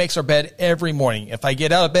 so Allie makes our bed every morning. If I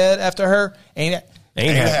get out of bed after her, ain't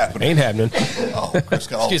happening. Ain't happening. Oh, Chris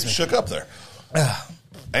got all shook up there.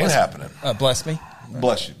 Ain't happening. Bless me.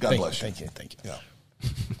 Bless you. God bless you. Thank you. Yeah.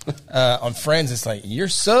 On Friends, it's like, you're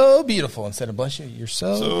so beautiful. Instead of bless you, you're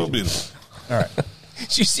so beautiful. All right.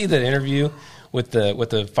 Did you see that interview with the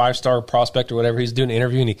 5-star prospect or whatever? He's doing an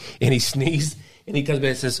interview and he sneezed. And he comes back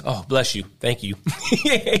and says, "Oh, bless you. Thank you."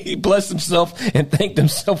 He blessed himself and thanked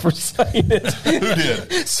himself for saying it. Who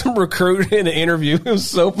did? Some recruit in an interview. It was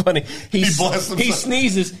so funny. He blessed himself. He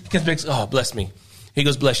sneezes. He comes back and says, "Oh, bless me." He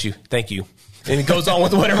goes, "Bless you. Thank you." And he goes on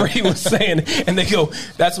with whatever he was saying. And they go,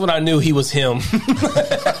 "That's when I knew he was him."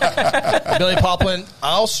 Billy Poplin,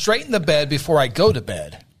 I'll straighten the bed before I go to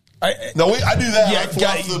bed. I do that. I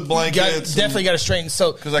fluff the blankets. Definitely got to straighten.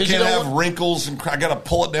 So because I can't have wrinkles and I got to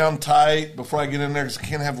pull it down tight before I get in there because I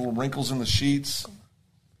can't have little wrinkles in the sheets.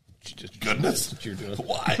 Goodness, what you're doing.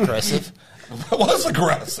 Why aggressive? That was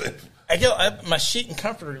aggressive. I get my sheet and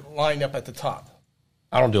comforter lined up at the top.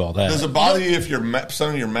 I don't do all that. Does it bother you if some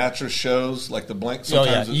of your mattress shows like the blanket?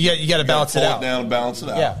 Sometimes you got to balance it out. Pull it down and balance it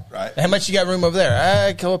out. Yeah, right. How much you got room over there?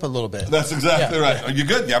 I go up a little bit. That's exactly right. Are you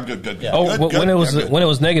good? Yeah, I'm good. Good. Yeah. Oh, good, when it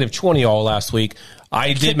was negative 20 all last week,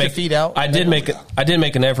 I did make feet out. I did make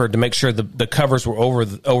an effort to make sure the covers were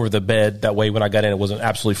over the bed. That way, when I got in, it wasn't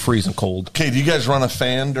absolutely freezing cold. Okay, do you guys run a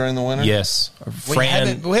fan during the winter? Yes, We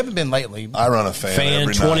haven't been lately. I run a fan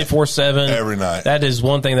 24/7 every night. That is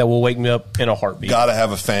one thing that will wake me up in a heartbeat. Got to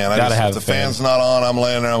have a fan. If the fan. fan's not on, I'm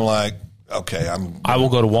laying there. I'm like, okay, I will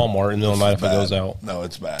go to Walmart in the middle of the night if it goes out. No,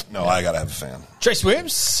 it's bad. No, I got to have a fan. Tracy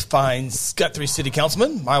Williams finds Guthrie City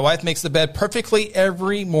Councilman. My wife makes the bed perfectly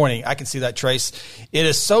every morning. I can see that, Trace. It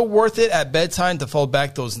is so worth it at bedtime to fold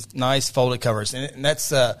back those nice folded covers. And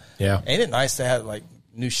that's, ain't it nice to have like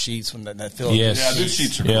new sheets when that feel? Yes. Yeah, new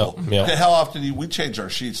sheets are cool. Yeah. Hey, how often we change our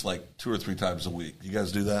sheets like 2 or 3 times a week? You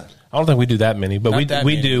guys do that? I don't think we do that many, but we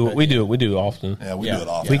do often. Yeah, we do it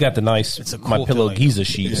often. We got the nice My Pillow Giza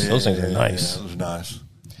sheets. Those things are nice. Yeah, those are nice.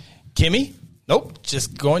 Kimmy? Nope,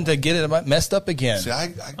 just going to get it messed up again. See, I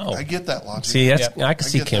get that logic. See, I can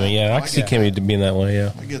see Kimmy. Yeah, I can see Kimmy being that way.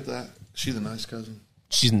 Yeah, I get that. She the nice cousin.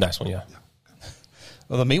 She's the nice one. Yeah.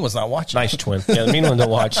 Well, the mean one's not watching. Nice twin. Yeah, the mean one don't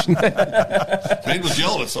watch. Mean was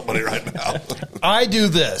yelling at somebody right now. I do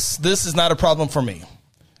this. This is not a problem for me.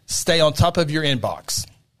 Stay on top of your inbox.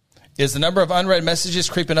 Is the number of unread messages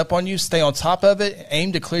creeping up on you? Stay on top of it.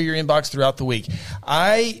 Aim to clear your inbox throughout the week.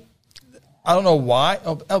 I don't know why.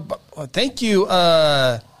 Thank you,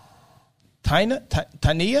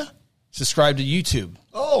 Tania. Subscribe to YouTube.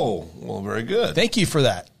 Oh, well, very good. Thank you for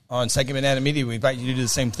that. On Second Banana Media, we invite you to do the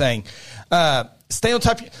same thing. Stay on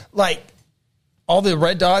top. Like all the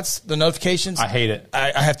red dots, the notifications. I hate it.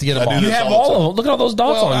 I have to get them off. You have all of them. Look at all those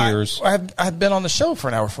dots on yours. I've been on the show for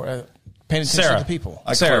an hour paying attention to people.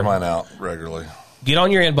 I clear mine out regularly. Get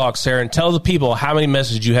on your inbox, Sarah, and tell the people how many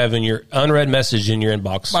messages you have in your unread message in your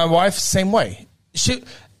inbox. My wife, same way. She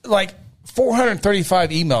like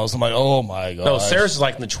 435 emails. I'm like, oh my god. No, Sarah's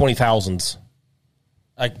like in the 20,000s.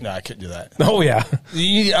 I couldn't do that. Oh yeah,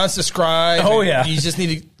 you need to unsubscribe. Oh yeah, you just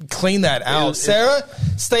need to clean that out. Sarah,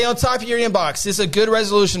 stay on top of your inbox. It's a good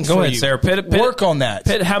resolution for you. Go ahead, Sarah. Work on that.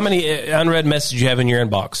 Pitt, how many unread messages you have in your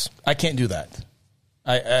inbox? I can't do that.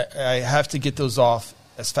 I have to get those off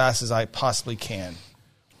as fast as I possibly can.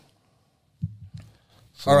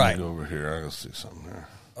 So all right, go over here. I gotta see something here.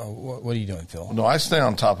 What are you doing, Phil? No, I stay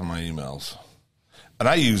on top of my emails, and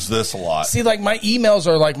I use this a lot. See, like my emails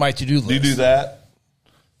are like my to-do list. Do you do that?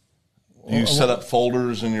 You set up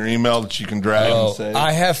folders in your email that you can drag and save?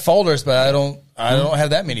 I have folders, but I don't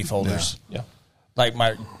have that many folders. Yeah. Like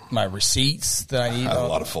my receipts that I need. I have a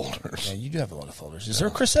lot of folders. Yeah, you do have a lot of folders. Is there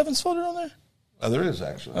a Chris Evans folder on there? There is,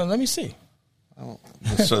 actually. Let me see. I don't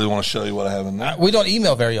necessarily want to show you what I have in there. We don't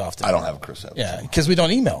email very often. I don't have a Chris Evans. Yeah, because we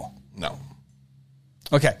don't email. No.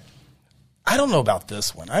 Okay. I don't know about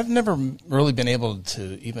this one. I've never really been able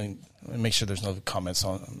to even make sure there's no comments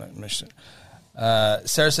on it.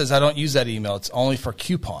 Sarah says, I don't use that email. It's only for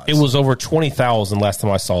coupons. It was over 20,000 last time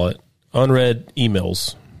I saw it. Unread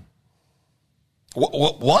emails.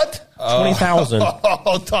 What? 20,000.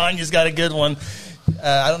 Oh, Tanya's got a good one.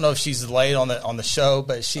 I don't know if she's late on the show,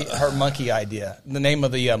 but her monkey idea. The name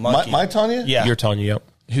of the monkey. My Tanya? Yeah. You're Tanya, yep.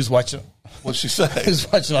 Who's watching? What'd she say?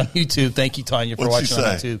 Who's watching on YouTube? Thank you, Tanya, for What'd she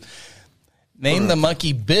watching on say? YouTube. Name the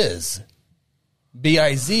monkey Biz.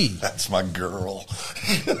 B-I-Z. That's my girl.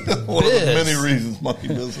 One of the many reasons monkey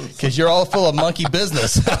business. Because you're all full of monkey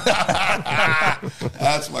business. That's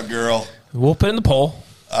my girl. We'll put it in the poll.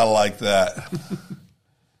 I like that.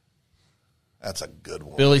 That's a good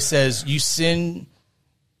one. Billy says, you send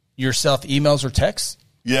yourself emails or texts?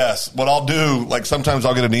 Yes. What I'll do, like sometimes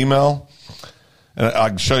I'll get an email, and I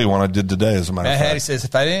can show you one I did today, as a matter of Matt Hattie fact. says,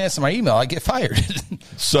 if I didn't answer my email, I'd get fired.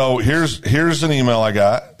 So here's an email I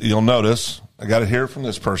got. You'll notice I got it here from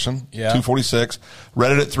this person, Yeah. 246,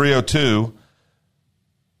 read it at 302,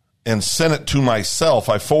 and sent it to myself.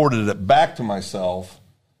 I forwarded it back to myself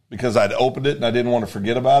because I'd opened it and I didn't want to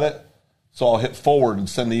forget about it. So I'll hit forward and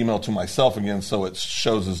send the email to myself again so it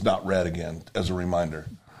shows it's not read again as a reminder.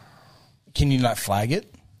 Can you not flag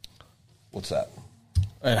it? What's that?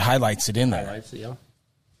 It highlights it in there. Highlights it, yeah.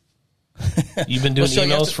 You've been doing Well, so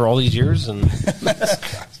you have emails to- for all these years, and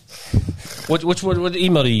what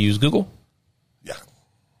email do you use? Google? Yeah.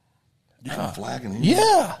 You can flag an email.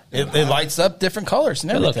 Yeah. It lights up different colors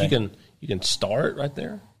and Hey, look, everything. you can star it right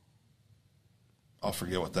there. I'll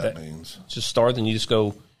forget what that means. Just star, then you just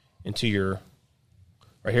go into your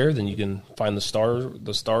right here. Then you can find the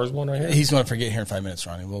stars one right here. He's going to forget here in 5 minutes,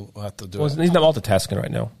 Ronnie. We'll have to do Well, it. he's not multitasking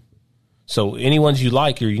right now. So any ones you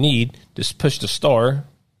like or you need, just push the star.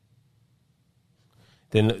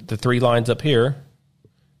 Then the 3 lines up here,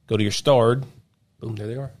 go to your starred. Boom, there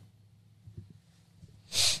they are.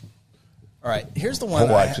 All right. Here's the My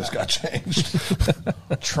one. life just got changed.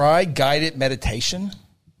 Try guided meditation.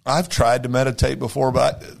 I've tried to meditate before,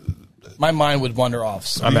 but My mind would wander off.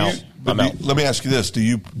 So I'm out. Let me ask you this: Do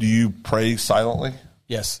you pray silently?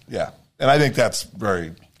 yes. Yeah, and I think that's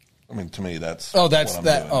very. I mean, to me, that's. Oh, that's what I'm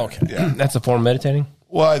that. doing. Oh, okay. Yeah. That's a form of meditating.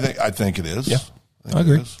 Well, I think it is. Yeah. think I it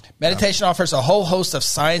agree. is. Meditation offers a whole host of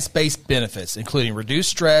science-based benefits, including reduced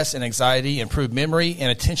stress and anxiety, improved memory, and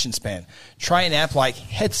attention span. Try an app like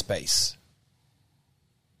Headspace.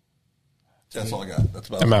 That's all I got. That's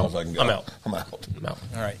about I'm as out. far as I can go. I'm out. I'm out. No.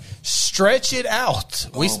 All right. Stretch it out.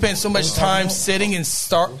 We spend so much time sitting and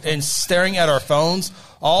staring at our phones,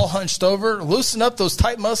 all hunched over. Loosen up those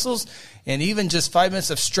tight muscles, and even just 5 minutes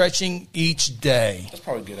of stretching each day. That's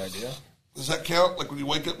probably a good idea. Does that count? Like when you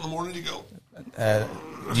wake up in the morning, you go,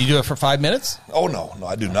 Do you do it for 5 minutes? oh, no,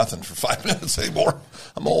 I do nothing for 5 minutes anymore.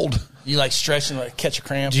 I'm old. You like stretch and like catch a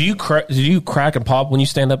cramp? Do you crack and pop when you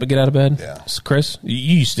stand up and get out of bed? Yeah. Chris, you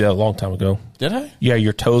used to do that a long time ago. Did I? Yeah,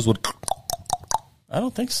 your toes would. I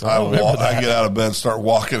don't think so. I don't remember that. get out of bed, start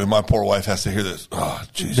walking, and my poor wife has to hear this. Oh,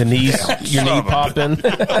 Jesus. The knees, your Son knee of a popping.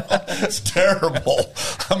 It's terrible.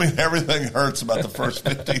 I mean, everything hurts about the first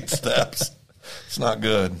 15 steps. It's not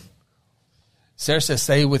good. Sarah says,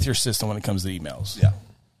 stay with your system when it comes to emails. Yeah,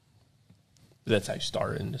 That's how you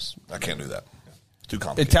start it. And just I can't do that. Too And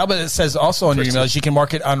complicated. Talbot, it says also on your emails, you can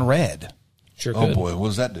mark it unread. sure Oh, could. boy. What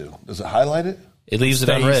does that do? Does it highlight it? It leaves it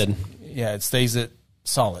Stays- unread. Yeah, it stays it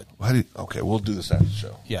solid. How do you, okay, we'll do this after the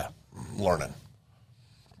show. Yeah. I'm learning.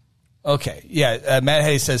 Okay. Yeah. Matt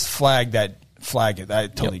Hayes says flag it. I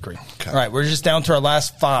totally agree. Okay. All right. We're just down to our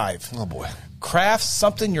last 5. Oh, boy. Craft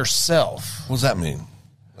something yourself. What does that mean?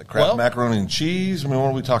 Like craft Well- macaroni and cheese? I mean, what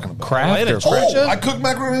are we talking about? Craft or Oh, I cook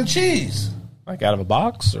macaroni and cheese. like out of a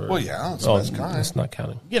box? Or? Well, yeah, that's the best kind. That's not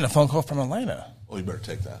counting. You're getting a phone call from Atlanta. Oh, you better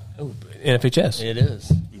take that. NFHS. It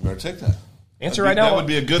is. You better take that. Answer That'd right be- now. That would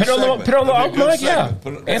be a good Put it on segment. the, put it on the That'd be a mic, good yeah. segment.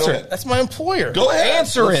 Put it- Answer go it. ahead. That's my employer. Go ahead.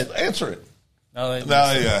 Answer Let's it. Answer it. No, they-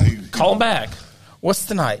 No, yeah. Call him back. What's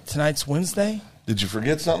tonight? Tonight's Wednesday? Did you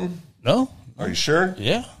forget something? No? Are you sure?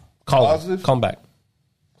 Yeah. Call Positive? him. Call him back.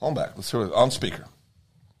 Call him back. Let's hear it on speaker.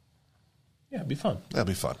 Yeah, it'd be fun. That'd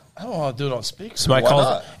be fun. I don't want to do it on speaker. Somebody Why calls.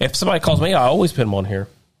 not? If somebody calls me, I always put him on here.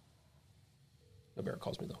 Nobody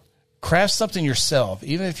calls me though. Craft something yourself,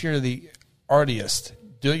 even if you're the artist,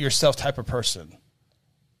 do it yourself type of person.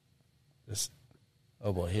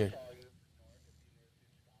 Oh boy, here.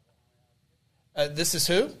 This is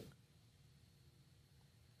who?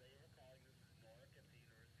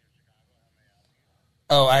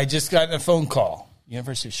 Oh, I just got a phone call.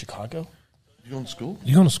 University of Chicago? You going to school?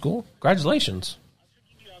 You going to school? Congratulations.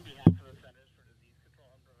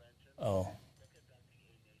 Oh.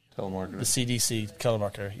 Telemarketer. The CDC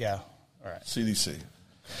telemarketer, yeah. All right. CDC.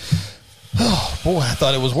 Oh, boy, I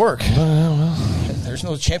thought it was work. There's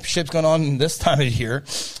no championships going on this time of year.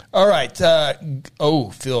 All right.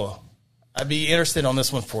 Phil, I'd be interested on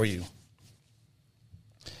this one for you.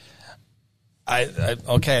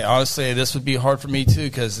 Okay, honestly, this would be hard for me, too,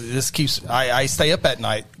 because this keeps – I stay up at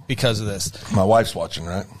night because of this. My wife's watching,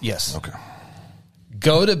 right? Yes. Okay.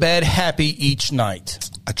 Go to bed happy each night.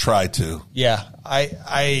 I try to. Yeah,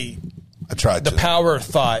 I tried the to. power of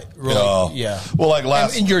thought, really, yeah. Well, like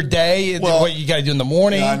last... in your day, what you got to do in the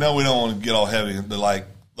morning. Yeah, I know we don't want to get all heavy, but like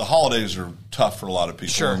the holidays are tough for a lot of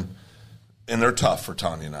people. Sure. And they're tough for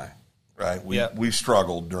Tanya and I, right? We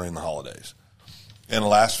struggled during the holidays. And the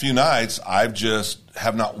last few nights, I've just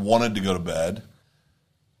have not wanted to go to bed.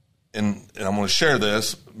 And I'm going to share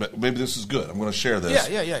this. Maybe this is good. I'm going to share this.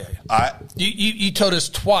 Yeah. You told us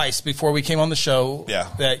twice before we came on the show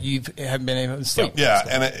that you haven't been able to sleep.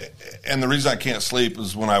 Yeah, and the reason I can't sleep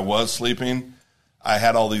is when I was sleeping, I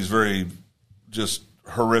had all these very just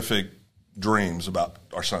horrific dreams about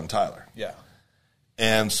our son Tyler. Yeah.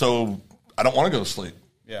 And so I don't want to go to sleep.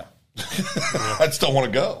 Yeah. I just don't want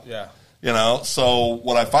to go. Yeah. You know, so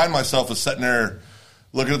what I find myself is sitting there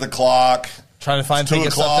looking at the clock. Trying to find 2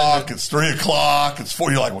 o'clock, it's 3 o'clock, it's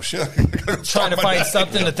 4. You're like, well, shit. Trying to find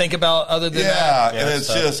something to think about other than that. Yeah, and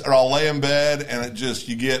it's just, or I'll lay in bed and it just,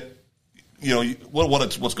 you get,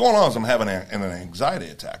 what's going on is I'm having an anxiety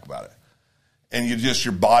attack about it. And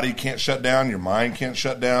your body can't shut down, your mind can't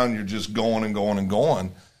shut down, you're just going and going and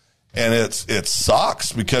going. And it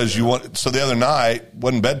sucks because so the other night,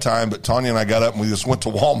 wasn't bedtime, but Tanya and I got up and we just went to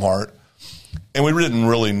Walmart. And we didn't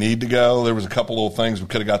really need to go. There was a couple little things we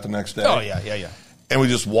could have got the next day. Oh, yeah. And we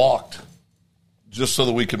just walked just so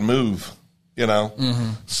that we could move,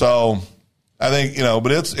 Mm-hmm. So I think,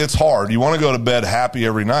 but it's hard. You want to go to bed happy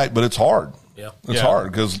every night, but it's hard. Yeah. It's hard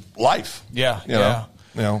because life. Yeah.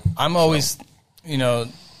 I'm always,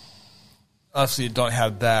 obviously don't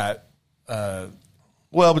have that. But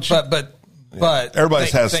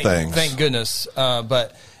everybody has things. Thank goodness.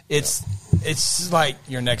 But it's like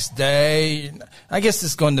your next day. I guess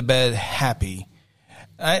it's going to bed happy.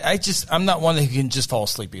 I'm not one who can just fall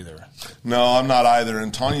asleep either. No, I'm not either.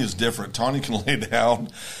 And Tanya's different. Tanya can lay down,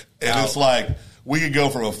 and it's like we could go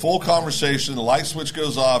from a full conversation. The light switch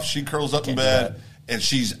goes off. She curls up in bed, and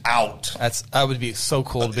she's out. That would be so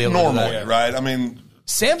cool to be able normally, to do that. right? I mean,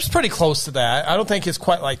 Sam's pretty close to that. I don't think it's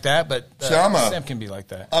quite like that, but Sam can be like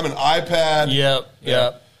that. I'm an iPad.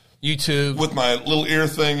 Yep. YouTube with my little ear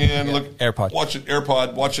thing in. Yeah. Look, AirPod,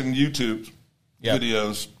 watching YouTube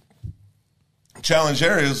videos. Challenge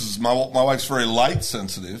areas is my wife's very light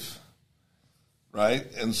sensitive, right?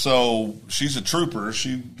 And so she's a trooper.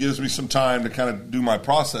 She gives me some time to kind of do my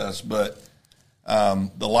process, but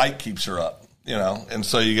the light keeps her up, And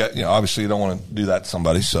so you got, obviously you don't want to do that to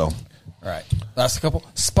somebody. So, all right, last couple.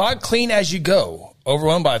 Spot clean as you go.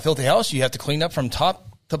 Overwhelmed by a filthy house, you have to clean up from top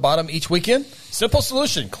to bottom each weekend? Simple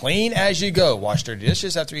solution. Clean as you go. Wash dirty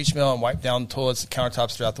dishes after each meal and wipe down toilets and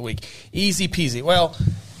countertops throughout the week. Easy peasy. Well,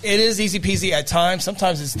 it is easy peasy at times.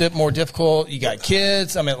 Sometimes it's more difficult. You got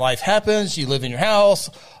kids. Life happens. You live in your house.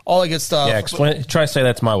 All that good stuff. Yeah, try to say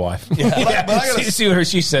that to my wife. Yeah. But I gotta see what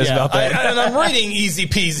she says about that. And I'm reading easy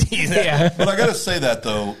peasy. But I got to say that,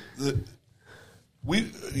 though.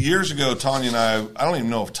 Years ago, Tanya and I don't even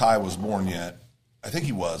know if Ty was born yet. I think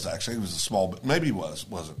he was, actually. He was a small, maybe he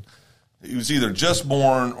wasn't. He was either just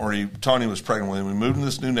born or Tanya was pregnant with him. We moved in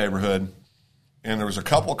this new neighborhood, and there was a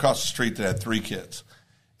couple across the street that had 3 kids.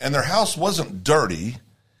 And their house wasn't dirty.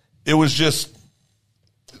 It was just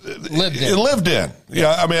lived in.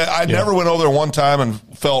 Yeah, I never went over there one time and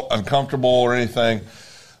felt uncomfortable or anything.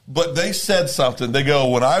 But they said something. They go,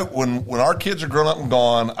 when our kids are grown up and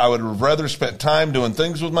gone, I would have rather spent time doing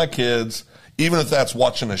things with my kids, even if that's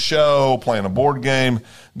watching a show, playing a board game,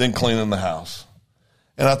 than cleaning the house.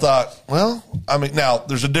 And I thought, well, now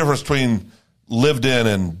there's a difference between lived in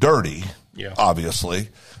and dirty, obviously.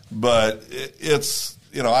 But it's,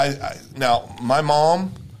 now my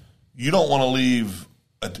mom, you don't want to leave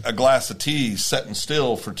a glass of tea setting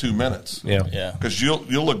still for 2 minutes. Yeah. Because you'll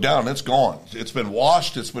look down and it's gone. It's been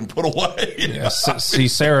washed. It's been put away. Yeah. See,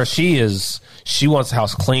 Sarah, she wants the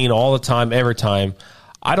house clean all the time, every time.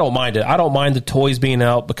 I don't mind it. I don't mind the toys being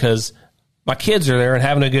out because my kids are there and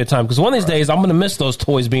having a good time. Because one of these days, I'm going to miss those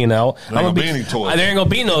toys being out. There ain't going to be any toys. There ain't going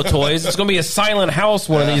to be no toys. It's going to be a silent house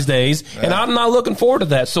one of these days, and I'm not looking forward to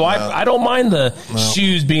that. So I don't mind the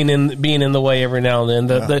shoes being in the way every now and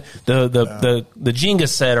then. The Jenga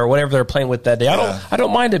set or whatever they're playing with that day. I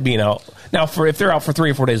don't mind it being out. Now, if they're out for 3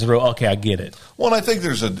 or 4 days in a row, okay, I get it. Well, and I think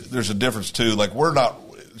there's a difference too. Like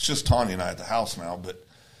it's just Tanya and I at the house now, but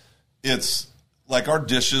it's like our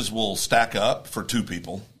dishes will stack up for 2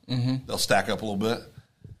 people. Mm-hmm. They'll stack up a little bit,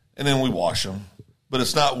 and then we wash them. But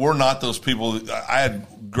we're not those people. I had a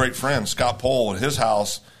great friend, Scott Pohl, at his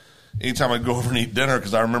house. Anytime I'd go over and eat dinner,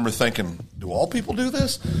 because I remember thinking, do all people do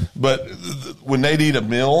this? But when they'd eat a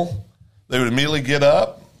meal, they would immediately get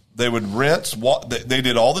up. They would rinse. They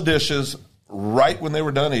did all the dishes right when they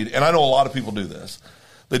were done eating. And I know a lot of people do this.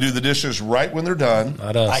 They do the dishes right when they're done.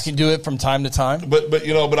 Not us. I can do it from time to time. But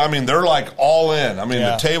I mean, they're like all in. I mean,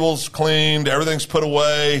 the table's cleaned, everything's put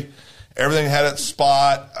away, everything had its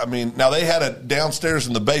spot. I mean, now they had it downstairs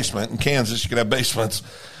in the basement in Kansas. You could have basements.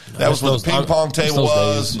 That was where the ping pong table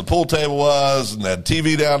was, and the pool table was, and they had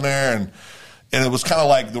TV down there, and it was kind of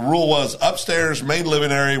like the rule was upstairs, main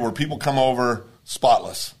living area where people come over,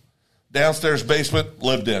 spotless. Downstairs basement,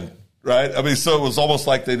 lived in. Right? I mean, so it was almost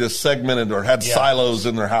like they just segmented or had silos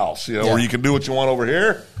in their house, where you can do what you want over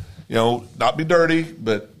here, not be dirty,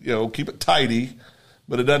 but, keep it tidy,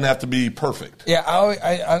 but it doesn't have to be perfect. Yeah,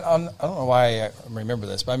 I don't know why I remember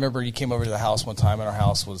this, but I remember you came over to the house one time and our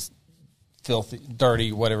house was filthy,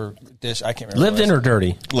 dirty, whatever dish. I can't remember. Lived in or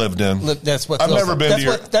dirty? Lived in. That's what I've Phil never said. been to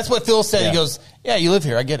your... That's what Phil said. He goes, yeah, you live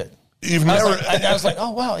here. I get it. You've never... I was like, oh,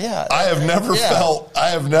 wow, yeah. I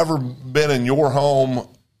have never been in your home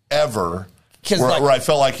ever where I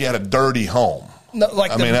felt like you had a dirty home. No,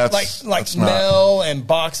 like smell and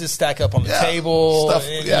boxes stack up on the table. Stuff,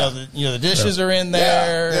 the dishes are in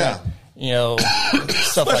there.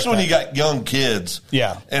 Stuff especially like when that. you got young kids.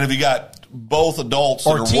 Yeah, and if you got both adults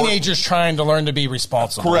or teenagers trying to learn to be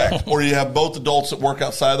responsible. Correct. Or you have both adults that work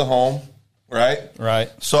outside the home. Right.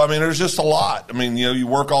 So, I mean, there's just a lot. I mean, you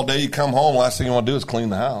work all day, you come home, last thing you want to do is clean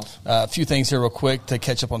the house. A few things here real quick to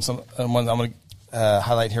catch up on some ones I'm going to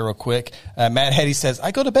highlight here real quick. Mad Hattie says,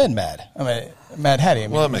 I go to bed mad. Mad Hattie.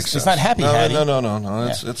 Well, that makes sense. It's not Happy Hattie. No.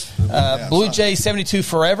 It's Blue Jay 72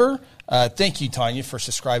 Forever. Thank you, Tanya, for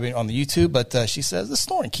subscribing on the YouTube. But she says, the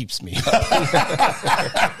snoring keeps me up.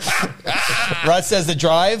 Rod says the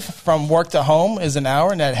drive from work to home is an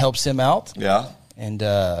hour, and that helps him out. Yeah. And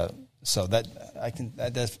so that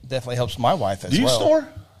definitely helps my wife as well. Do you snore?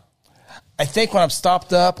 I think when I'm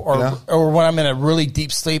stopped up or when I'm in a really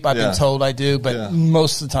deep sleep, I've been told I do, but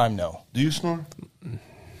most of the time, no. Do you snore?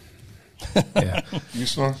 Yeah. You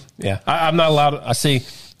snore? Yeah. I'm not allowed to. I see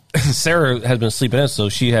Sarah has been sleeping in, so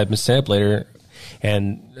she had Miss Samp later,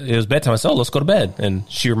 and it was bedtime. I said, let's go to bed. And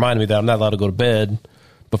she reminded me that I'm not allowed to go to bed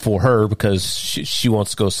before her because she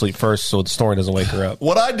wants to go to sleep first so the snoring doesn't wake her up.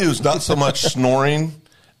 What I do is not so much snoring.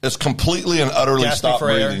 It's completely and utterly stop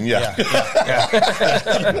breathing. Yeah.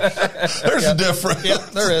 There's a difference. Yeah,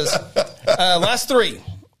 there is. Last 3. And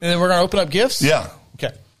then we're going to open up gifts? Yeah. Okay.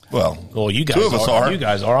 Well, you guys 2 of us are. You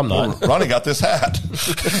guys are. I'm not. Ronnie got this hat.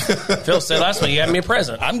 Phil said last week you had me a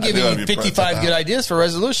present. I'm giving you 55 good ideas for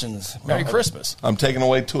resolutions. Merry Christmas. I'm taking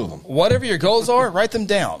away 2 of them. Whatever your goals are, write them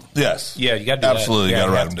down. Yes. Yeah, you got to do absolutely. That. You got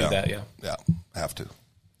to write them down. Yeah, have to.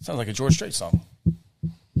 Sounds like a George Strait song.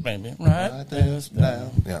 Maybe. Write this down.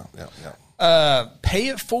 Yeah. Pay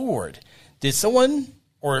it forward. Did someone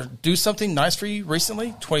or do something nice for you recently?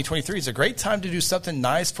 2023 is a great time to do something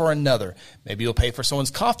nice for another. Maybe you'll pay for someone's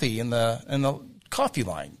coffee in the coffee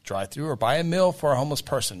line, drive through, or buy a meal for a homeless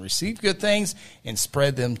person. Receive good things and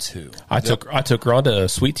spread them too. I took Rhonda a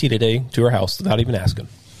sweet tea today to her house without even asking.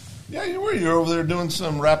 Yeah, you were. You're over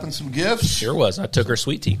there wrapping some gifts. Sure was. I took her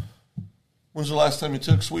sweet tea. When's the last time you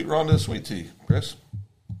took Sweet Rhonda sweet tea, Chris?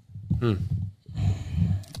 I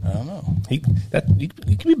don't know. You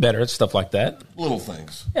can be better at stuff like that. Little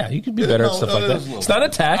things. Yeah, you can be better at stuff like that. It's not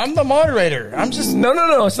attack. I'm the moderator. I'm just no.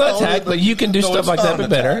 It's not attack, but you can do stuff like that, but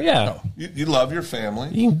better. Yeah. You love your family.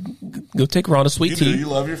 You can go take Rhonda sweet tea. You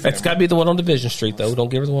love your family. It's got to be the one on Division Street, though. Don't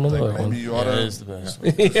give her the one on the other one. Maybe you ought to. It is the best.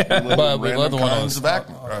 But we love the one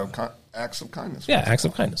on acts of kindness. Yeah, acts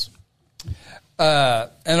of kindness. And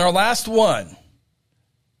our last one.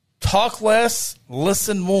 Talk less,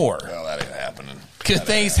 listen more. Well, that ain't happening. Good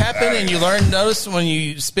things happen, and you learn to notice when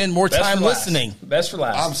you spend more time listening. Best for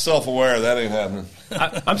last. I'm self-aware. That ain't happening.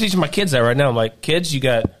 I'm teaching my kids that right now. I'm like, kids, you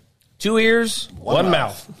got 2 ears, one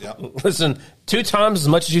mouth. Yep. Listen 2 times as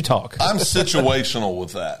much as you talk. I'm situational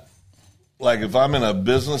with that. Like if I'm in a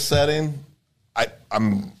business setting,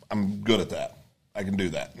 I'm good at that. I can do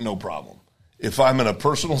that. No problem. If I'm in a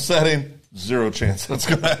personal setting, zero chance that's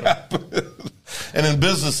going to happen. And in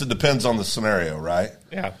business, it depends on the scenario, right?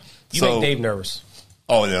 Yeah. You make Dave nervous.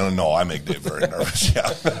 Oh, no, I make Dave very nervous, yeah.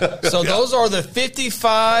 So those are the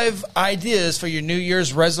 55 ideas for your New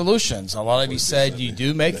Year's resolutions. A lot of you said you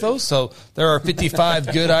do make those, so there are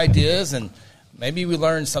 55 good ideas, and maybe we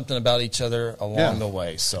learned something about each other along the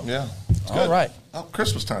way. So, yeah. All right. Oh,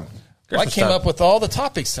 Christmas time. Well, I came up with all the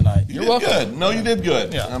topics tonight. You're welcome. Good. No, you did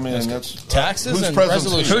good. Yeah. I mean, that's taxes and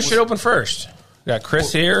resolutions. Who should open first? We got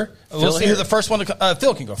Chris here. We'll see who the first one.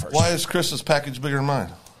 Phil can go first. Why is Chris's package bigger than mine?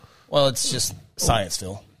 Well, it's just science,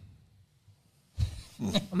 Phil.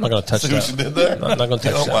 I'm not going to touch See that. what you did there? I'm not going to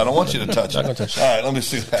touch that. I don't want you to touch it. Not gonna touch that. All right, let me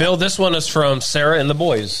see that. Phil, this one is from Sarah and the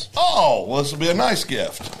boys. Oh, well, this will be a nice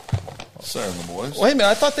gift. Sarah and the boys. Wait a minute.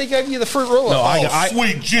 I thought they gave you the fruit roll-up. No,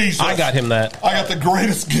 Sweet Jesus. I got him that. I got the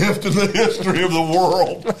greatest gift in the history of the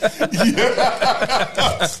world.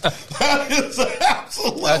 Yes. That is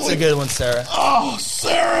absolutely. That's a good one, Sarah. Oh,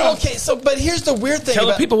 Sarah. Okay, but here's the weird thing. Tell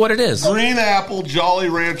the people what it is. Green Apple Jolly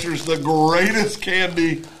Ranchers, the greatest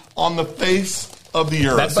candy on the face of the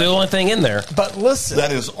earth. That's the only thing in there. But listen.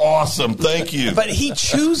 That is awesome. Thank you. But he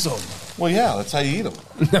chews them. Well, yeah, that's how you eat them.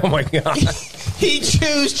 Oh, my God. He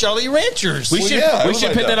chews Jolly Ranchers. We should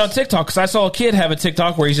put that on TikTok, because I saw a kid have a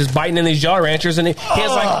TikTok where he's just biting in these Jolly Ranchers, and he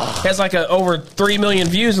has like over 3 million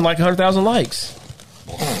views and like 100,000 likes.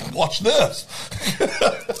 Watch this.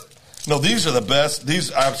 No, these are the best.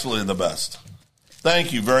 These are absolutely the best.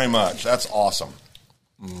 Thank you very much. That's awesome.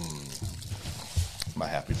 My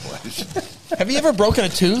happy place. Have you ever broken a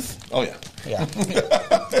tooth? Oh, yeah. Yeah.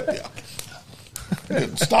 Yeah. It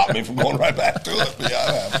didn't stop me from going right back to it, but yeah,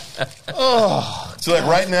 I have. Oh. So, like,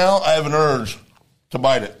 right now, I have an urge to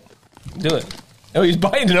bite it. Do it. Oh, he's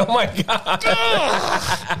biting. Oh, my God.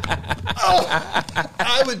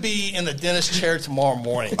 I would be in the dentist chair tomorrow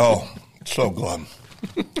morning. Oh, so good.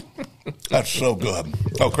 That's so good.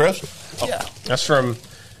 Oh, Chris? Yeah. That's from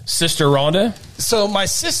Sister Rhonda. So my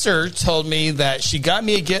sister told me that she got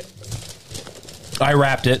me a gift. I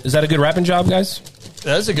wrapped it. Is that a good wrapping job, guys?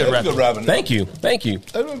 That is a good wrap. Thank you.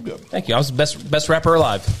 That was good. Thank you. I was the best rapper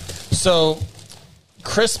alive. So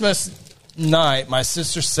Christmas night, my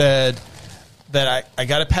sister said that I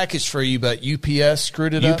got a package for you, but UPS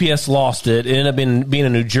screwed it up. UPS lost it. It ended up being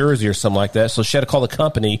in New Jersey or something like that. So she had to call the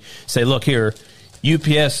company, say, look here,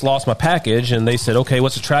 UPS lost my package. And they said, okay,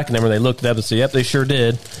 what's the tracking number? They looked it up and said, yep, they sure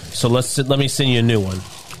did. So let me send you a new one.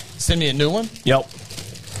 Send me a new one? Yep.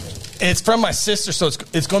 And it's from my sister, so it's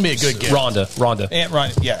going to be a good gift. Rhonda. Aunt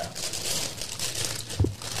Rhonda, yeah.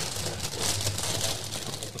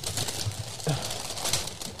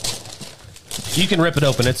 You can rip it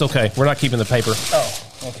open. It's okay. We're not keeping the paper. Oh,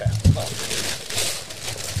 okay.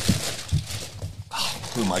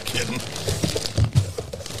 Who am I kidding?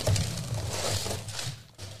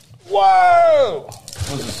 Whoa!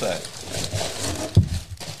 What does it say?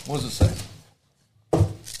 What does it say?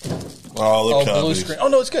 Oh, the Cubbies. Blue screen. Oh,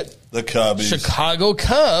 no, it's good. The Cubbies. Chicago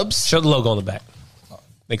Cubs. Show the logo on the back.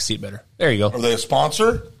 Makes it better. There you go. Are they a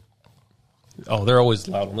sponsor? Oh, they're always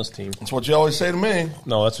loud on this team. That's what you always say to me.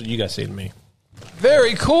 No, that's what you guys say to me.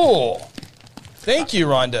 Very cool. Thank you,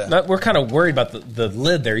 Rhonda. We're kind of worried about the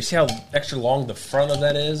lid there. You see how extra long the front of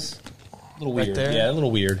that is? A little Right weird. there? Yeah, a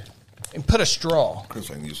little weird. And put a straw.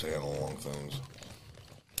 Chris ain't used to handle long things.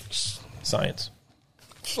 Science.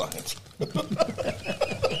 Science.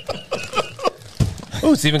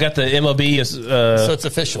 Oh, it's even got the MLB So it's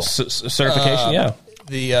official. certification. Yeah.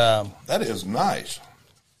 That is nice.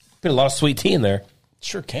 Put a lot of sweet tea in there.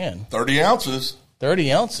 Sure can. 30 ounces.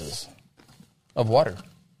 30 ounces of water.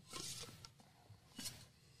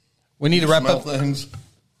 We need to wrap Smell up. things.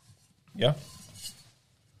 Yeah.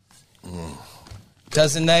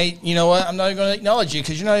 Doesn't Nate? You know what? I'm not even going to acknowledge you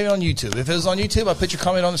because you're not even on YouTube. If it was on YouTube, I'd put your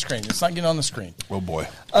comment on the screen. It's not getting on the screen. Oh, boy.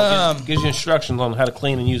 Gives you instructions on how to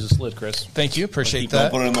clean and use this lid, Chris. Thank you. Appreciate Don't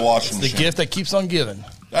that. put it in the washing The machine. gift that keeps on giving.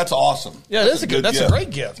 That's awesome. Yeah, it is a good. That's a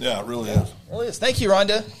great gift. Yeah, it really is. It really is. Thank you,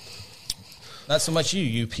 Rhonda. Not so much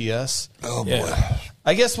you, UPS. Oh, boy. Yeah.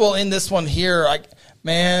 I guess we'll end this one here. I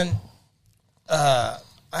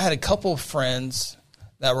had a couple of friends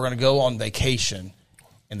that were going to go on vacation,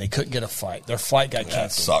 and they couldn't get a flight. Their flight got canceled.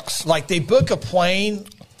 That sucks. Like they book a plane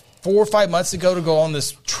 4 or 5 months ago to go on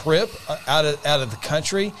this trip out of the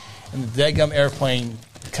country, and the daggum airplane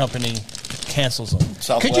company cancels them.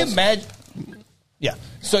 Southwest? Could you imagine? Yeah.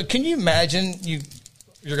 So can you imagine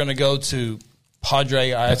you're going to go to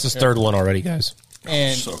Padre Island? That's his third one already, guys.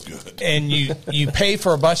 And So good. And you pay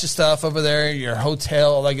for a bunch of stuff over there, your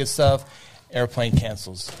hotel, all that good stuff. Airline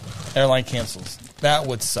cancels. That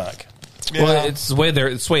would suck. Yeah. Well, it's the way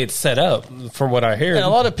it's set up, from what I hear. And a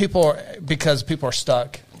lot of people because people are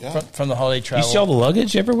stuck Yeah. from the holiday You travel. see all the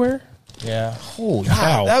luggage everywhere? Yeah. Holy God,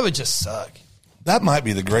 cow. that would just suck. That might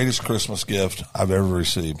be the greatest Christmas gift I've ever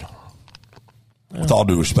received. With all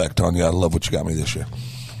due respect, Tanya, I love what you got me this year.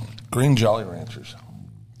 Green Jolly Ranchers.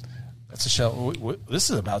 That's a show. This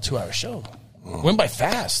is about a 2-hour show. Went by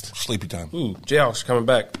fast. Sleepy time. Ooh, Jayhawks coming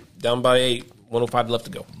back. Down by 8. 105 left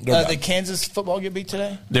to go. Did Kansas football get beat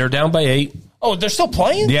today? They're down by 8. Oh, they're still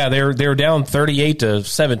playing? Yeah, they're down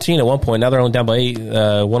 38-17 at one point. Now they're only down by 8.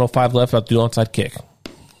 105 left after the onside kick.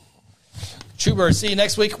 True Bird, see you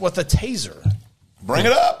next week with a taser. Bring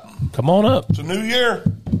it up. Come on up. It's a new year.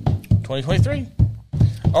 2023.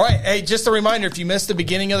 All right. Hey, just a reminder, if you missed the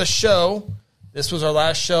beginning of the show, this was our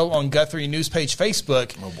last show on Guthrie News Page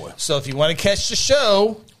Facebook. Oh, boy. So if you want to catch the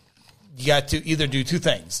show, you got to either do two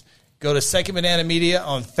things. Go to Second Banana Media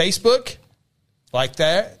on Facebook, like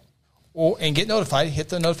that, and get notified. Hit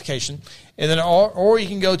the notification. And then, or you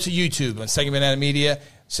can go to YouTube on Second Banana Media,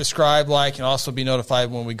 subscribe, like, and also be notified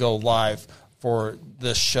when we go live for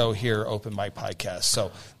this show here, Open Mic Podcast.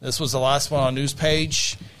 So this was the last one on News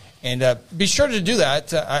Page. And be sure to do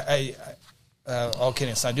that. All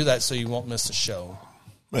kidding aside, do that so you won't miss the show.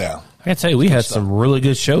 Yeah. I can tell you, we had some really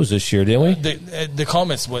good shows this year, didn't we? The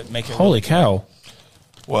comments would make it. Holy cow.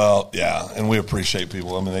 Well, yeah, and we appreciate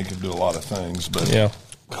people. I mean, they can do a lot of things, but Yeah.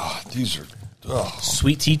 God, these are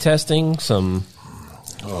Sweet tea testing, some.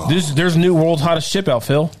 There's new world's hottest ship out,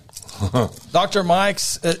 Phil. Dr.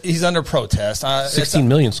 Mike's, he's under protest. 16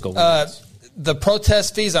 million skull. The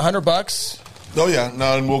protest fee is $100. Oh yeah,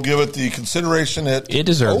 no, and we'll give it the consideration it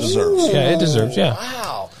deserves. Yeah, it deserves. Yeah.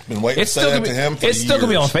 Wow. Been waiting to say that to him. For It's still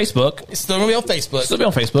gonna be on Facebook. It's still going to be on Facebook. Still be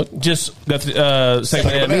on Facebook. Just got the Second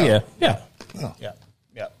Banana Media. Yeah. Yeah.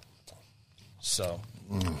 So,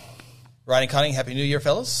 Ryan Conning, Happy New Year,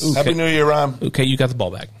 fellas. Ooh. Happy New Year, Ryan. Okay, you got the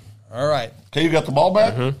ball back. All right. Okay, you got the ball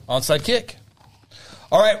back. Onside kick.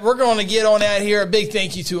 All right, we're going to get on out here. A big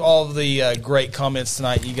thank you to all of the great comments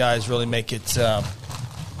tonight. You guys really make it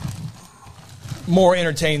more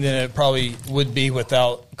entertaining than it probably would be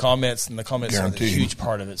without comments, and the comments Guaranteed. are a huge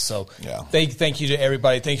part of it. So Yeah. thank you to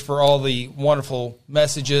everybody. Thank you for all the wonderful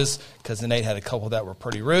messages. Cousin Nate had a couple that were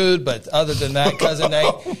pretty rude, but other than that, Cousin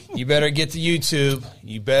Nate, you better get to YouTube.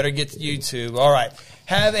 All right.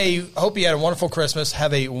 Hope you had a wonderful Christmas.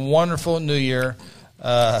 Have a wonderful New Year.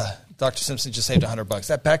 Dr. Simpson just saved $100.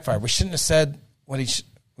 That backfired. We shouldn't have said we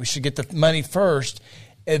should get the money first,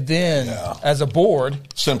 and then as a board,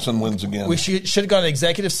 Simpson wins again. we should have gone to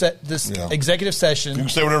executive session. You can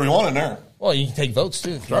say whatever you want in there. Well, you can take votes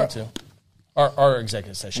too if you want to. Our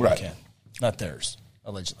executive session, Right. you can, not theirs,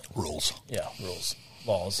 allegedly. Rules. Yeah, rules,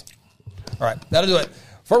 laws. All right, that'll do it.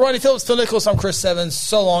 For Ronnie Phillips, Phil Nicholas, I'm Chris Evans.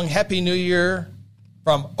 So long, Happy New Year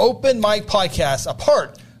from Open Mic Podcast, a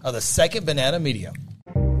part of the Second Banana Media.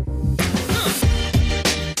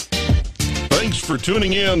 Thanks for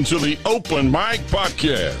tuning in to the Open Mic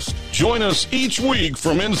Podcast. Join us each week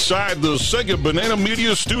from inside the Second Banana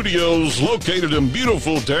Media Studios located in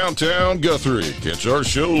beautiful downtown Guthrie. Catch our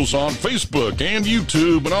shows on Facebook and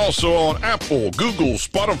YouTube and also on Apple, Google,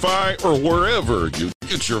 Spotify, or wherever you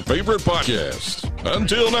get your favorite podcast.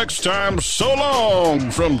 Until next time, so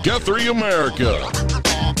long from Guthrie, America.